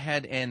let's go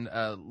ahead and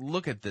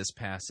look at this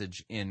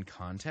passage in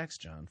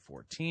context, John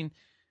 14.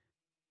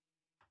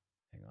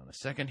 Hang on a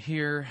second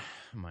here.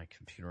 My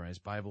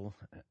computerized Bible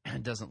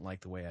doesn't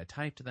like the way I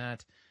typed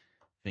that.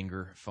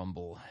 Finger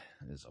fumble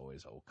is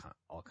always all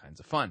kinds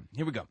of fun.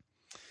 Here we go.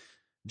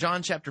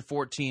 John chapter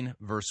 14,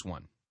 verse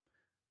 1.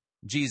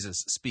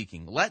 Jesus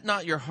speaking, "Let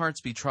not your hearts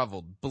be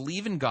troubled.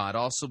 Believe in God,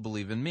 also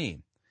believe in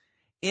me.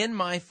 In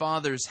my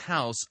Father's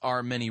house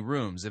are many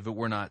rooms. If it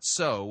were not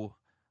so,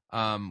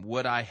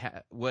 would I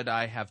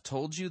have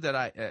told you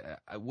that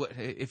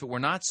if it were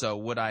not so,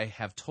 would I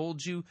have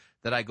told you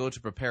that I go to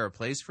prepare a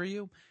place for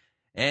you?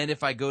 And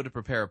if I go to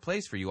prepare a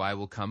place for you, I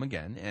will come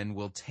again and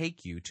will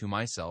take you to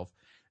myself,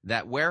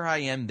 that where I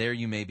am, there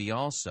you may be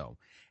also.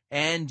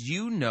 And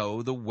you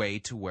know the way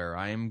to where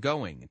I am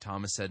going."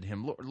 Thomas said to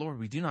him, Lord,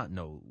 we do not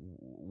know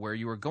where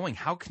you are going.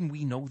 How can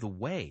we know the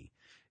way?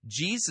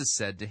 Jesus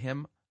said to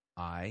him,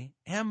 I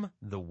am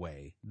the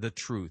way, the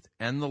truth,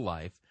 and the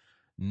life.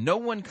 No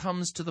one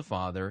comes to the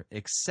Father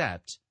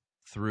except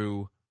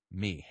through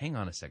me. Hang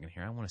on a second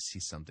here. I want to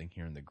see something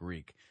here in the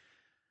Greek.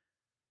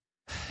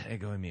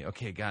 Ego in me.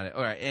 Okay, got it.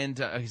 All right. And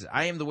he said,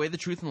 I am the way, the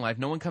truth, and the life.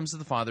 No one comes to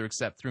the Father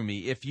except through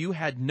me. If you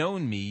had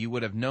known me, you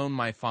would have known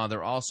my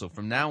Father also.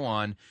 From now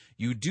on,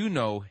 you do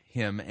know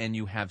him, and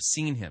you have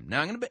seen him.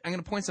 Now, I'm going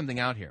to point something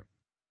out here.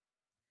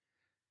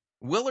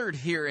 Willard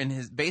here in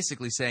his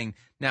basically saying,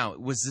 now,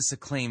 was this a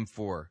claim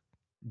for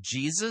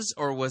Jesus,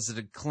 or was it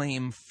a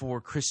claim for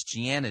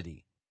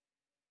Christianity?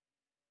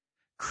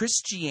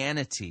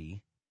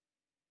 Christianity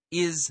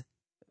is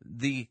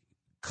the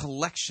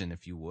collection,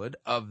 if you would,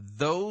 of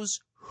those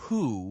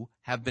who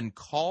have been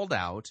called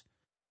out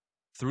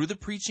through the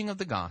preaching of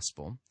the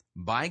gospel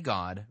by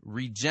God,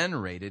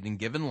 regenerated and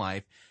given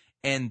life,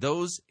 and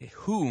those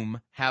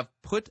whom have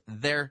put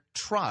their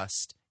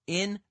trust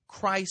in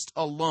Christ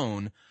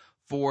alone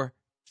for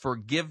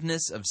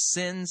forgiveness of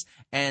sins,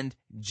 and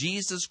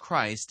Jesus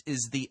Christ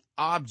is the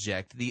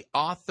object, the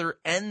author,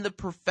 and the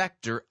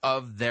perfecter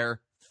of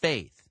their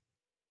faith.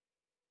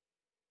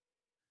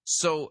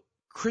 So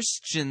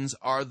Christians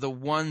are the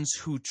ones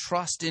who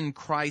trust in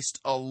Christ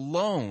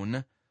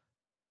alone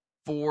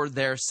for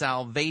their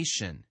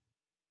salvation.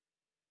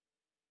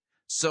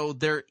 So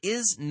there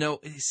is no,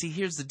 see,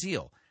 here's the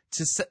deal.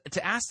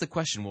 To ask the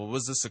question, well,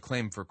 was this a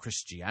claim for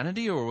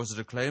Christianity or was it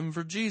a claim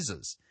for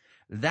Jesus?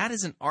 That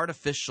is an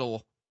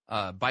artificial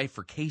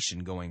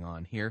bifurcation going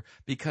on here,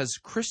 because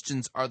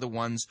Christians are the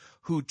ones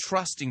who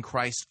trust in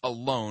Christ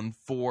alone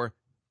for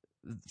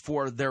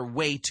their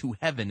way to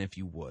heaven, if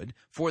you would,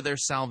 for their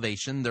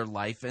salvation, their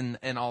life, and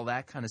all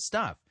that kind of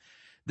stuff.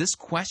 This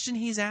question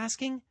he's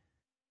asking,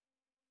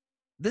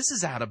 this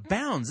is out of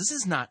bounds. This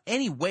is not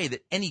any way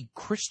that any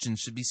Christian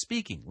should be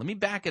speaking. Let me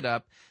back it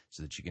up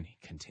so that you can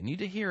continue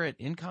to hear it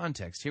in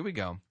context. Here we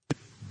go.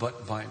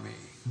 But by me.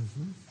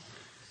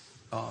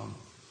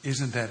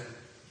 Isn't that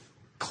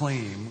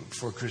claim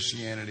for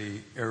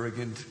Christianity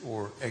arrogant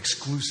or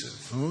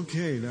exclusive?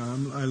 Okay, now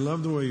I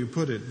love the way you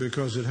put it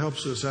because it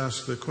helps us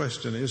ask the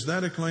question, is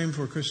that a claim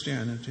for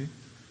Christianity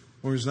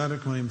or is that a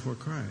claim for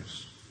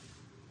Christ?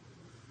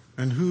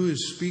 And who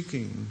is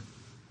speaking?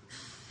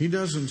 He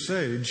doesn't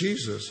say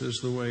Jesus is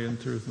the way and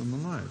truth and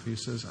the life. He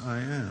says, I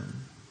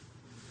am.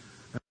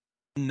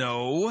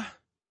 No,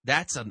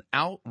 that's an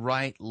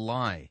outright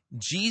lie.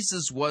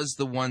 Jesus was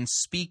the one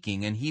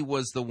speaking, and he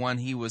was the one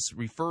he was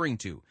referring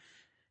to.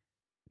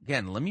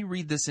 Again, let me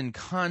read this in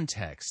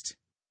context,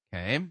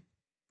 okay?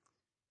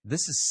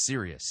 This is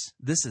serious.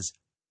 This is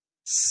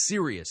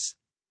serious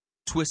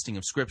twisting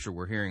of Scripture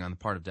we're hearing on the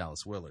part of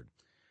Dallas Willard.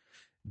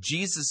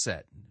 Jesus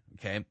said,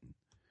 okay,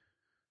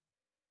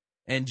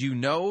 and you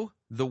know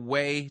the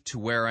way to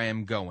where I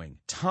am going.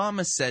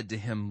 Thomas said to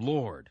him,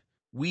 Lord,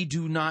 we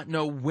do not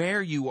know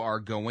where you are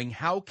going.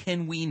 How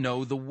can we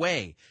know the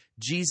way?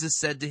 Jesus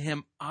said to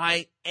him,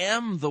 I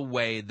am the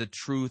way, the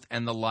truth,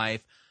 and the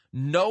life.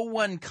 No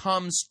one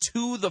comes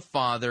to the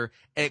Father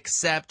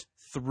except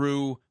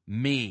through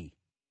me.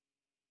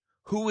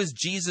 Who is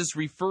Jesus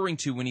referring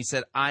to when he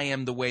said, I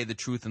am the way, the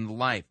truth, and the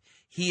life?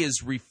 He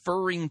is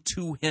referring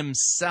to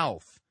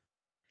himself.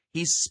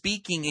 He's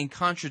speaking in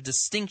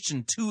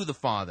contradistinction to the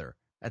Father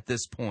at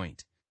this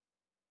point.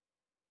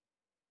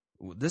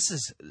 This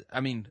is,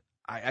 I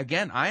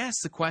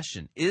ask the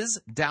question,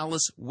 is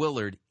Dallas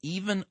Willard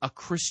even a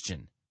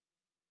Christian?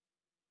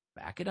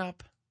 Back it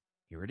up.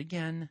 Hear it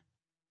again.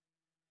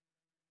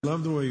 I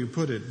love the way you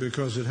put it,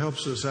 because it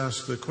helps us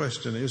ask the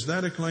question, is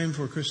that a claim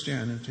for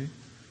Christianity,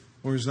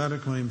 or is that a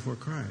claim for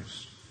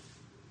Christ?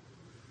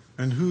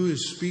 And who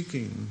is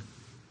speaking?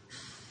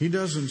 He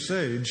doesn't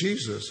say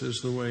Jesus is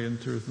the way and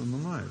truth and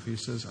the life. He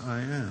says,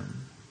 I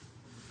am.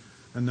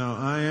 And now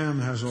I am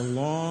has a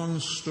long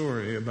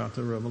story about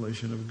the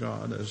revelation of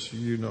God, as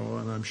you know,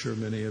 and I'm sure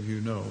many of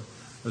you know,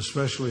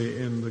 especially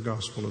in the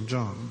Gospel of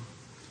John.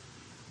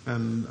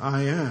 And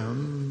I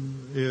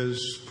am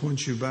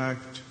points you back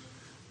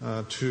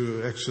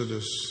to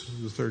Exodus,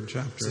 the 3rd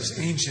chapter. It's this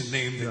ancient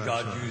name that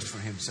God used for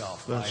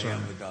himself. That's I am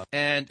right. the God.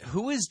 And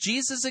who is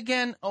Jesus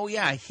again? Oh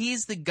yeah,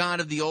 he's the God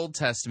of the Old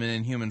Testament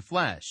in human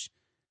flesh.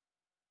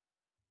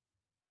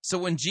 So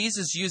when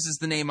Jesus uses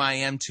the name I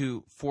am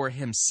for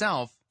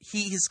himself,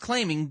 he is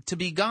claiming to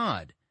be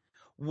God.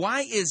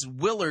 Why is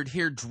Willard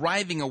here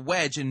driving a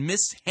wedge and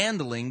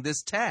mishandling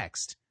this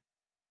text?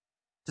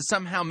 To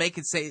somehow make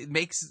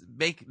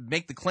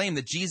the claim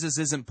that Jesus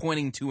isn't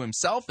pointing to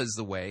himself as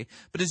the way,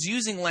 but is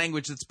using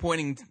language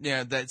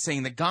that's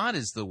saying that God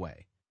is the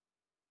way.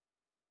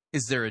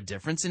 Is there a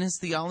difference in his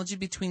theology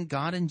between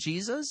God and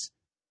Jesus?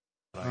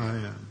 I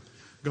am.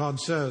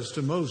 God says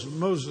to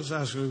Moses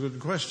asked a good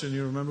question.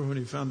 You remember when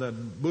he found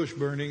that bush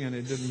burning and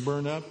it didn't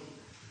burn up?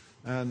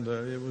 And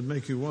it would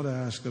make you want to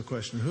ask the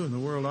question, who in the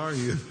world are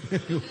you?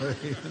 Anyway,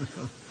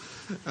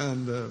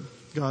 And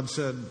God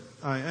said,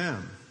 I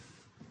am.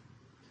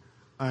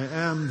 I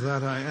am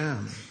that I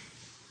am.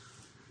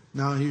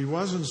 Now, he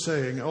wasn't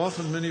saying,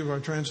 often many of our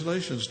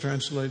translations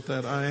translate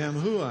that I am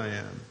who I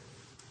am.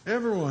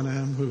 Everyone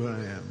am who I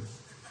am.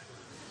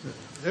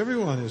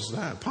 Everyone is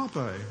that.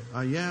 Popeye,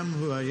 I am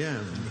who I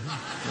am.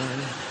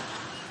 Right?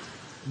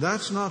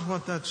 That's not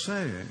what that's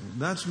saying.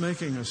 That's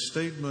making a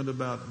statement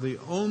about the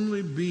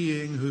only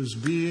being whose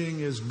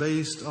being is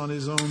based on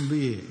his own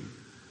being.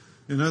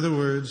 In other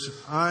words,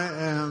 I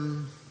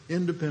am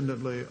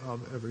independently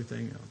of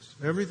everything else.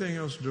 Everything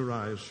else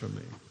derives from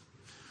me.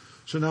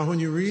 So now when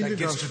you read that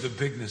gets to the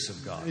bigness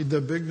of God.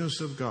 The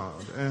bigness of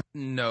God. And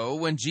no,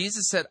 when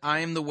Jesus said, I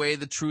am the way,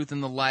 the truth,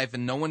 and the life,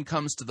 and no one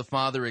comes to the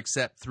Father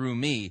except through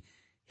me,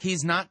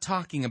 he's not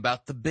talking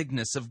about the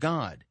bigness of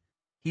God.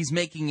 He's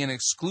making an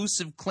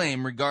exclusive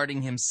claim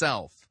regarding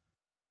himself.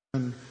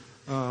 And,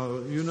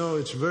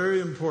 it's very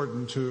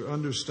important to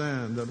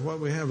understand that what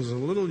we have is a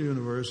little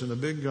universe and a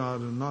big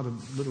God, and not a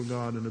little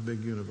God and a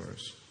big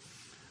universe.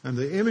 And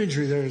the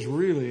imagery there is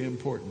really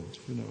important,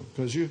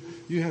 because you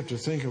have to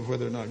think of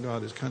whether or not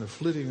God is kind of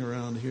flitting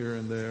around here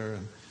and there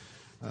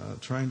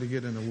and trying to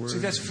get in a word. See,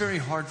 that's very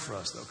hard for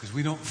us, though, because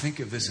we don't think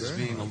of this as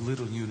being a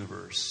little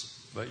universe.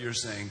 But you're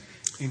saying,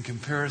 in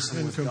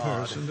comparison with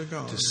God,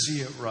 to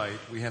see it right,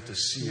 we have to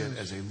see it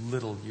as a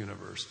little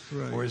universe.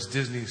 Right. Or as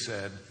Disney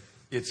said,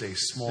 it's a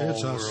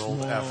small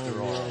world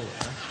after all.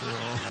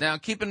 Now,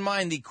 keep in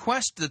mind,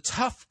 the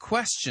tough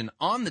question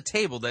on the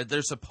table that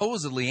they're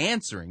supposedly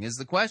answering is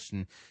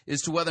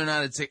to whether or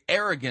not it's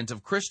arrogant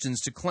of Christians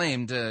to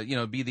claim to,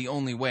 be the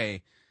only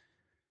way.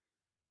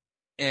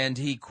 And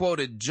he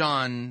quoted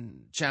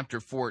John chapter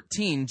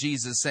 14,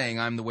 Jesus saying,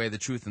 I'm the way, the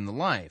truth, and the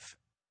life.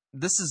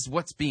 This is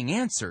what's being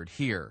answered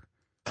here.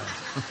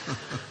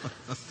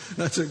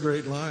 That's a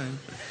great line.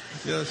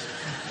 Yes.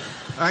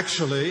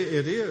 Actually,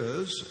 it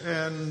is.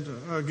 And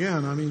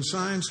again,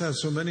 science has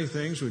so many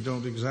things. We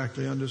don't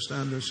exactly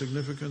understand their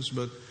significance,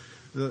 but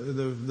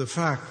the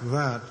fact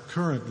that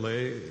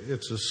currently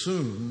it's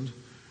assumed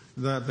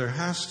that there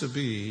has to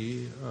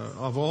be,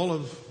 of all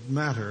of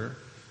matter,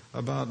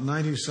 about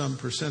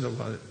 90-some% of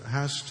it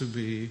has to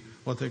be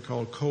what they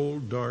call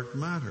cold, dark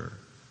matter.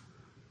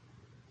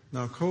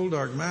 Now, cold,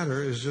 dark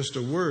matter is just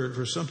a word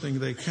for something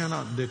they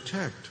cannot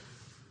detect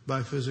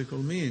by physical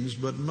means,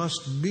 but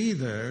must be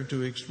there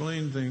to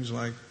explain things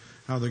like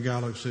how the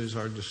galaxies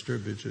are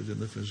distributed in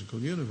the physical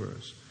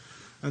universe.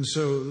 And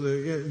so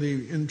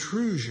the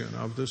intrusion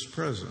of this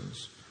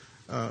presence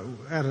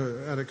at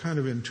a kind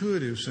of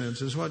intuitive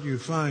sense is what you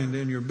find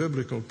in your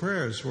biblical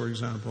prayers, for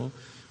example,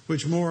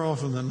 which more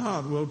often than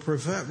not will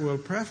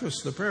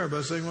preface the prayer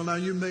by saying, well, now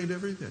you made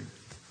everything.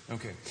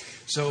 Okay.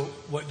 So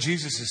what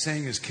Jesus is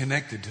saying is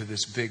connected to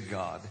this big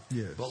God.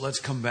 Yes. But let's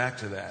come back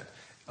to that.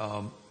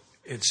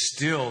 It's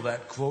still,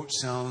 that quote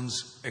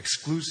sounds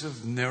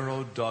exclusive,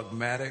 narrow,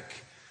 dogmatic,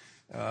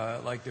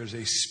 like there's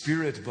a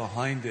spirit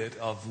behind it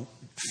of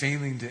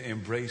failing to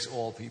embrace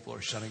all people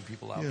or shutting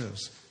people out.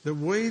 Yes. The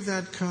way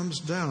that comes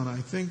down, I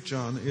think,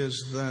 John,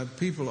 is that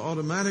people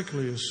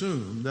automatically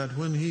assume that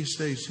when he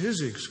states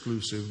his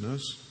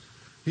exclusiveness,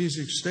 he's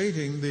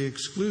stating the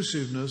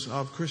exclusiveness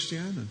of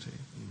Christianity.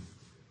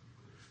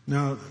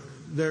 Now,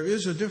 there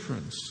is a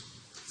difference.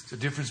 It's a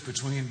difference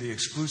between the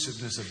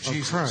exclusiveness of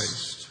Jesus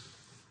Christ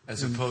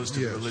as opposed to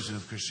the religion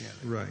of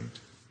Christianity. Right.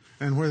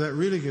 And where that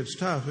really gets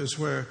tough is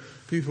where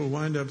people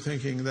wind up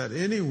thinking that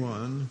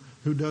anyone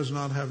who does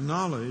not have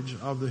knowledge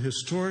of the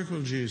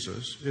historical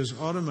Jesus is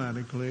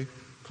automatically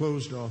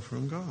closed off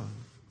from God.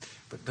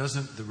 But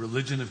doesn't the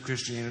religion of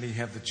Christianity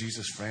have the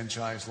Jesus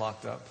franchise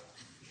locked up?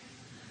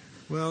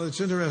 Well,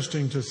 it's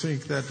interesting to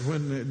think that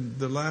when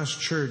the last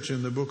church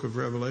in the book of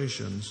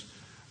Revelations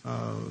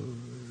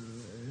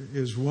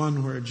is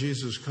one where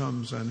Jesus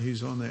comes and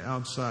he's on the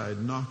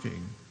outside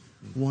knocking,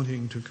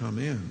 wanting to come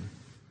in,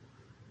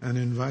 and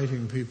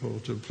inviting people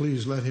to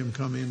please let him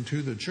come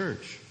into the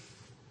church.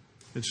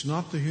 It's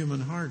not the human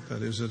heart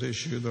that is at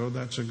issue, though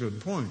that's a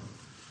good point.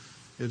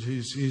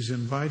 He's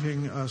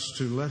inviting us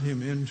to let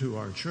him into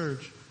our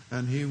church,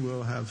 and he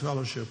will have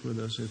fellowship with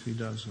us if he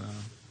does that.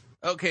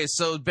 Okay,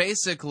 so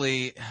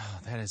basically,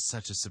 that is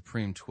such a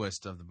supreme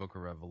twist of the book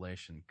of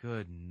Revelation.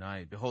 Good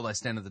night. Behold, I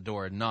stand at the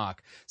door and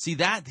knock. See,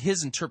 that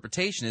his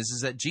interpretation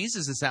is that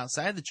Jesus is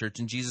outside the church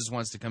and Jesus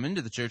wants to come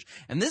into the church.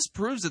 And this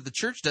proves that the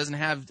church doesn't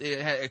have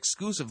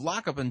exclusive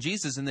lockup on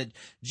Jesus, and that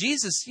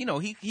Jesus, you know,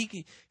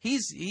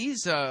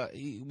 he's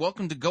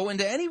welcome to go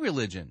into any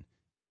religion.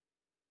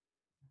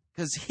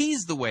 Because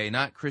he's the way,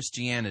 not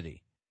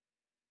Christianity.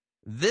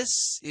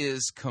 This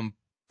is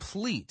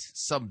complete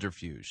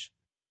subterfuge.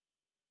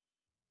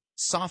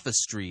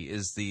 Sophistry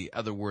is the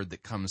other word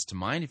that comes to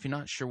mind. If you're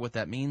not sure what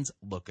that means,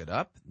 look it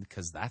up,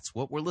 because that's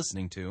what we're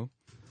listening to.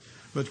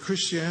 But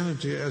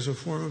Christianity as a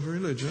form of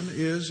religion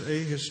is a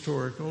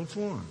historical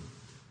form.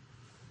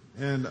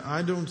 And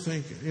I don't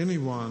think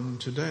anyone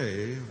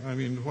today, I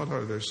mean, what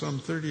are there? Some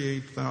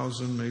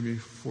 38,000, maybe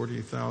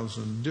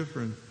 40,000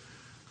 different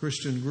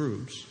Christian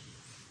groups.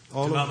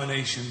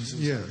 Denominations.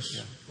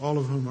 Yes, all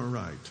of whom are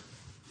right.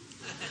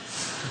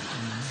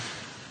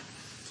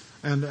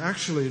 And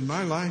actually, in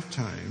my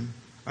lifetime,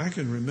 I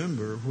can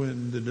remember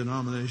when the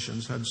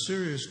denominations had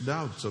serious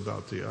doubts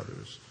about the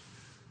others.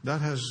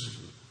 That has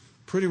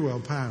pretty well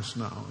passed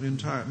now,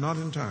 not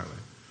entirely,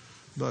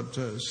 but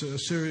a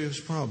serious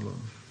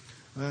problem.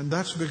 And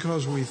that's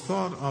because we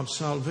thought of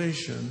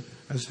salvation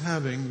as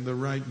having the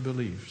right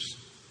beliefs.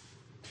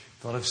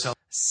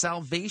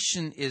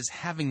 Salvation is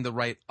having the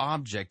right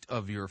object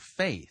of your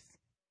faith,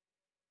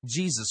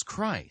 Jesus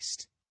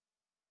Christ.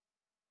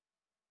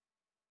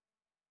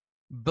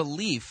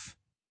 Belief,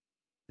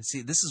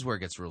 see, this is where it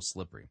gets real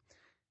slippery.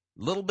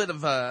 A little bit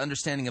of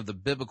understanding of the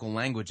biblical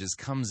languages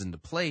comes into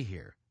play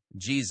here.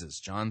 Jesus,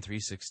 John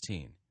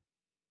 3:16.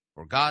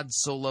 For God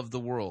so loved the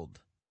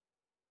world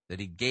that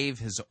he gave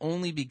his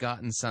only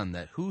begotten Son,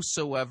 that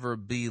whosoever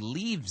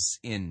believes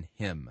in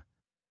him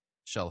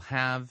shall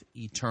have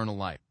eternal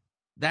life.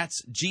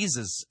 That's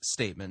Jesus'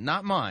 statement,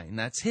 not mine.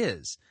 That's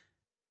his.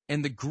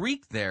 And the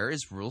Greek there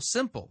is real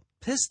simple.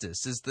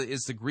 Pistis is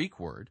the Greek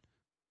word.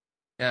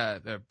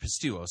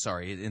 Pisteuo,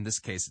 sorry. In this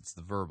case, it's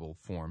the verbal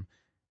form.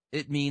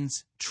 It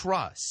means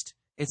trust.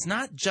 It's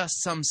not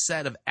just some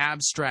set of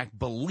abstract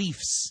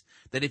beliefs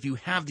that if you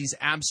have these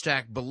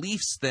abstract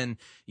beliefs, then,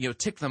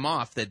 tick them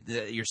off that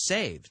you're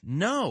saved.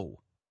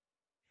 No.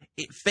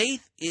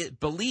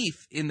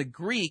 Belief in the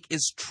Greek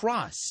is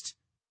trust.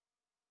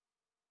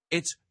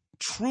 It's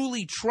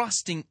truly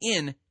trusting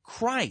in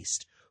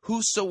Christ.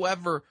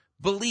 Whosoever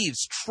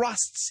believes,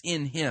 trusts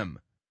in him,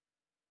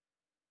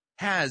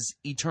 has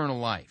eternal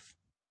life.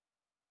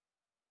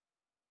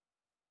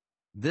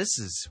 This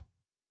is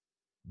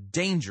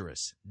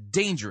dangerous,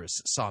 dangerous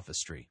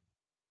sophistry.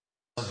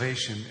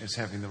 Salvation is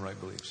having the right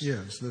beliefs.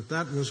 Yes,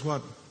 that was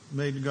what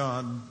made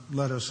God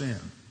let us in,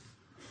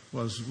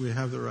 was we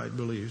have the right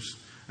beliefs.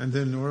 And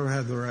then in order to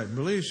have the right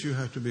beliefs, you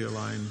have to be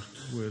aligned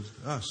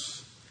with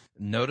us.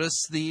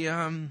 Notice the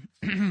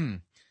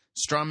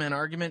straw man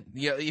argument?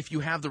 Yeah, if you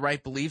have the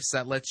right beliefs,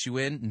 that lets you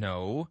in?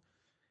 No.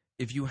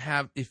 If you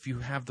have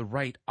the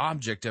right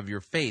object of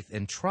your faith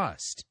and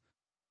trust,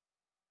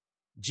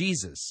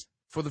 Jesus,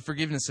 for the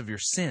forgiveness of your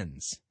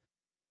sins.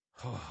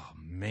 Oh,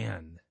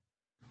 man.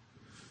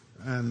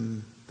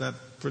 And that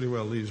pretty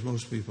well leaves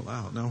most people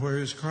out. Now, where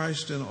is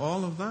Christ in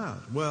all of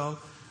that? Well,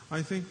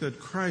 I think that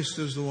Christ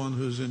is the one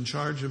who's in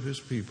charge of his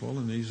people,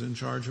 and he's in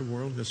charge of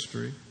world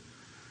history.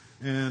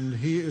 And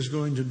he is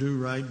going to do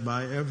right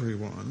by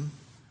everyone.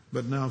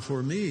 But now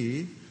for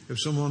me, if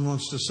someone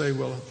wants to say,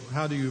 well,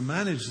 how do you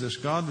manage this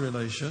God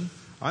relation?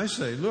 I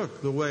say,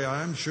 look, the way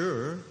I'm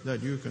sure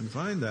that you can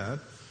find that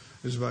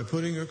is by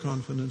putting your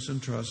confidence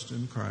and trust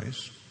in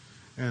Christ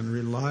and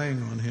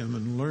relying on Him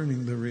and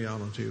learning the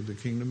reality of the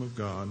kingdom of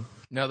God.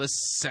 Now, this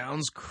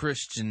sounds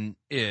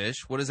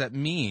Christian-ish. What does that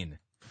mean?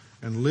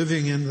 And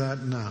living in that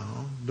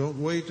now. Don't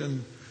wait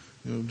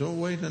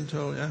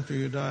until after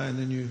you die and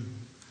then you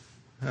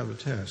have a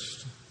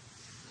test.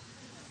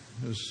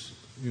 Just,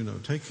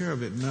 take care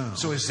of it now.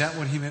 So is that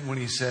what he meant when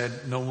he said,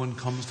 no one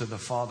comes to the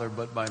Father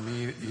but by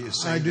me? He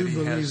is saying I do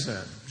believe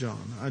that,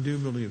 John. I do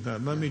believe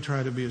that. Let me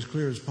try to be as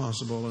clear as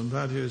possible, and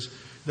that is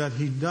that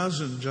He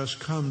doesn't just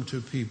come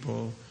to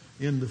people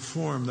in the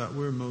form that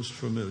we're most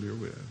familiar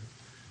with.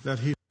 That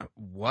He...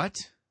 What?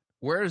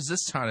 Where is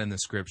this taught in the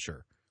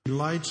Scripture? He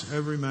lights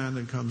every man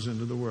that comes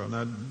into the world.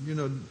 Now,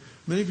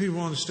 many people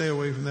want to stay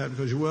away from that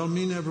because,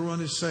 mean everyone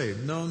is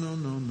saved. No.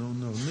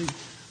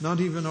 Not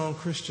even all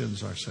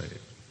Christians are saved.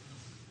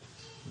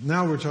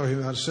 Now we're talking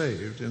about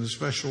saved in a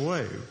special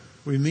way.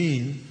 We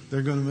mean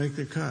they're going to make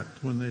the cut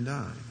when they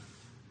die.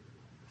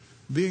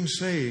 Being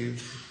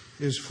saved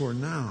is for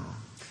now.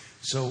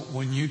 So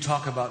when you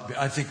talk about,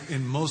 I think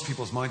in most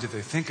people's minds, if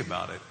they think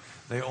about it,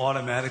 they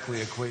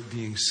automatically equate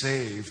being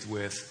saved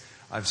with,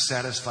 I've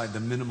satisfied the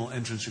minimal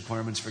entrance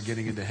requirements for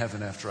getting into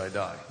heaven after I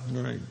die.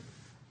 Right.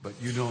 But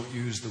you don't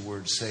use the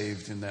word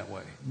saved in that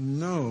way.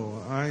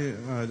 No,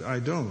 I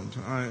don't.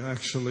 I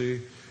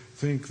actually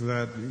think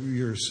that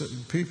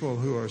people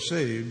who are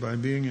saved by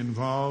being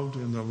involved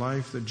in the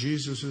life that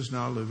Jesus is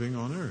now living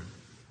on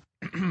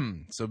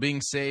earth. So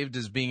being saved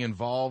is being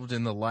involved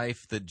in the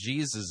life that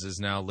Jesus is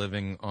now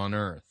living on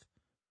earth.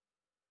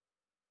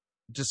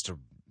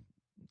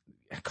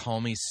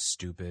 Call me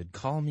stupid,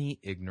 call me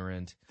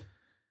ignorant,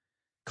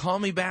 call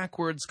me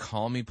backwards,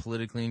 call me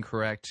politically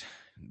incorrect,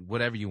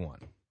 whatever you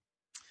want.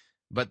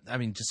 But,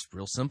 just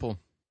real simple.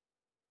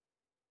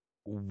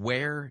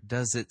 Where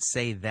does it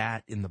say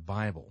that in the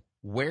Bible?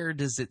 Where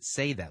does it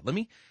say that? Let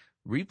me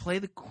replay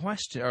the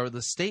question or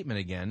the statement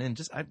again, and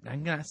I'm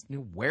going to ask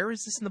you, where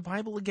is this in the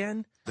Bible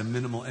again? The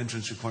minimal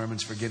entrance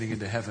requirements for getting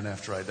into heaven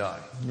after I die.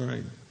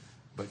 Right.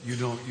 But you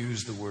don't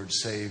use the word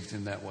saved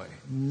in that way.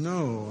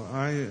 No,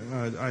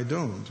 I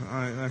don't.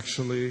 I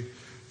actually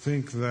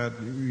think that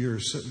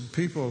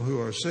people who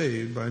are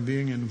saved by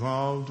being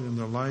involved in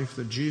the life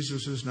that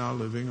Jesus is now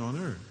living on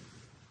earth.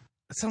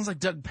 It sounds like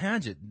Doug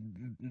Paget.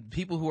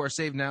 People who are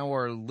saved now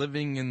are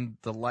living in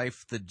the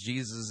life that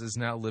Jesus is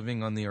now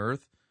living on the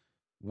earth.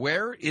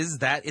 Where is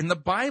that in the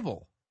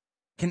Bible?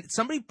 Can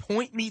somebody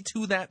point me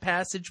to that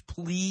passage,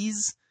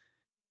 please?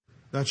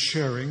 That's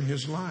sharing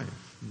His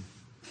life.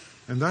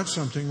 And that's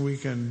something we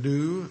can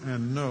do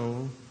and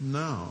know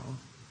now.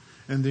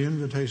 And the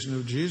invitation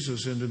of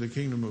Jesus into the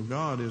kingdom of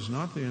God is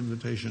not the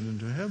invitation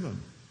into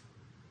heaven.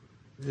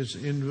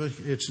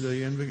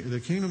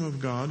 The kingdom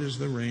of God is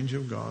the range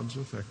of God's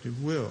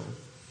effective will.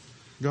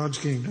 God's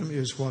kingdom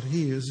is what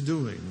He is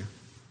doing.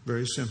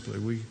 Very simply,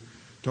 we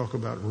talk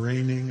about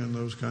reigning and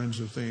those kinds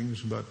of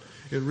things, but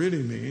it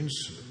really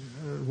means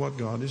what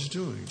God is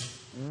doing.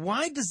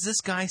 Why does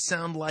this guy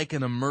sound like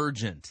an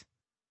emergent?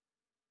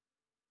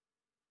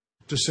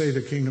 To say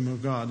the kingdom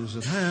of God is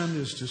at hand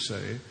is to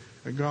say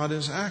that God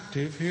is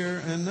active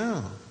here and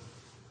now.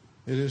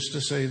 It is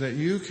to say that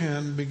you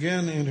can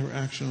begin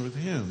interaction with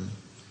Him.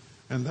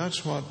 And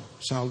that's what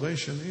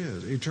salvation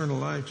is. Eternal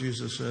life,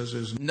 Jesus says,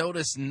 is...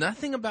 Notice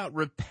nothing about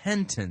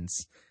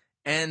repentance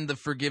and the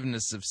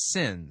forgiveness of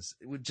sins.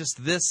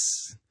 Just this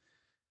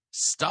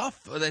stuff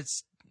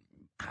that's,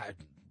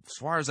 as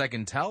far as I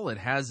can tell, it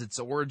has its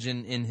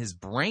origin in his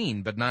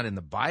brain, but not in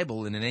the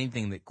Bible and in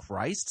anything that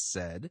Christ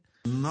said.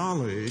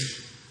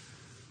 Knowledge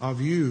of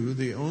you,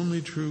 the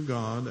only true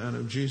God, and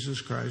of Jesus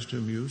Christ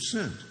whom you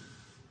sent.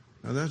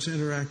 Now that's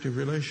interactive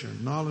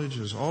relation. Knowledge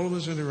is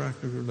always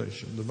interactive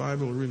relation. The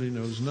Bible really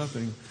knows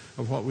nothing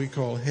of what we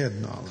call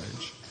head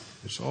knowledge.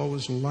 It's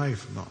always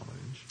life knowledge.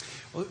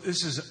 Well,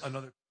 this is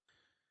another...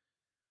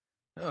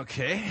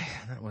 Okay,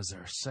 that was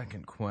our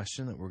second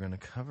question that we're going to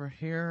cover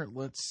here.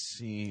 Let's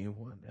see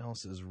what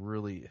else is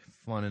really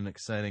fun and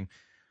exciting.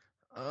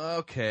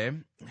 Okay,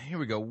 here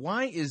we go.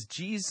 Why is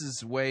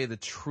Jesus' way the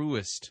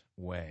truest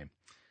way?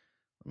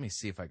 Let me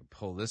see if I can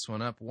pull this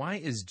one up. Why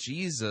is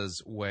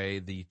Jesus' way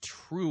the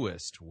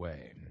truest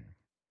way?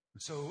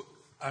 So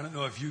I don't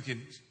know if you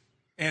can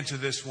answer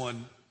this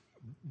one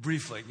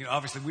briefly.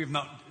 Obviously,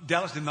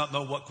 Dallas did not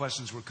know what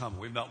questions were coming.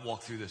 We've not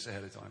walked through this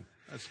ahead of time.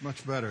 That's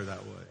much better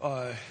that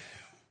way.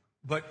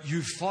 But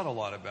you've thought a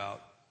lot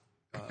about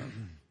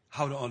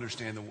how to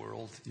understand the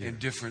world in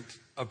different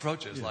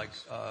approaches, like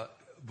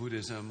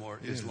Buddhism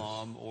or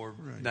Islam or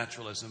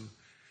naturalism.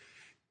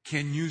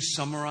 Can you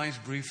summarize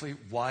briefly,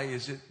 why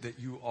is it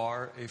that you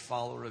are a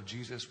follower of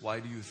Jesus?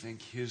 Why do you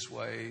think His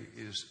way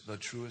is the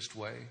truest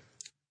way?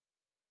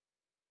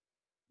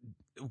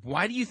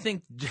 Why do you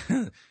think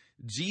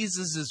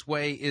Jesus'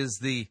 way is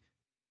the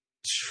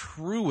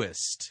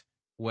truest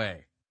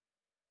way?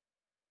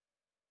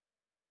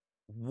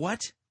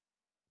 What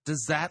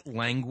does that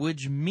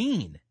language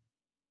mean?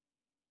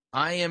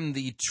 I am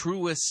the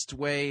truest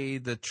way,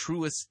 the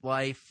truest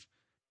life,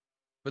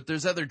 but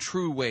there's other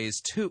true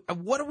ways too.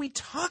 What are we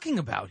talking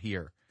about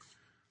here?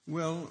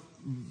 Well,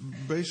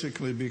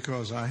 basically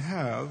because I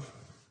have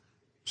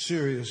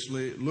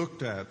seriously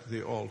looked at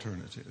the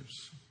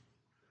alternatives.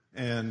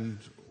 And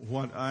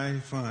what I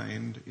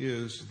find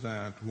is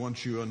that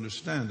once you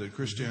understand that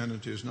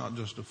Christianity is not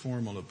just a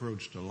formal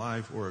approach to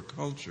life or a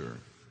culture,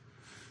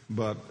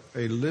 but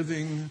a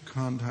living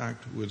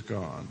contact with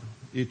God.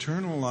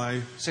 Eternal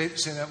life. Say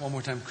that one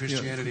more time.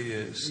 Christianity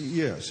is.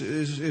 Yes,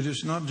 it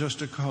is not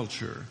just a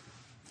culture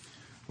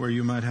where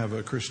you might have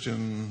a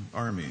Christian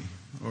army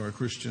or a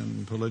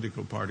Christian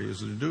political party,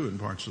 as they do in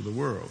parts of the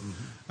world.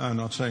 Mm-hmm. I'm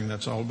not saying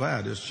that's all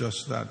bad. It's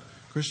just that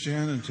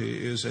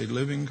Christianity is a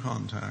living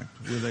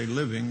contact with a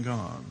living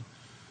God.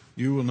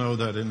 You will know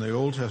that in the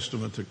Old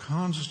Testament, the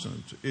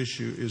constant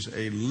issue is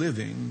a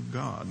living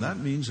God. That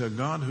means a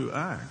God who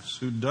acts,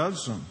 who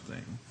does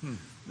something.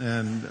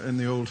 And in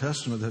the Old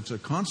Testament, that's a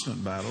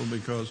constant battle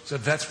because... So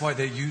that's why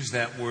they use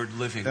that word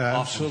living often to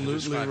Absolutely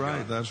describe right.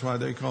 God. That's why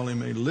they call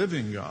him a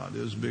living God,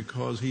 is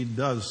because he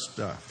does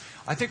stuff.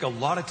 I think a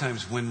lot of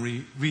times when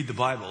we read the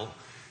Bible,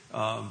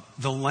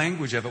 the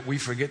language of it, we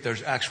forget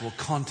there's actual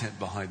content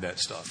behind that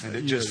stuff. And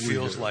it just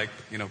feels like,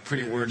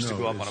 pretty words to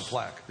go up on a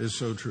plaque. It's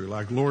so true.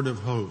 Like Lord of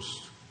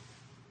Hosts.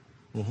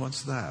 Well,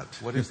 what's that?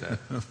 What is that?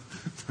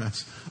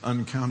 That's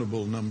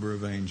uncountable number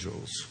of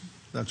angels.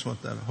 That's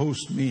what that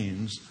host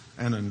means,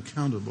 an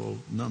uncountable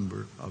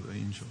number of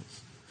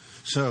angels.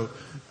 So,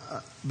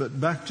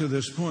 but back to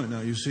this point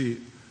now, you see,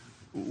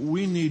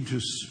 we need to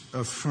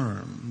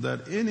affirm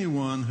that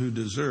anyone who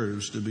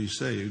deserves to be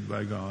saved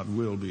by God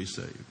will be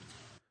saved.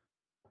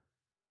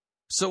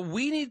 So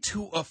we need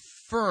to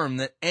affirm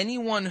that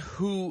anyone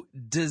who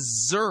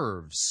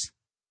deserves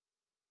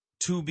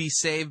to be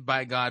saved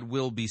by God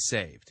will be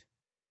saved.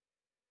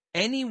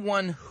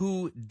 Anyone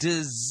who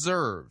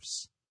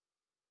deserves.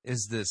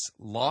 Is this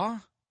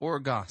law or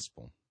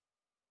gospel?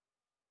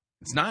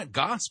 It's not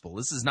gospel.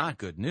 This is not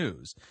good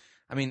news.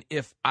 I mean,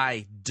 if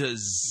I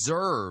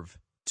deserve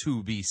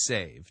to be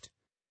saved,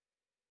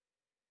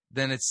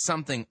 then it's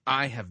something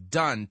I have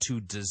done to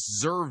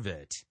deserve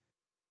it.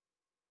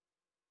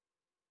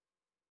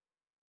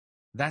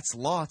 That's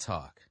law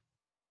talk.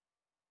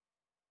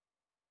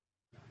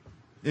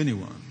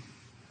 Anyone.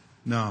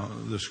 Now,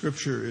 the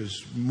Scripture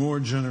is more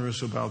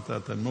generous about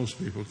that than most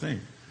people think.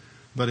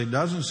 But it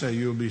doesn't say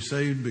you'll be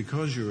saved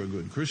because you're a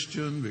good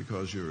Christian,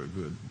 because you're a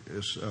good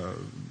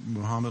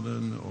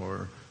Mohammedan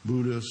or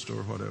Buddhist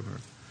or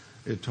whatever.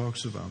 It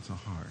talks about the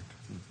heart.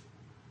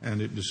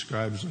 And it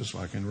describes us,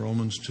 like in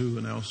Romans 2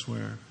 and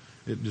elsewhere,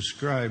 it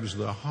describes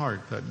the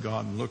heart that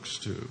God looks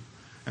to.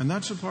 And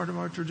that's a part of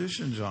our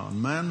tradition,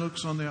 John. Man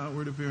looks on the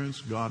outward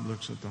appearance, God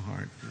looks at the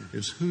heart.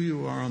 It's who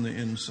you are on the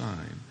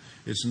inside.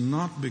 It's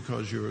not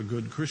because you're a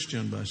good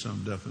Christian by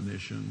some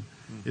definition.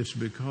 It's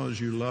because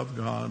you love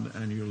God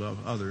and you love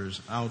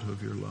others out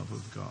of your love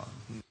of God.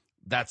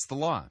 That's the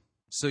law.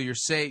 So you're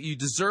saying you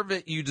deserve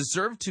it. You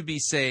deserve to be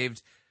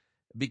saved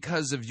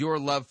because of your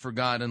love for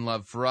God and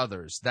love for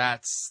others.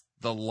 That's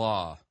the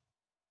law.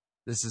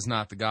 This is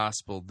not the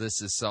gospel.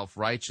 This is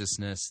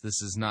self-righteousness. This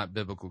is not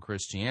biblical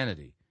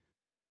Christianity.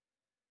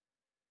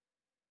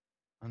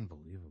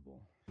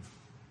 Unbelievable.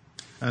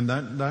 And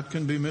that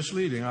can be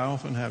misleading. I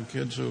often have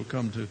kids who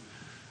come to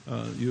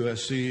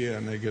USC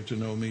and they get to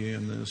know me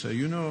and they say,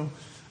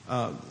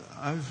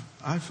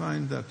 I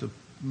find that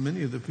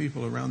many of the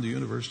people around the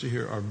university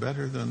here are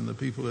better than the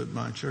people at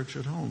my church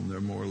at home. They're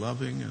more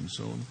loving and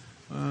so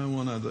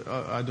on.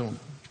 I don't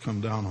come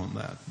down on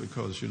that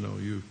because,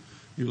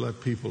 you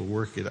let people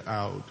work it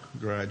out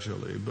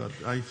gradually. But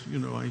I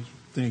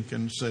think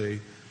and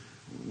say,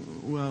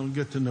 well,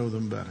 get to know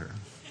them better.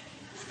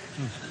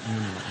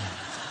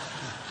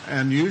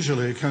 And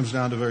usually it comes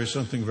down to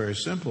something very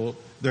simple.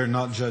 They're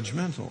not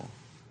judgmental.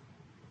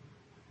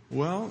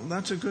 Well,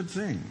 that's a good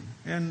thing.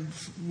 And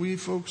we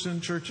folks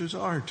in churches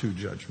are too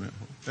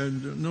judgmental.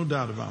 And no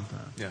doubt about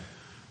that. Yeah.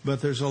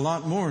 But there's a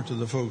lot more to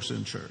the folks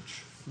in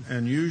church.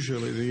 And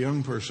usually the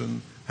young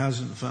person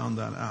hasn't found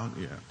that out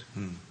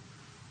yet.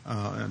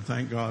 And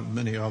thank God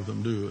many of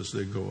them do as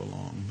they go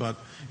along. But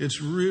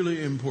it's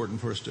really important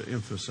for us to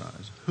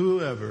emphasize,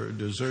 whoever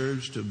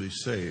deserves to be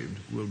saved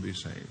will be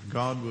saved.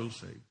 God will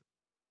save.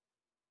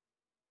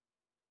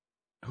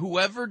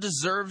 Whoever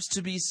deserves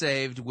to be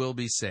saved will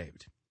be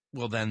saved.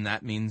 Well, then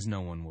that means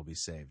no one will be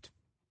saved.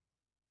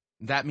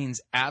 That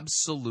means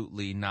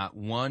absolutely not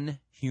one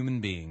human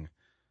being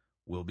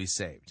will be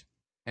saved.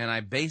 And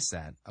I base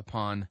that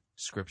upon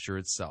Scripture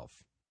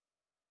itself.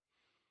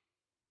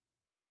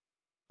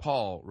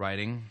 Paul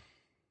writing,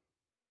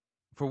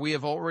 "For we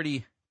have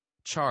already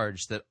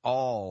charged that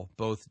all,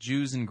 both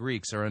Jews and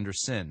Greeks, are under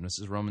sin." This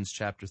is Romans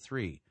chapter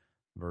 3,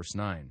 verse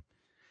 9.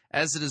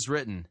 "As it is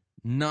written,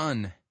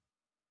 none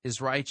is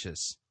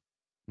righteous,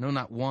 no,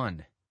 not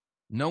one.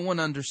 No one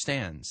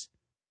understands.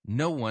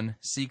 No one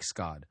seeks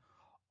God.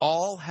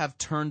 All have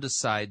turned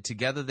aside.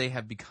 Together they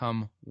have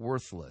become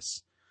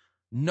worthless.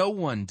 No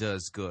one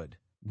does good,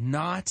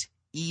 not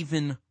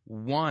even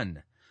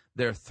one.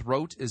 Their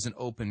throat is an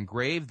open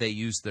grave. They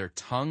use their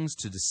tongues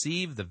to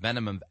deceive. The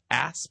venom of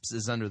asps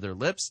is under their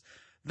lips.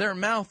 Their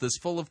mouth is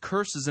full of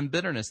curses and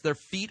bitterness. Their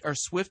feet are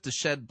swift to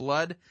shed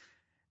blood,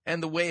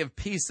 and the way of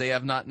peace they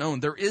have not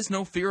known. There is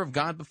no fear of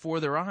God before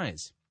their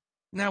eyes.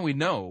 Now we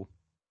know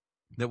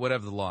that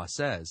whatever the law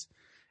says,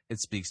 it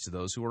speaks to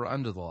those who are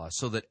under the law,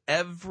 so that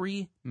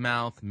every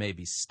mouth may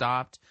be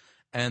stopped,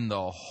 and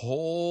the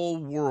whole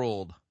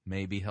world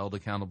may be held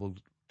accountable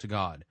to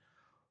God.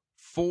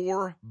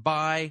 For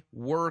by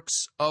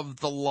works of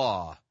the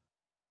law,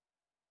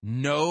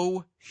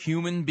 no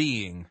human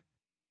being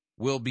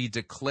will be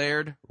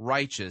declared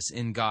righteous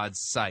in God's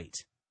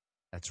sight.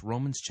 That's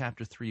Romans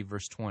chapter 3,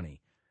 verse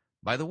 20.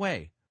 By the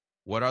way,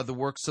 what are the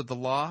works of the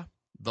law?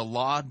 The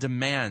law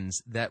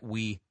demands that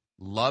we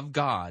love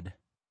God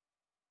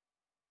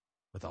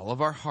with all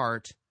of our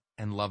heart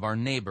and love our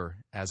neighbor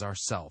as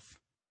ourself.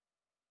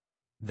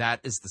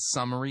 That is the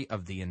summary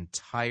of the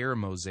entire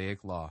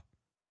Mosaic law.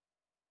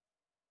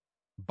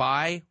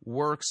 By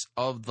works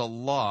of the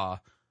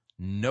law,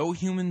 no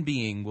human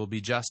being will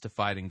be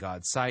justified in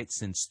God's sight,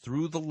 since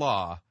through the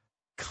law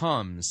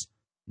comes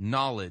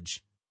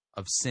knowledge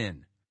of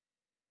sin.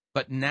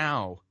 But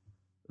now,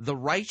 the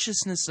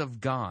righteousness of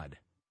God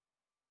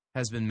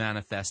has been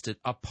manifested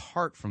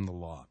apart from the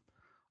law,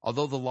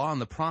 although the law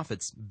and the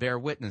prophets bear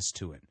witness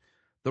to it.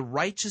 The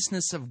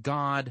righteousness of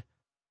God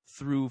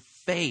through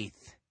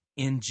faith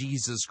in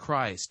Jesus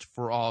Christ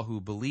for all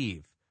who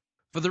believe.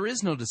 For there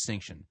is no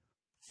distinction.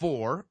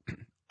 For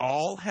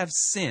all have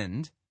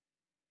sinned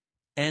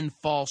and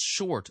fall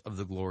short of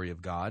the glory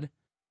of God,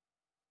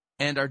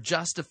 and are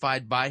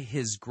justified by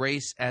his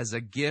grace as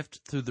a gift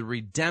through the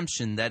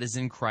redemption that is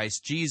in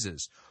Christ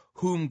Jesus,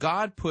 whom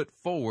God put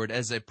forward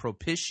as a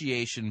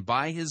propitiation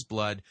by his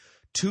blood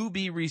to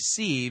be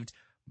received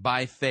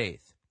by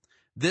faith.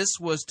 This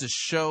was to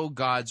show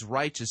God's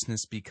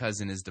righteousness, because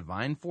in his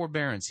divine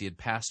forbearance he had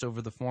passed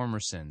over the former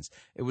sins.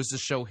 It was to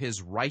show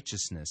his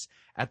righteousness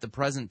at the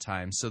present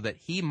time, so that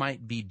he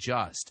might be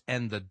just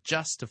and the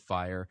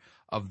justifier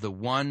of the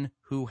one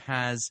who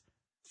has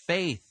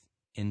faith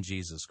in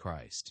Jesus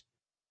Christ.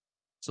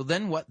 So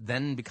then what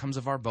then becomes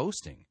of our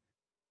boasting?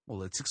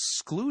 Well, it's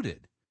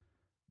excluded.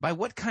 By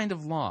what kind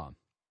of law?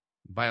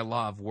 By a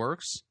law of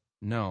works?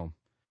 No,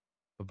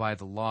 but by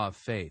the law of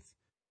faith.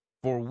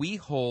 For we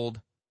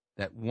hold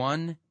that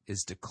one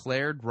is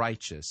declared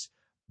righteous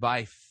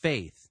by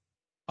faith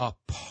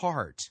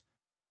apart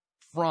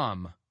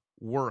from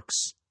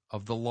works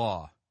of the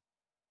law.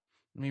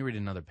 Let me read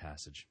another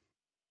passage.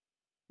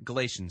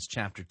 Galatians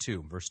chapter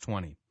 2, verse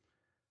 20.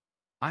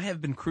 I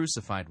have been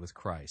crucified with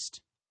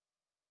Christ.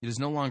 It is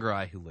no longer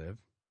I who live,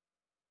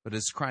 but it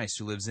is Christ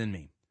who lives in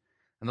me.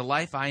 And the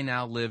life I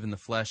now live in the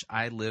flesh,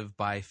 I live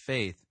by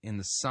faith in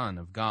the Son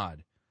of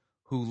God,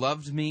 who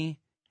loved me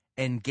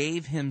and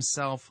gave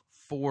himself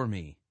for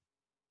me.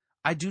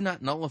 I do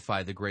not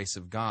nullify the grace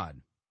of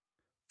God.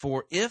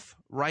 For if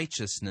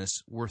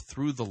righteousness were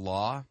through the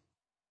law,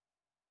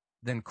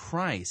 then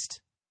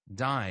Christ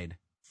died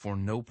for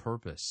no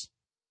purpose.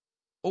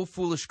 O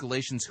foolish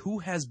Galatians, who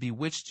has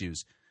bewitched you?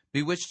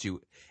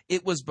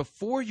 It was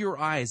before your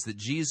eyes that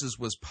Jesus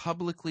was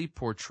publicly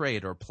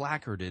portrayed or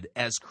placarded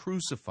as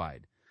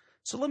crucified.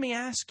 So let me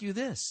ask you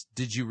this.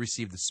 Did you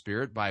receive the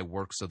Spirit by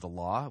works of the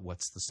law?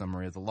 What's the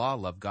summary of the law?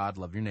 Love God,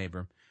 love your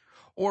neighbor.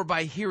 Or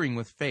by hearing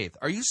with faith?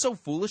 Are you so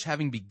foolish,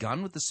 having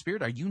begun with the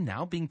Spirit, are you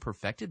now being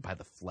perfected by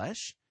the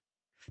flesh?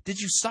 Did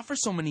you suffer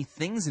so many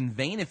things in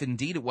vain, if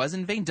indeed it was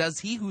in vain? Does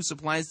he who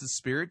supplies the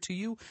Spirit to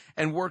you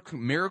and work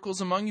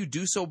miracles among you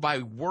do so by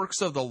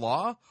works of the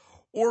law,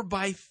 or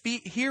by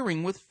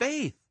hearing with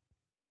faith?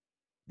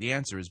 The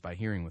answer is by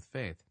hearing with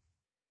faith.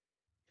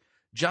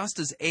 Just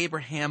as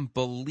Abraham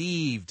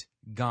believed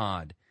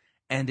God,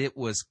 and it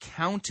was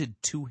counted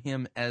to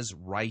him as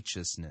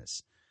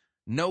righteousness.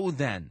 Know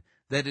then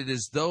that it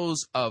is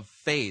those of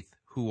faith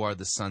who are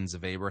the sons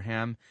of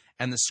Abraham,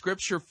 and the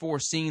Scripture,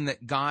 foreseeing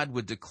that God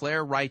would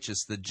declare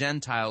righteous the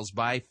Gentiles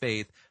by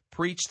faith,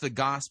 preached the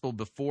gospel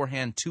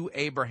beforehand to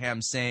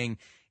Abraham, saying,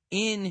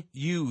 in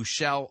you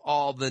shall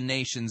all the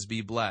nations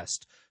be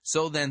blessed.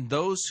 So then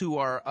those who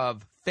are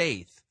of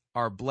faith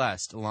are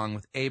blessed, along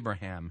with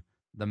Abraham,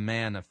 the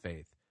man of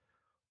faith.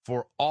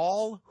 For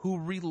all who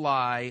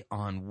rely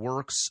on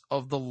works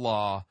of the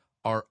law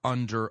are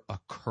under a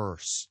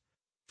curse.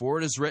 For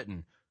it is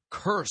written,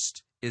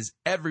 cursed is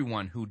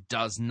everyone who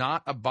does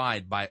not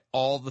abide by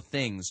all the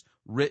things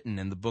written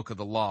in the book of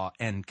the law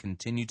and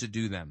continue to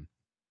do them.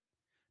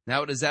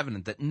 Now it is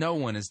evident that no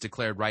one is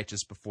declared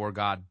righteous before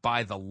God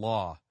by the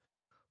law,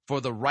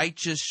 for the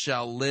righteous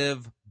shall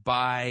live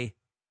by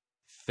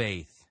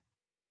faith.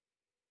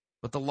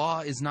 But the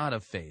law is not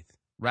of faith.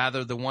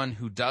 Rather, the one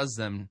who does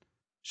them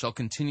shall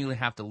continually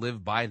have to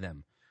live by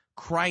them.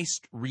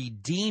 Christ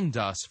redeemed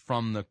us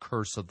from the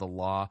curse of the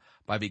law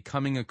by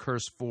becoming a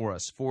curse for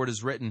us. For it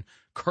is written,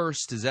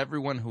 cursed is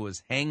everyone who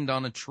is hanged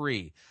on a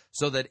tree,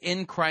 so that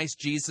in Christ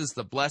Jesus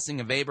the blessing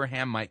of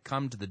Abraham might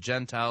come to the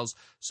Gentiles,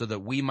 so that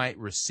we might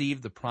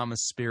receive the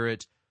promised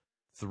Spirit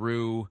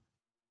through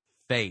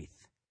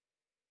faith.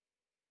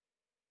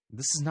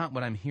 This is not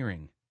what I'm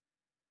hearing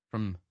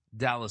from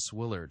Dallas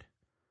Willard.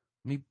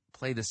 Let me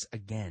play this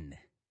again.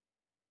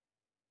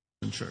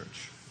 In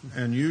church.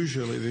 And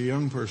usually the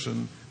young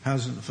person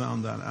hasn't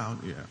found that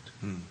out yet.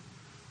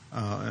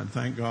 And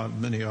thank God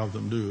many of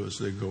them do as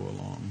they go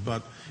along.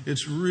 But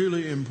it's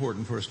really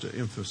important for us to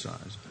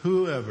emphasize,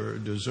 whoever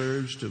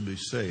deserves to be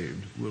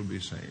saved will be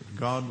saved.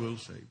 God will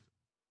save.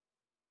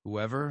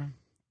 Whoever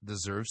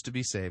deserves to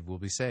be saved will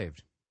be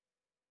saved.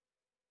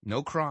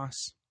 No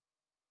cross,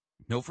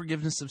 no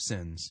forgiveness of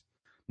sins,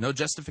 no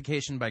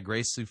justification by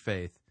grace through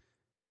faith.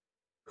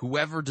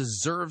 Whoever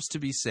deserves to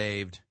be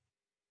saved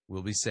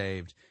will be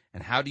saved.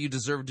 And how do you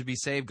deserve to be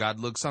saved? God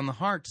looks on the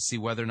heart to see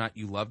whether or not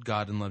you loved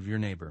God and love your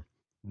neighbor.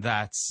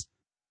 That's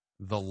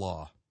the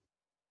law.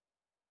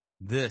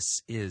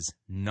 This is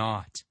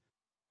not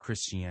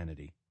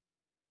Christianity.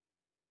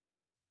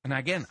 And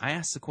again, I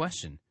ask the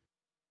question,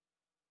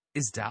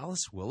 is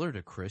Dallas Willard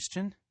a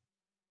Christian?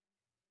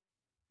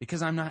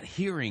 Because I'm not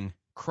hearing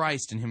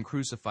Christ and Him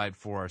crucified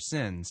for our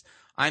sins.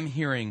 I'm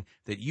hearing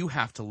that you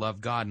have to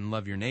love God and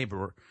love your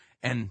neighbor,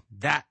 and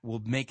that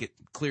will make it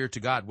clear to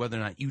God whether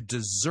or not you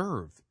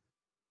deserve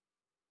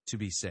to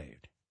be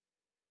saved.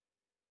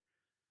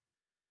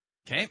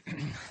 Okay,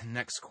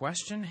 next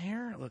question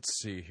here. Let's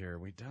see here.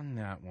 We've done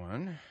that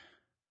one.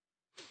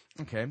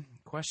 Okay,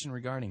 question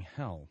regarding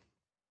hell.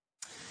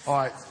 All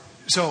right.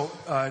 So,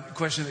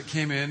 question that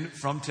came in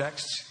from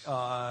text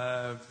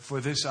for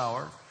this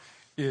hour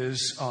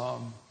is,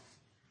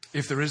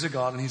 if there is a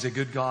God and He's a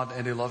good God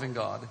and a loving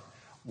God,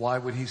 why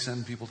would He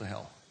send people to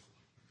hell?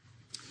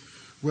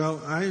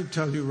 Well, I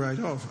tell you right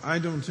off, I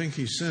don't think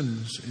He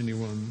sends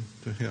anyone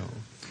to hell.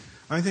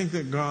 I think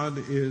that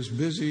God is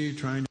busy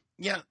trying to...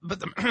 Yeah,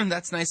 but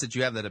that's nice that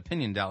you have that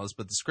opinion, Dallas,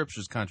 but the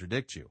scriptures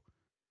contradict you.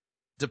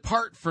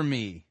 Depart from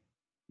me,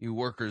 you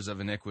workers of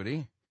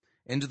iniquity,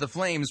 into the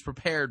flames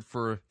prepared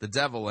for the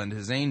devil and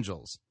his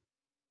angels.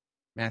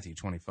 Matthew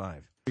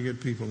 25. To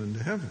get people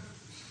into heaven,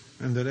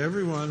 and that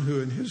everyone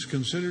who in his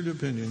considered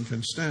opinion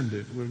can stand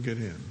it will get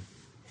in.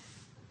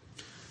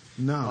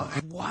 Now...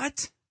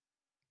 What?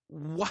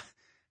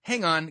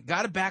 Hang on,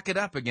 gotta back it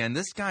up again.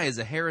 This guy is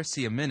a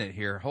heresy a minute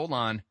here. Hold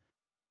on.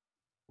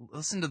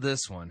 Listen to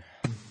this one.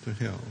 To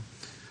hell.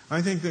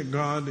 I think that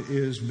God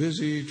is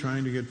busy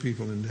trying to get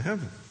people into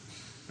heaven,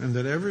 and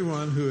that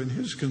everyone who in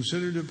his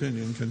considered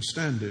opinion can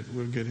stand it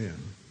will get in.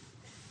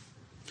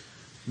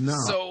 Now,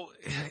 so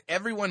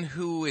everyone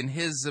who in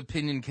his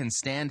opinion can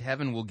stand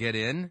heaven will get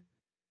in?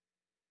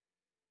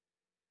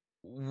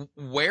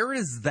 Where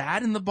is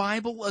that in the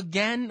Bible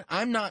again?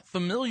 I'm not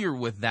familiar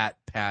with that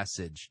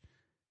passage.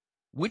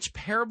 Which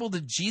parable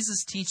did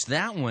Jesus teach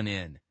that one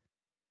in?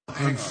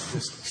 Hang on,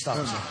 just stop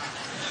a second.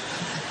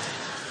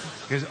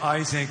 Because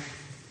I think,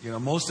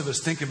 most of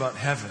us think about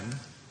heaven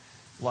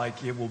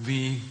like it will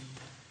be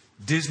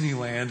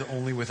Disneyland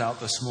only without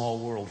the Small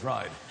World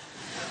ride.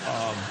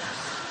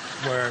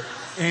 Where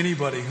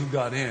anybody who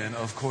got in,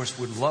 of course,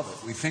 would love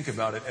it. We think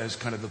about it as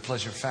kind of the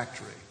pleasure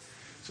factory.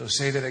 So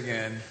say that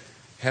again.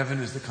 Heaven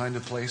is the kind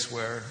of place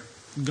where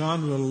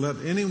God will let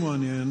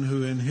anyone in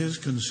who in his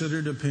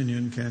considered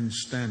opinion can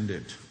stand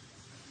it.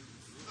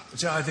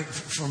 So I think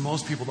for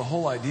most people, the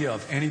whole idea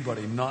of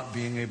anybody not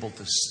being able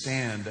to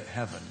stand at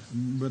heaven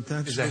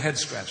is a head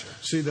scratcher.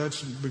 See,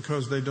 that's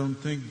because they don't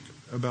think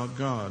about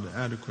God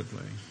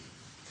adequately.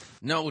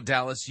 No,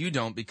 Dallas, you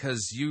don't,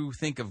 because you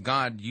think of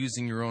God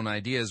using your own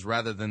ideas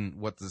rather than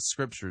what the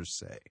scriptures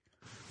say.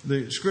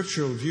 The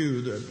scriptural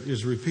view that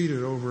is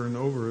repeated over and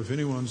over, if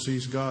anyone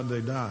sees God,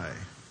 they die.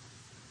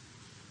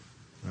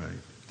 Right.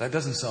 That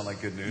doesn't sound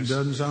like good news.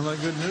 Doesn't sound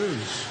like good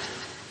news.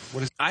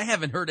 I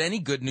haven't heard any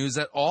good news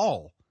at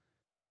all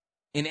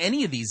in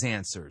any of these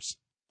answers.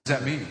 What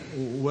does that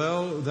mean?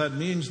 Well, that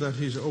means that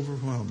He's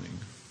overwhelming.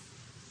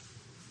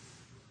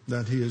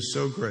 That He is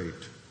so great.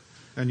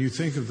 And you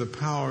think of the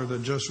power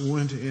that just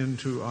went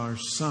into our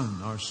sun,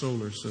 our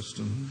solar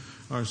system,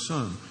 our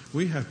sun.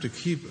 We have to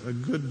keep a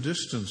good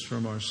distance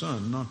from our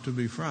sun not to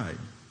be fried.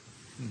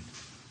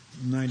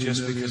 90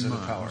 just million because of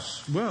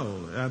miles. the power.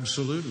 Well,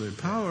 absolutely.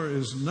 Power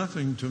is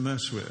nothing to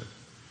mess with.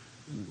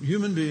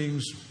 Human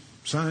beings,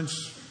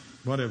 science,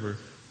 whatever,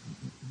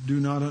 do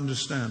not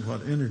understand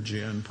what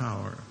energy and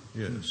power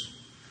is.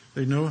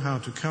 They know how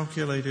to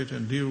calculate it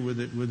and deal with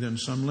it within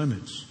some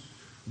limits.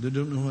 They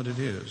don't know what it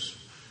is.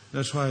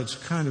 That's why it's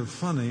kind of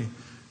funny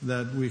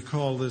that we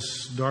call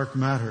this dark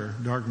matter,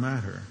 dark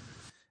matter.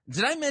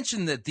 Did I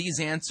mention that these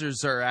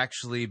answers are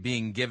actually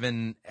being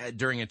given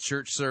during a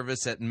church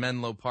service at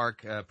Menlo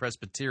Park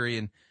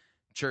Presbyterian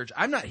Church?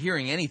 I'm not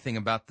hearing anything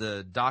about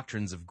the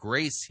doctrines of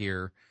grace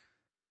here.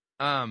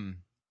 I'm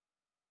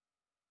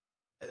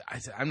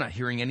not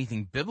hearing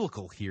anything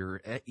biblical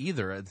here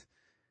either.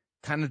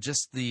 Kind of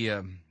just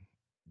the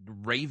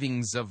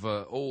ravings of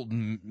an old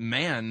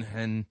man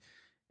and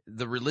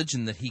the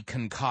religion that he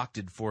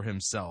concocted for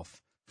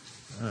himself.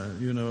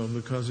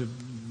 Because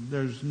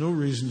there's no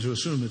reason to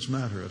assume it's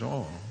matter at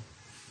all.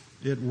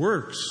 It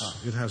works.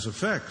 It has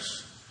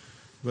effects.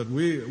 But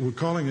we're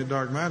calling it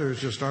dark matter is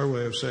just our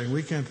way of saying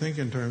we can't think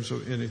in terms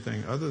of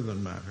anything other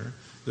than matter.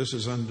 This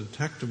is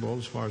undetectable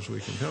as far as we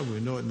can tell. We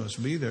know it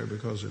must be there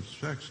because it's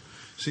sex.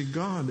 See,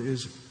 God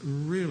is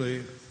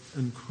really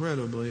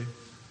incredibly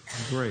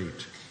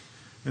great.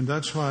 And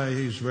that's why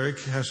he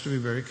has to be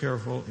very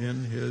careful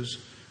in his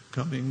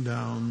coming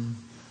down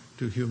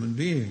to human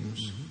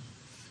beings.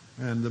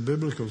 Mm-hmm. And the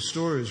biblical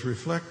stories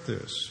reflect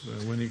this.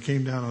 When he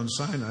came down on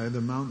Sinai,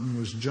 the mountain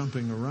was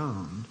jumping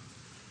around.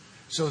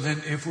 So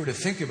then if we're to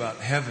think about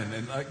heaven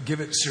and give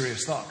it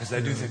serious thought, because I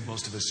do think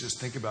most of us just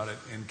think about it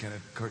in kind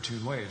of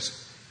cartoon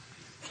ways,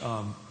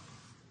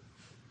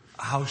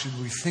 how should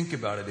we think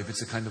about it if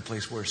it's the kind of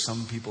place where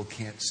some people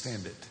can't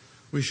stand it?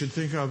 We should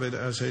think of it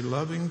as a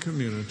loving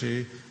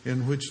community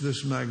in which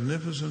this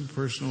magnificent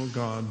personal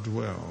God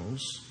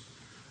dwells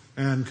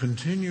and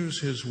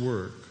continues his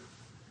work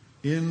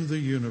in the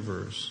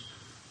universe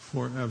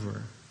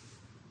forever.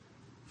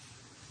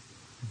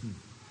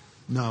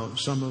 Now,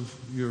 some of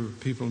your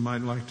people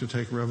might like to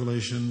take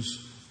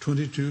Revelations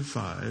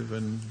 22:5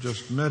 and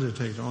just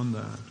meditate on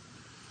that,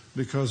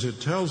 because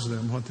it tells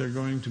them what they're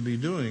going to be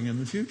doing in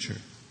the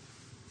future.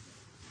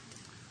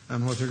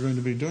 And what they're going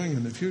to be doing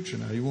in the future.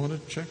 Now, you want to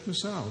check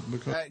this out.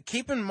 Because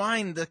keep in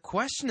mind, the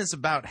question is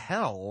about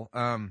hell.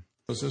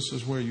 Because this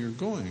is where you're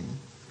going.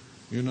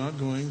 You're not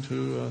going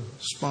to a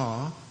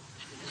spa.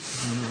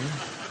 You know.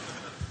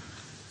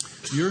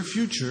 Your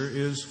future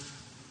is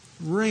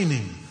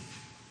reigning.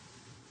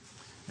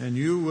 And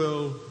you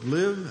will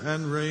live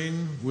and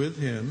reign with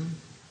him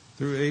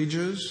through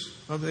ages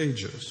of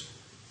ages.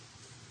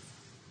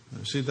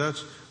 See,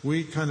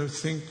 we kind of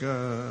think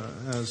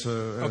as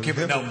a... Okay,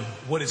 but now,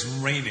 what is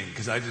reigning?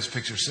 Because I just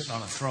picture sitting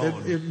on a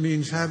throne. It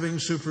means having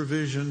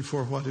supervision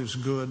for what is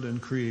good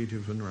and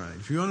creative and right.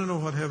 If you want to know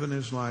what heaven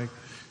is like,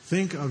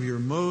 think of your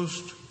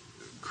most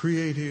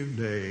creative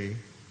day,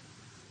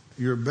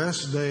 your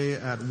best day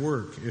at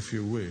work, if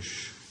you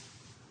wish.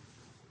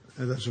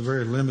 And that's a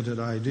very limited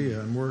idea,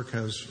 and work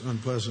has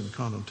unpleasant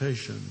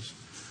connotations.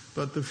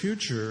 But the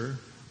future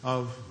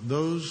of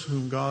those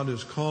whom God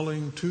is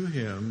calling to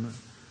him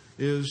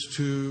is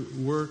to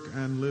work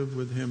and live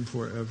with him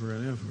forever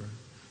and ever.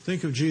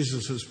 Think of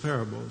Jesus'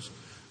 parables.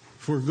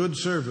 For good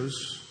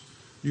service,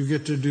 you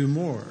get to do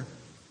more.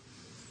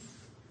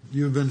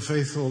 You've been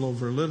faithful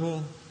over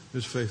little,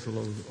 is faithful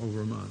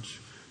over much.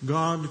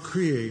 God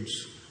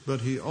creates,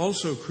 but he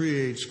also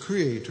creates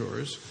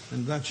creators,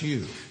 and that's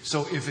you.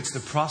 So if it's the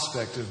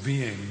prospect of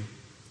being...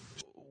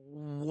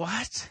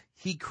 What?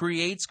 He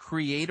creates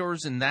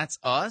creators, and that's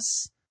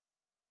us?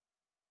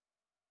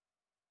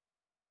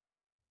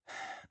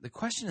 The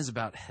question is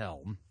about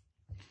hell.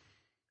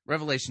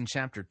 Revelation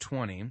chapter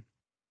 20.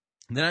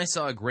 Then I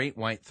saw a great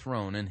white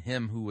throne and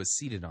him who was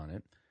seated on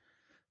it.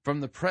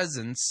 From the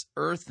presence,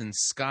 earth and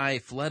sky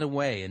fled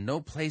away, and no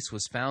place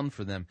was found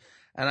for them.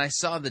 And I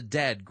saw the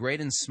dead,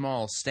 great and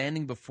small,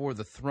 standing before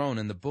the throne,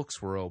 and the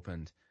books were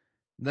opened.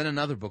 Then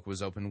another book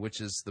was opened, which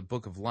is the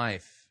book of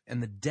life.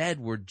 And the dead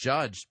were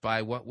judged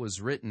by what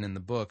was written in the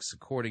books,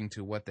 according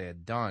to what they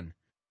had done.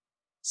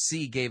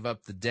 Sea gave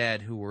up the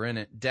dead who were in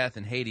it. Death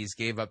and Hades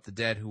gave up the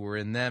dead who were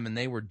in them, and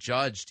they were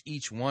judged,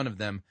 each one of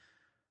them,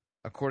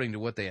 according to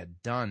what they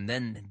had done.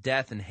 Then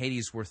death and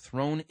Hades were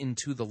thrown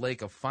into the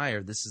lake of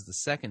fire. This is the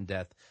second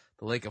death,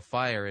 the lake of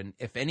fire. And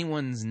if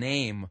anyone's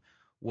name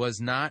was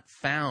not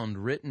found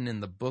written in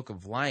the book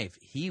of life,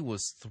 he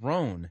was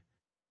thrown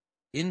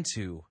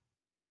into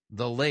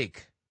the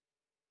lake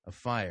of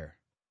fire.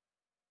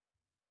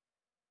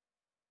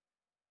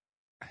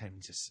 I'm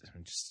just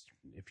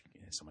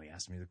if somebody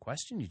asks me the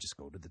question, you just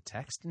go to the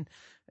text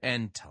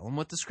and tell them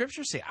what the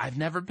scriptures say. I've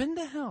never been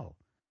to hell.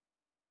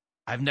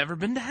 I've never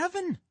been to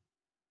heaven.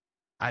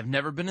 I've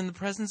never been in the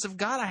presence of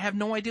God. I have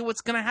no idea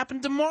what's going to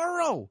happen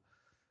tomorrow.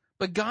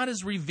 But God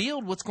has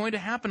revealed what's going to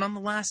happen on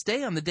the last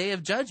day, on the day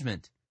of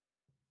judgment.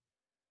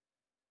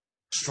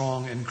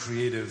 Strong and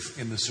creative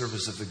in the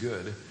service of the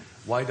good.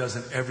 Why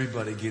doesn't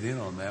everybody get in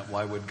on that?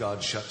 Why would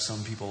God shut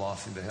some people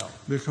off into hell?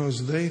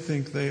 Because they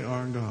think they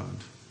are God.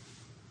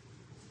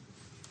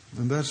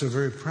 And that's a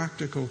very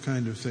practical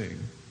kind of thing.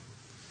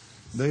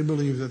 They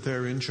believe that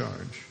they're in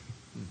charge.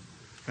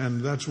 And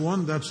that's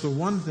the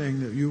one thing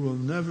that you will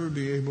never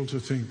be able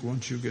to think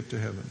once you get to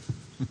heaven.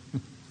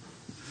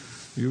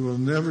 You will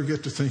never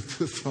get to think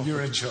the thought.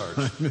 You're in charge.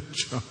 I'm in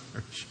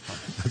charge.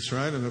 That's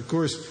right. And of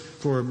course,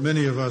 for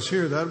many of us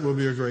here, that will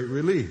be a great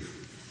relief.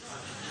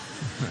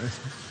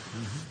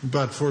 Right?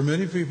 But for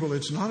many people,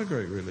 it's not a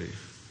great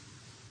relief.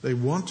 They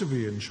want to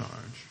be in charge.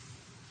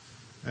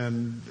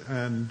 And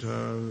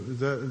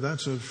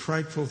that's a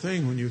frightful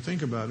thing when you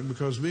think about it,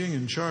 because being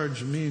in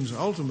charge means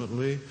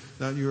ultimately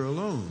that you're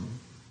alone.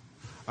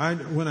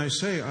 When I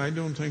say I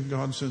don't think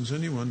God sends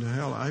anyone to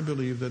hell, I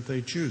believe that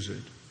they choose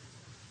it.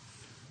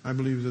 I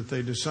believe that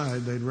they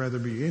decide they'd rather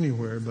be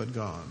anywhere but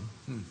God.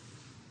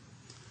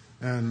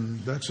 And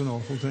that's an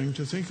awful thing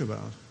to think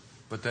about.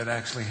 But that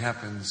actually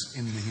happens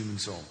in the human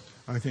soul.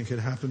 I think it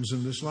happens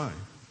in this life.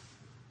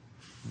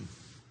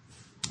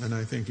 And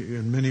I think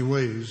in many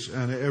ways,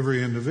 and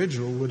every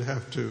individual would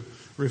have to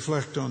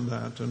reflect on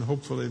that, and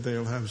hopefully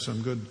they'll have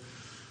some good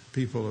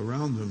people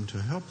around them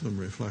to help them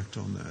reflect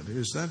on that.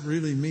 Is that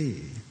really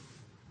me?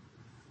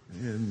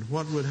 And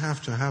what would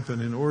have to happen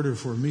in order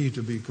for me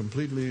to be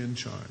completely in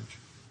charge?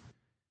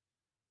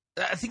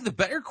 I think the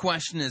better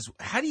question is,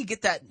 how do you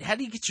get that? How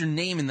do you get your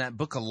name in that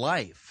book of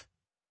life?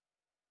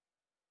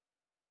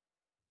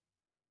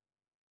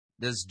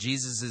 Does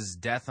Jesus'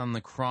 death on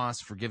the cross,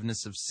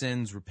 forgiveness of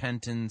sins,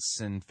 repentance,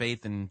 and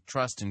faith and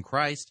trust in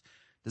Christ,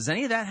 does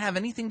any of that have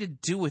anything to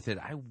do with it?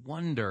 I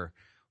wonder.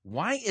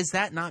 Why is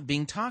that not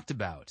being talked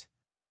about?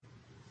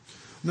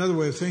 Another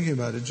way of thinking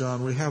about it,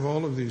 John, we have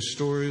all of these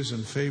stories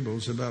and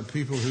fables about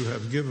people who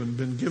have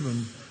been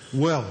given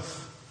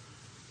wealth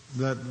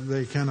that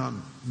they cannot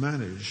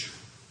manage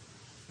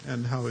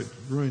and how it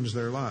ruins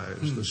their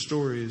lives. The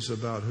stories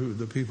about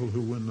the people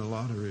who win the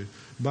lottery.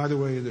 By the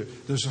way,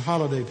 there's a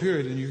holiday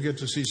period and you get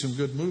to see some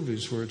good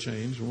movies for a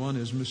change. One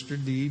is Mr.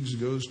 Deeds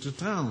Goes to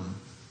Town.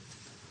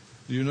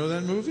 Do you know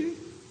that movie?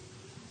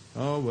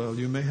 Oh, well,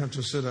 you may have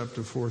to sit up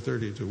to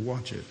 4:30 to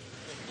watch it.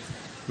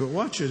 But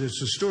watch it.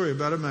 It's a story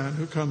about a man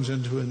who comes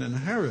into an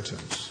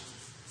inheritance.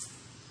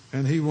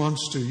 And he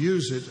wants to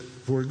use it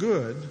for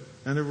good.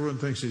 And everyone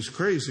thinks he's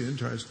crazy and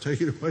tries to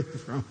take it away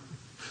from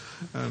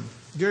him.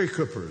 Gary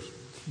Cooper's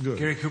good.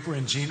 Gary Cooper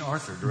and Jean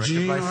Arthur,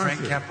 directed by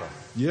Frank Capra.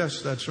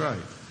 Yes, that's right.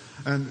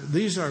 And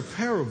these are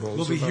parables.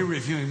 We'll be here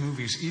reviewing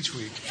movies each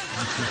week.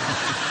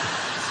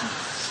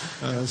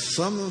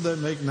 Some that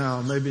make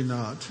now, maybe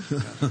not.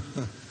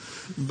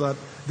 But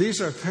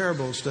these are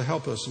parables to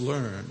help us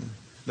learn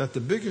that the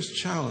biggest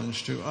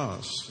challenge to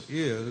us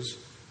is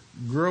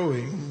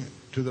growing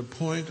to the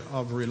point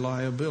of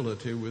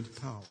reliability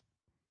with power.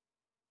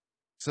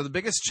 So the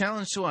biggest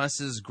challenge to us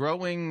is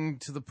growing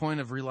to the point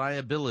of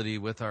reliability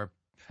with our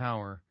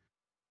power.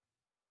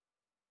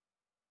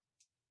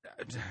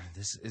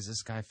 Is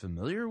this guy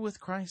familiar with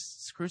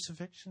Christ's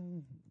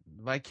crucifixion?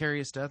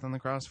 Vicarious death on the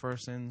cross for our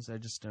sins? I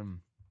just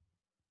am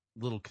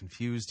a little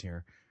confused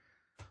here.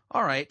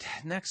 All right,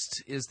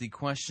 next is the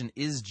question,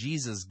 is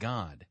Jesus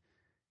God?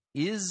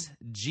 Is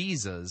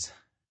Jesus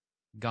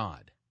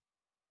God?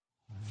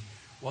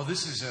 Well,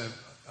 this is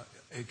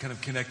a kind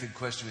of connected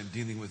question in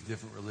dealing with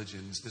different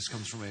religions. This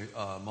comes from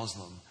a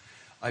Muslim.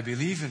 I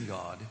believe in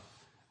God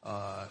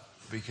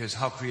because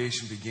how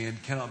creation began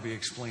cannot be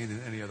explained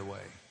in any other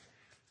way.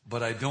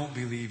 But I don't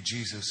believe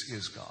Jesus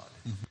is God.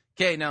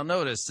 Okay, now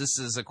notice, this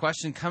is a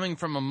question coming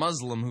from a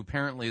Muslim who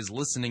apparently is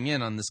listening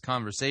in on this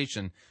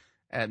conversation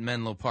at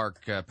Menlo Park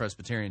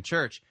Presbyterian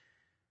Church.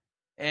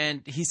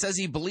 And he says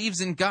he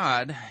believes in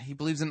God, he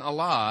believes in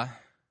Allah,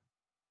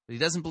 but he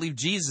doesn't believe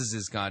Jesus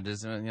is God.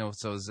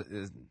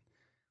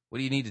 What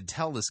do you need to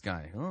tell this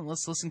guy? Well,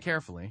 let's listen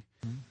carefully.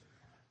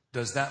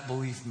 Does that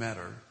belief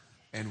matter?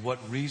 And what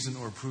reason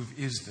or proof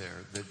is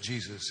there that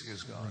Jesus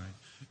is God?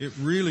 Right. It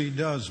really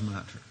does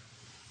matter.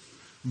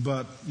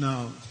 But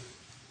now,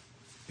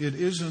 it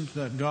isn't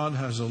that God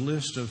has a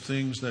list of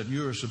things that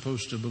you are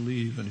supposed to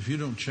believe, and if you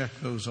don't check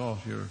those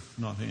off, you're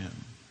not in.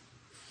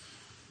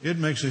 It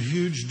makes a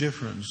huge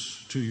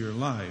difference to your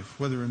life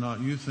whether or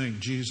not you think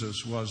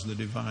Jesus was the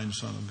divine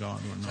Son of God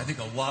or not. I think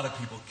a lot of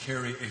people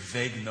carry a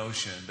vague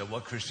notion that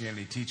what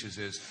Christianity teaches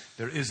is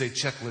there is a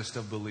checklist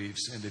of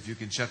beliefs, and if you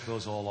can check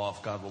those all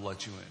off, God will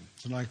let you in.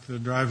 It's like the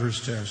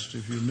driver's test.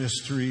 If you miss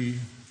 3,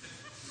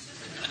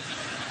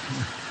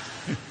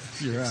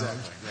 you're out.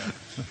 Exactly,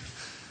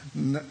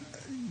 yeah.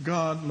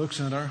 God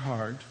looks at our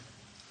heart.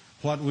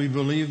 What we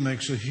believe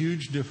makes a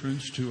huge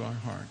difference to our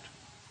heart.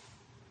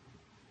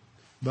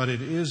 But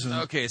it isn't.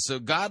 Okay, so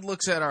God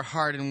looks at our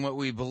heart, and what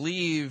we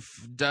believe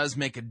does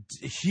make a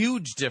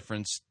huge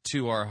difference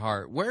to our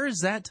heart. Where is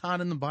that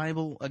taught in the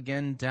Bible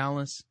again,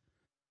 Dallas?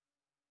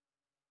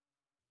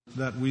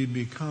 That we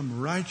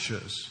become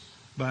righteous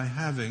by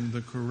having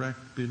the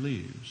correct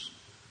beliefs.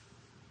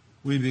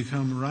 We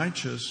become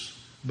righteous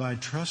by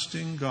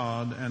trusting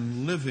God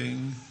and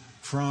living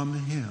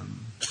from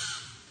Him.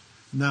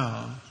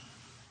 Now,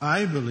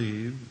 I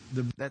believe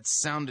that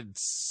sounded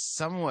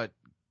somewhat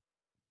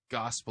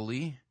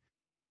gospel-y.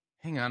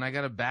 Hang on, I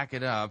got to back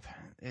it up.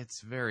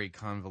 It's very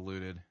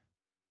convoluted.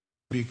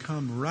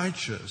 Become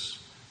righteous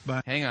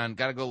by... Hang on,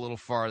 got to go a little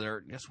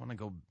farther. Just want to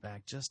go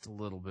back just a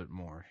little bit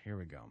more. Here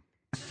we go.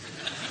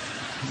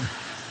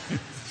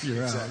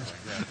 You're out.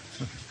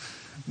 Exactly.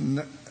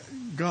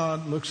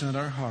 God looks at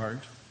our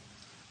heart.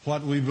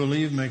 What we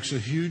believe makes a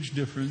huge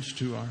difference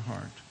to our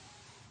heart.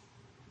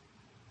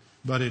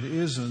 But it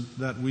isn't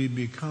that we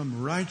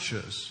become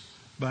righteous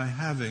by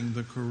having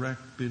the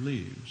correct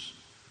beliefs.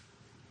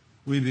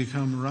 We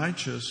become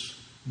righteous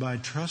by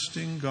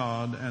trusting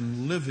God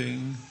and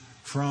living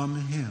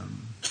from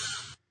Him.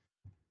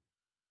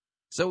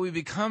 So we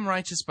become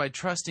righteous by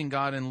trusting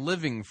God and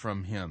living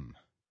from Him.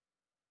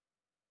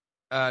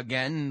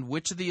 Again,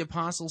 which of the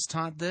apostles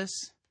taught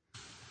this?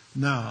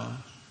 Now,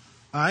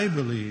 I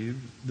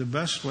believe the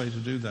best way to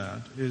do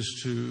that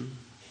is to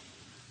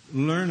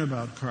learn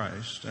about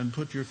Christ and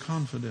put your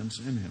confidence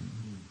in Him.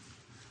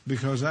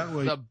 Because that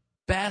way... The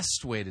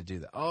best way to do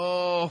that.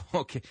 Oh,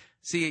 okay.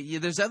 See,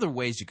 there's other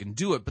ways you can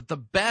do it, but the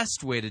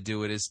best way to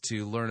do it is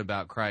to learn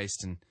about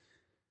Christ. And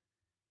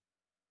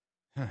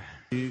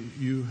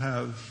you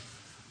have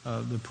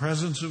the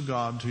presence of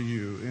God to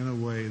you in a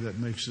way that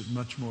makes it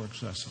much more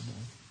accessible.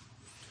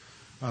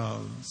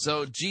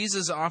 So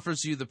Jesus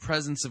offers you the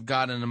presence of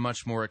God in a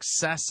much more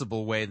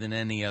accessible way than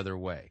any other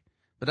way.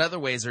 But other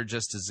ways are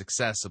just as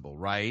accessible,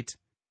 right?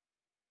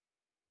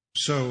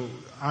 So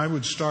I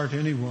would start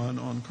anyone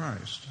on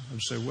Christ. I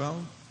would say,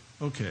 well,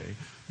 okay,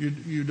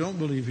 you don't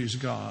believe he's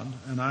God,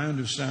 and I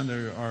understand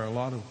there are a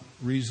lot of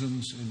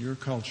reasons in your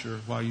culture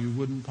why you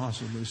wouldn't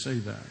possibly say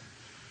that.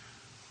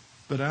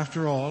 But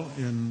after all,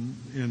 in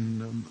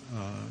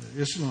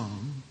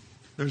Islam,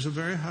 there's a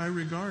very high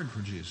regard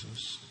for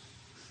Jesus.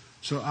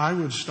 So I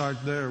would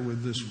start there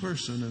with this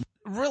person. And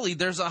really,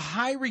 there's a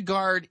high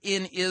regard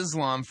in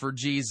Islam for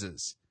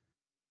Jesus.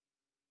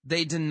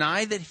 They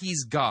deny that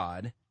he's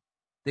God.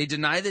 They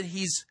deny that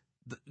he's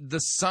the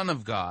Son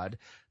of God.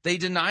 They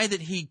deny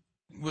that he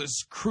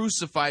was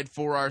crucified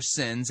for our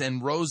sins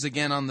and rose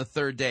again on the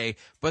third day,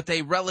 but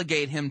they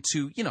relegate him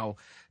to,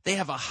 they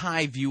have a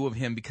high view of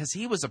him because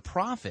he was a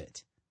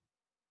prophet.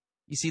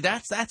 You see,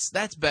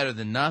 that's better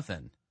than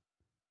nothing.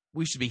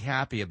 We should be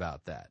happy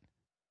about that.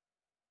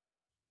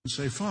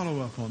 Say,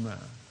 follow up on that.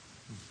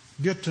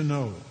 Get to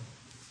know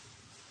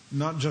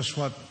not just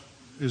what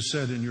is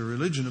said in your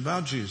religion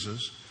about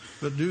Jesus,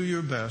 but do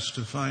your best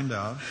to find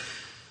out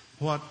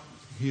what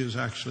he has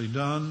actually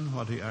done,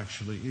 what he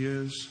actually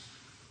is,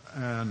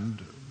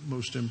 and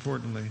most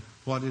importantly,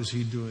 what is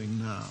he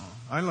doing now?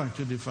 I like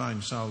to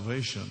define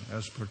salvation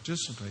as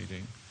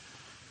participating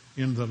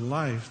in the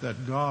life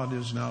that God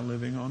is now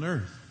living on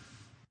earth.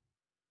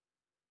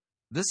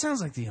 This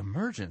sounds like the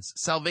emergence.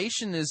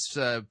 Salvation is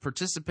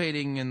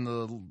participating in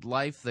the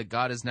life that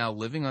God is now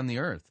living on the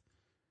earth.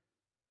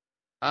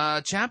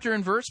 Chapter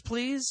and verse,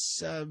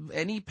 please.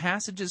 Any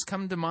passages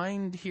come to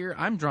mind here?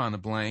 I'm drawing a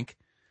blank.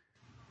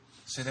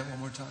 Say that one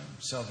more time.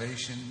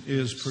 Salvation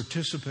is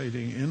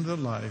participating in the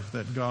life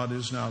that God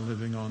is now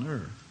living on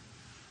earth.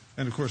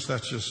 And of course,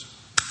 that's just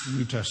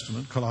New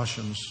Testament,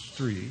 Colossians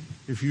 3.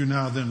 If you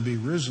now then be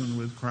risen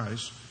with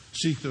Christ,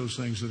 seek those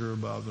things that are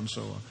above, and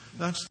so on.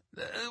 That's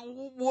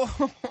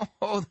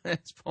whoa,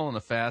 that's pulling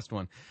a fast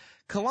one.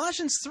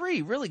 Colossians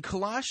 3, really,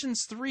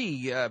 Colossians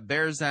 3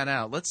 bears that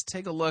out. Let's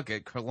take a look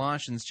at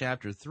Colossians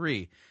chapter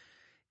 3.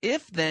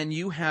 If then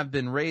you have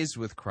been raised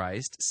with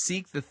Christ,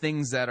 seek the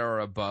things that are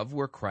above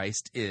where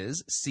Christ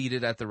is,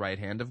 seated at the right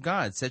hand of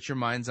God. Set your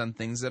minds on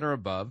things that are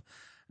above,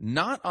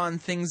 not on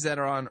things that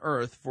are on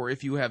earth, for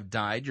if you have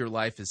died, your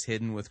life is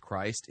hidden with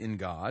Christ in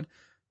God.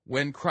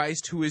 When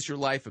Christ, who is your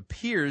life,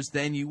 appears,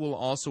 then you will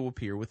also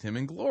appear with him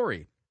in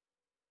glory.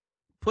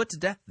 Put to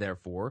death,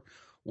 therefore,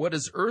 what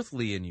is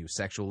earthly in you,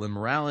 sexual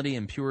immorality,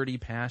 impurity,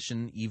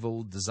 passion,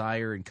 evil,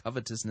 desire, and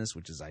covetousness,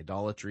 which is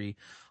idolatry.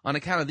 On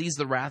account of these,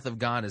 the wrath of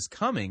God is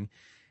coming,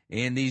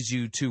 and these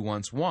you too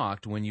once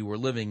walked when you were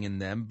living in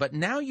them. But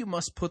now you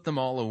must put them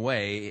all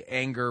away: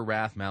 anger,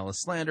 wrath, malice,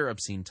 slander,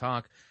 obscene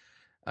talk.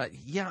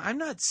 I'm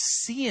not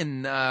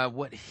seeing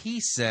what he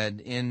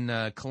said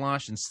in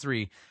Colossians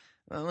 3.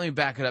 Let me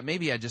back it up.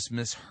 Maybe I just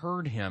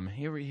misheard him.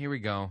 Here we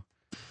go.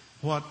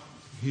 What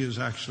he has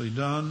actually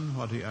done,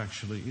 what he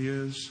actually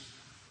is,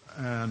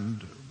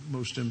 and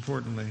most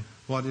importantly,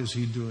 what is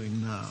he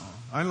doing now?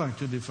 I like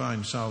to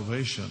define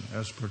salvation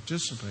as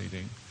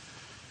participating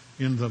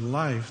in the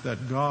life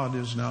that God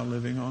is now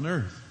living on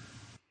earth.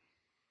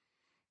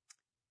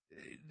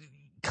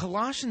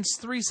 Colossians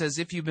 3 says,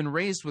 if you've been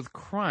raised with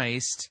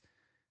Christ,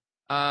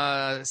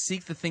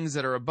 seek the things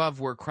that are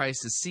above where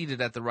Christ is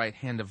seated at the right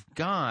hand of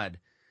God.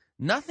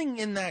 Nothing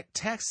in that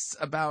text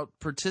about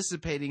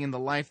participating in the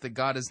life that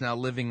God is now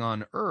living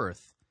on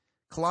earth.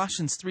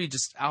 Colossians 3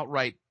 just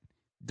outright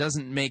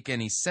doesn't make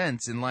any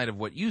sense in light of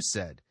what you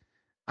said.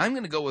 I'm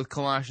going to go with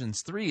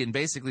Colossians 3 and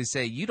basically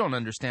say you don't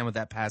understand what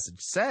that passage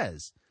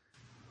says.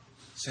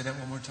 Say that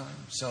one more time.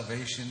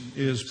 Salvation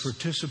is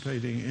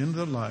participating in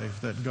the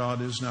life that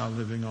God is now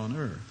living on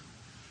earth.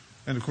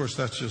 And of course,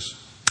 that's just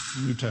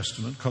New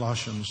Testament,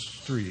 Colossians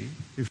 3.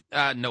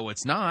 No,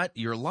 it's not.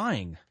 You're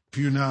lying. If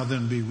you now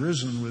then be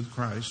risen with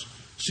Christ,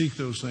 seek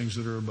those things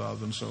that are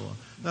above, and so on.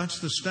 That's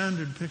the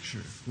standard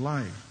picture,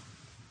 life.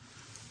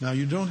 Now,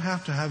 you don't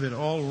have to have it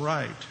all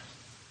right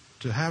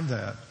to have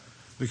that,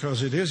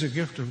 because it is a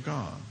gift of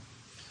God.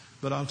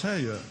 But I'll tell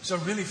you... So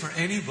really, for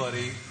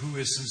anybody who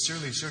is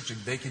sincerely searching,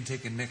 they can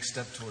take a next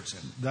step towards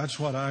him. That's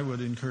what I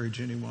would encourage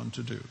anyone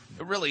to do.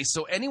 Really?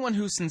 So anyone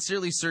who's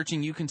sincerely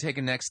searching, you can take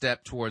a next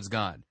step towards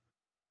God.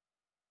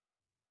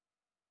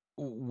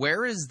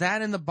 Where is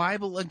that in the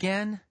Bible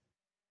again?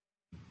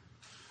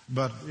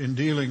 But in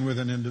dealing with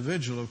an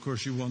individual, of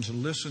course, you want to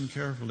listen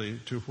carefully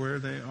to where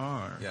they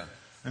are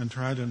and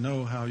try to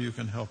know how you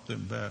can help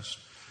them best.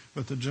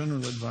 But the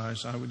general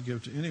advice I would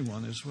give to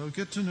anyone is, well,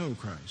 get to know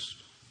Christ.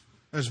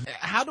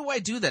 How do I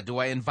do that? Do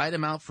I invite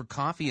him out for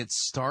coffee at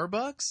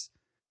Starbucks?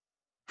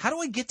 How do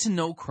I get to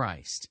know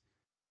Christ?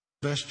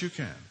 Best you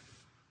can.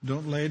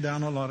 Don't lay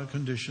down a lot of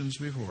conditions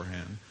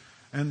beforehand.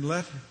 and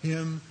let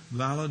him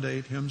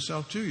validate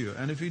himself to you.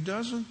 And if he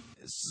doesn't,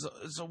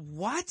 So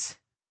what?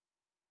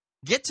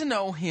 Get to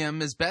know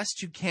him as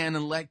best you can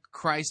and let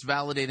Christ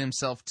validate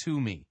himself to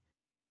me.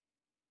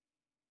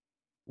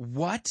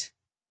 What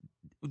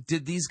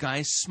did these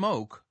guys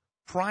smoke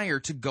prior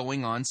to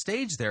going on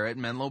stage there at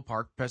Menlo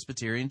Park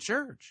Presbyterian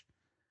Church?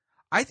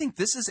 I think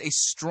this is a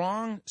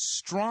strong,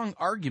 strong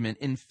argument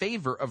in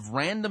favor of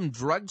random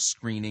drug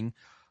screening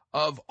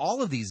of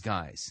all of these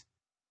guys.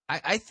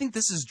 I think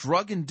this is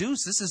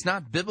drug-induced. This is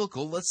not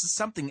biblical. This is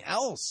something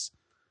else.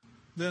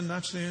 then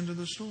that's the end of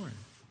the story.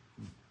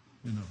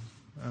 You know,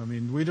 I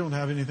mean, we don't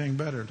have anything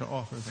better to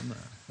offer than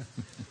that.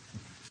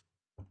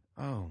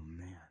 Oh,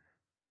 man.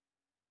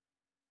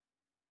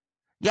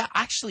 Yeah,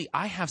 actually,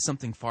 I have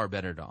something far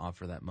better to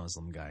offer that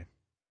Muslim guy.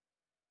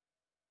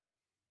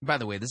 By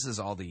the way, this is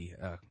all the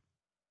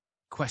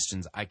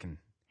questions I can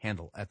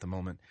handle at the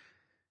moment.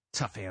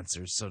 Tough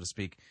answers, so to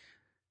speak.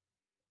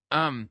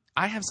 I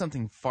have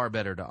something far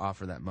better to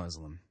offer that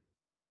Muslim.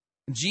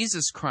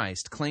 Jesus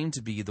Christ claimed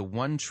to be the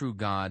one true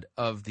God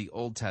of the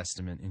Old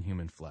Testament in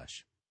human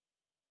flesh.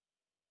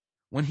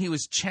 When he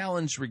was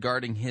challenged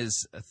regarding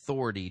his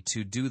authority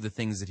to do the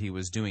things that he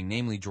was doing,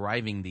 namely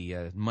driving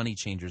the money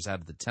changers out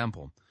of the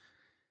temple.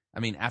 I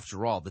mean,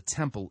 after all, the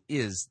temple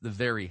is the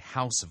very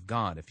house of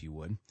God, if you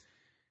would.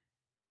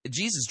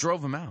 Jesus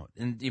drove him out,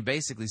 and he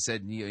basically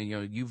said, you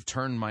know, you've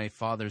turned my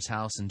father's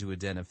house into a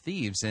den of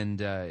thieves. And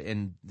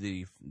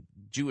the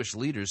Jewish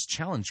leaders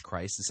challenged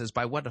Christ and says,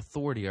 by what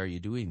authority are you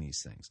doing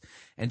these things?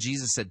 And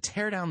Jesus said,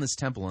 tear down this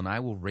temple, and I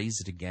will raise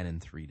it again in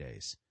 3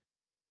 days.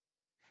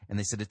 And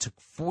they said, it took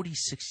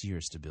 46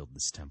 years to build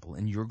this temple,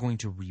 and you're going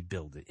to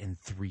rebuild it in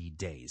 3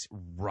 days.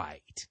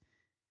 Right.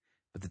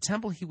 But the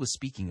temple he was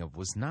speaking of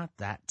was not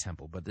that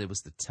temple, but it was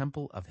the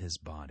temple of his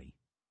body.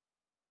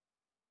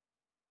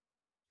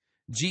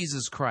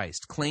 Jesus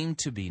Christ claimed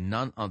to be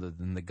none other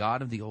than the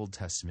God of the Old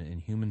Testament in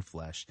human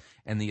flesh,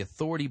 and the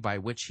authority by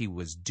which he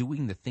was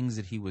doing the things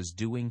that he was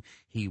doing,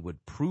 he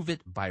would prove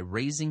it by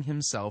raising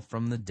himself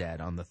from the dead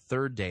on the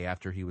 3rd day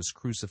after he was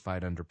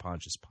crucified under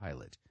Pontius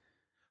Pilate,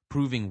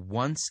 proving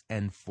once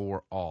and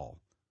for all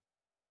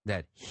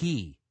that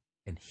he,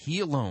 and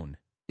he alone,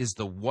 is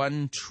the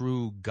one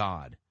true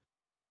God.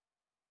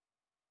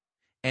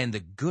 And the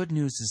good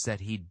news is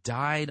that he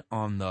died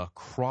on the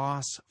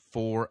cross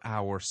for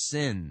our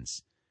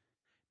sins.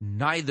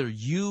 Neither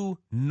you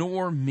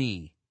nor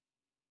me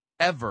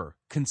ever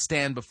can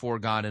stand before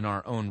God in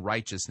our own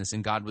righteousness.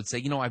 And God would say,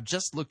 you know, I've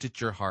just looked at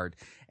your heart,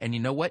 and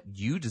you know what?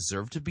 You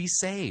deserve to be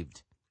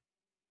saved.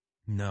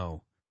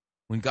 No.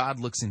 When God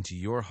looks into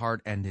your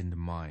heart and into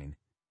mine,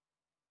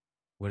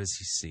 what does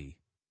he see?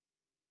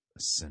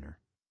 A sinner.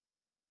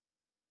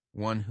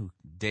 One who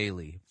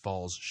daily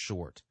falls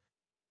short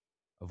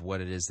of what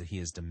it is that he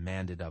has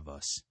demanded of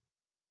us,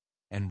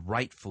 and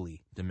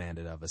rightfully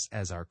demanded of us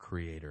as our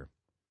Creator.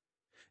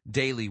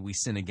 Daily we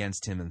sin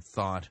against him in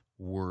thought,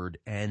 word,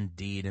 and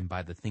deed, and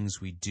by the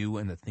things we do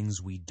and the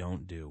things we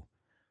don't do.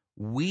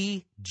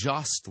 We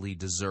justly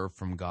deserve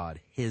from God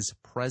his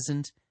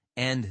present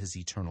and his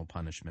eternal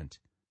punishment.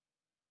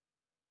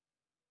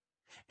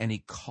 And he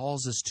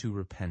calls us to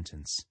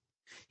repentance.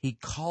 He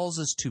calls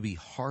us to be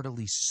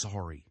heartily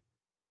sorry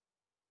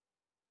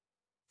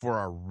for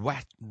our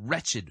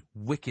wretched,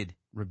 wicked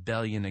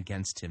rebellion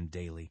against him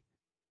daily.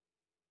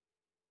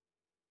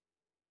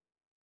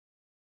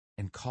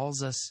 And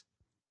calls us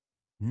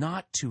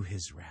not to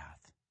his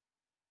wrath,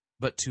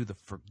 but to the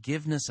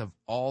forgiveness of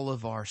all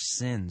of our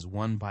sins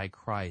won by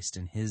Christ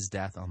in his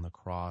death on the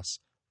cross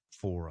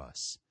for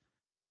us.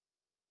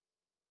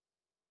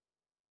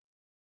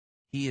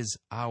 He is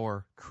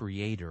our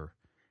Creator,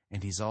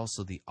 and he's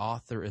also the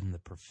author and the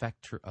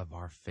perfecter of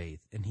our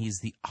faith, and he's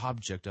the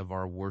object of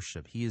our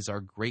worship. He is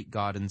our great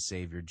God and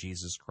Savior,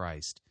 Jesus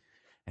Christ,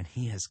 and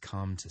he has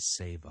come to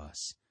save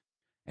us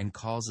and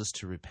calls us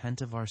to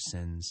repent of our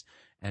sins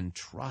and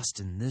trust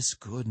in this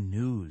good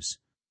news,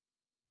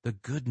 the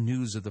good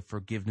news of the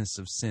forgiveness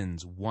of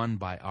sins won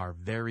by our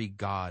very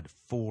God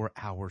for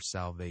our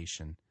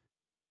salvation.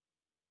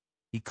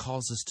 He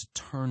calls us to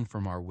turn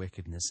from our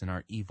wickedness and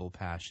our evil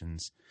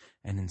passions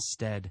and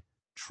instead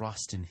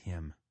trust in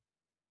him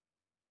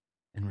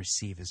and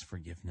receive his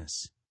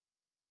forgiveness.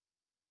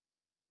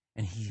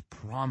 And he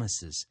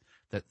promises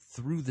that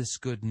through this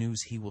good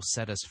news, he will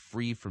set us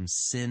free from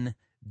sin,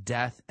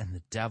 death, and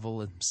the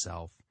devil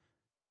himself.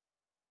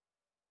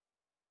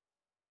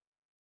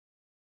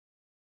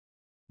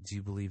 Do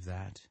you believe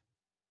that?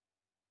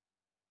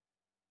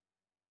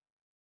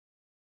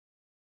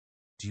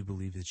 Do you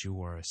believe that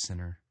you are a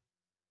sinner?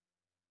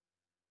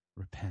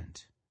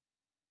 Repent.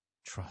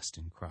 Trust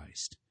in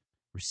Christ.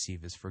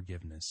 Receive his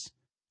forgiveness.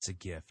 It's a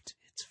gift.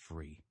 It's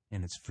free.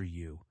 And it's for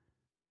you.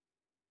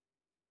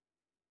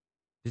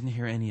 Didn't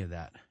hear any of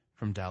that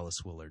from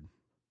Dallas Willard.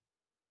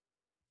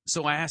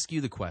 So I ask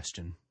you the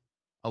question.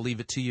 I'll leave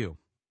it to you.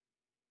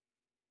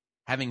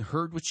 Having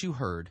heard what you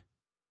heard,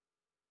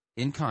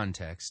 in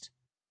context,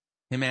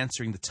 him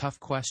answering the tough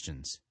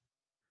questions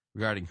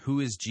regarding who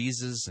is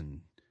Jesus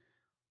and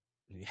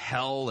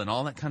hell and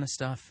all that kind of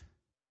stuff,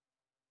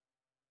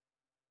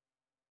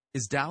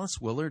 Is Dallas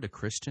Willard a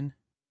Christian?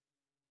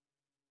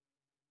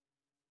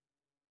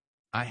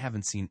 I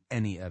haven't seen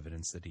any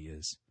evidence that he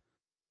is.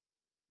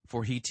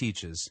 For he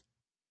teaches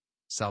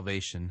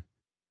salvation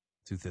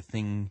through the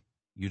thing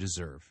you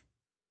deserve.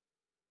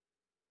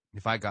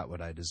 If I got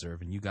what I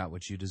deserve and you got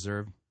what you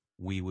deserve,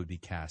 we would be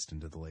cast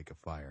into the lake of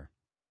fire.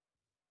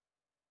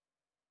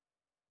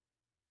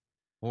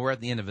 Well, we're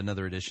at the end of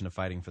another edition of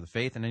Fighting for the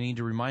Faith, and I need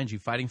to remind you,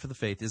 Fighting for the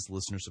Faith is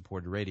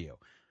listener-supported radio.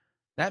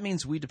 That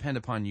means we depend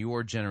upon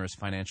your generous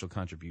financial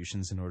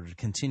contributions in order to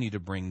continue to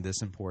bring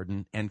this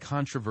important and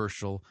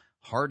controversial,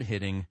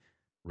 hard-hitting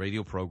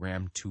radio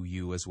program to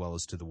you as well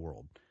as to the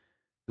world.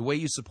 The way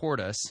you support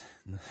us,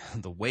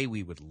 the way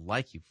we would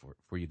like you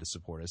for you to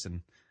support us,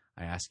 and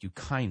I ask you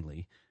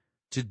kindly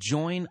to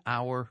join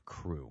our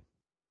crew.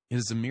 It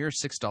is a mere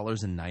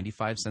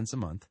 $6.95 a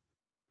month.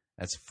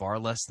 That's far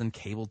less than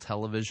cable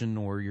television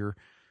or your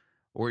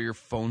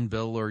phone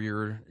bill or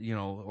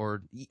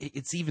or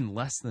it's even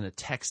less than a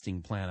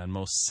texting plan on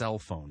most cell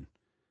phone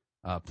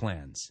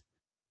plans.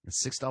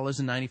 It's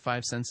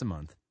 $6.95 a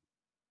month.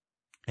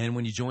 And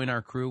when you join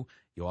our crew,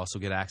 you'll also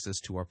get access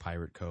to our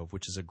Pirate Cove,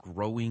 which is a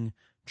growing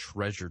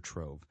treasure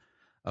trove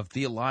of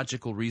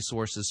theological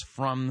resources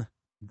from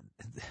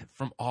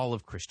all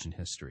of Christian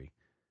history,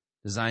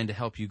 designed to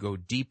help you go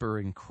deeper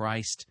in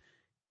Christ,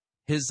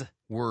 His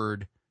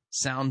Word,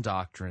 sound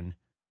doctrine,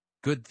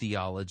 good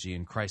theology,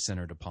 and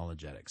Christ-centered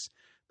apologetics.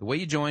 The way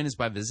you join is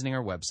by visiting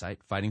our website,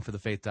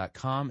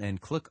 fightingforthefaith.com,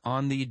 and click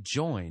on the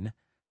Join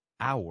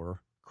Our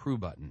Crew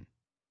button.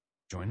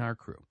 Join our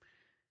crew.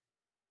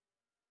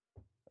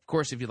 Of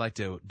course, if you'd like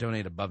to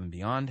donate above and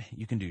beyond,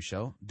 you can do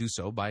so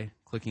by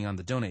clicking on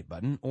the Donate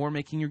button or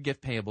making your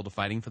gift payable to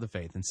Fighting for the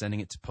Faith and sending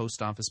it to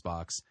Post Office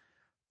Box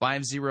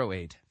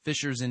 508,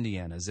 Fishers,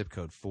 Indiana, zip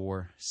code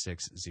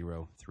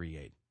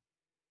 46038.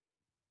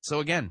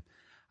 So again,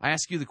 I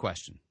ask you the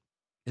question,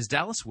 is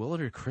Dallas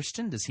Willard a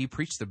Christian? Does he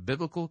preach the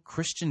biblical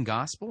Christian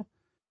gospel?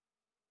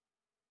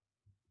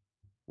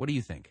 What do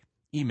you think?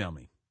 Email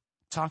me.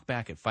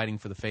 Talkback at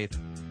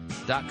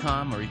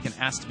fightingforthefaith.com, or you can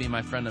ask to be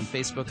my friend on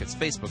Facebook. It's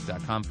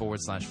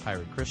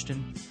facebook.com/Pirate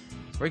Christian.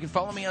 Or you can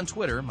follow me on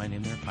Twitter. My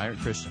name there, Pirate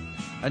Christian.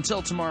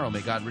 Until tomorrow,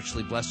 may God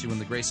richly bless you in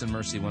the grace and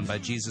mercy won by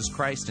Jesus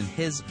Christ and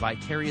His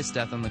vicarious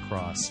death on the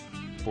cross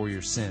for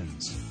your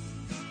sins.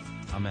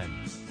 Amen.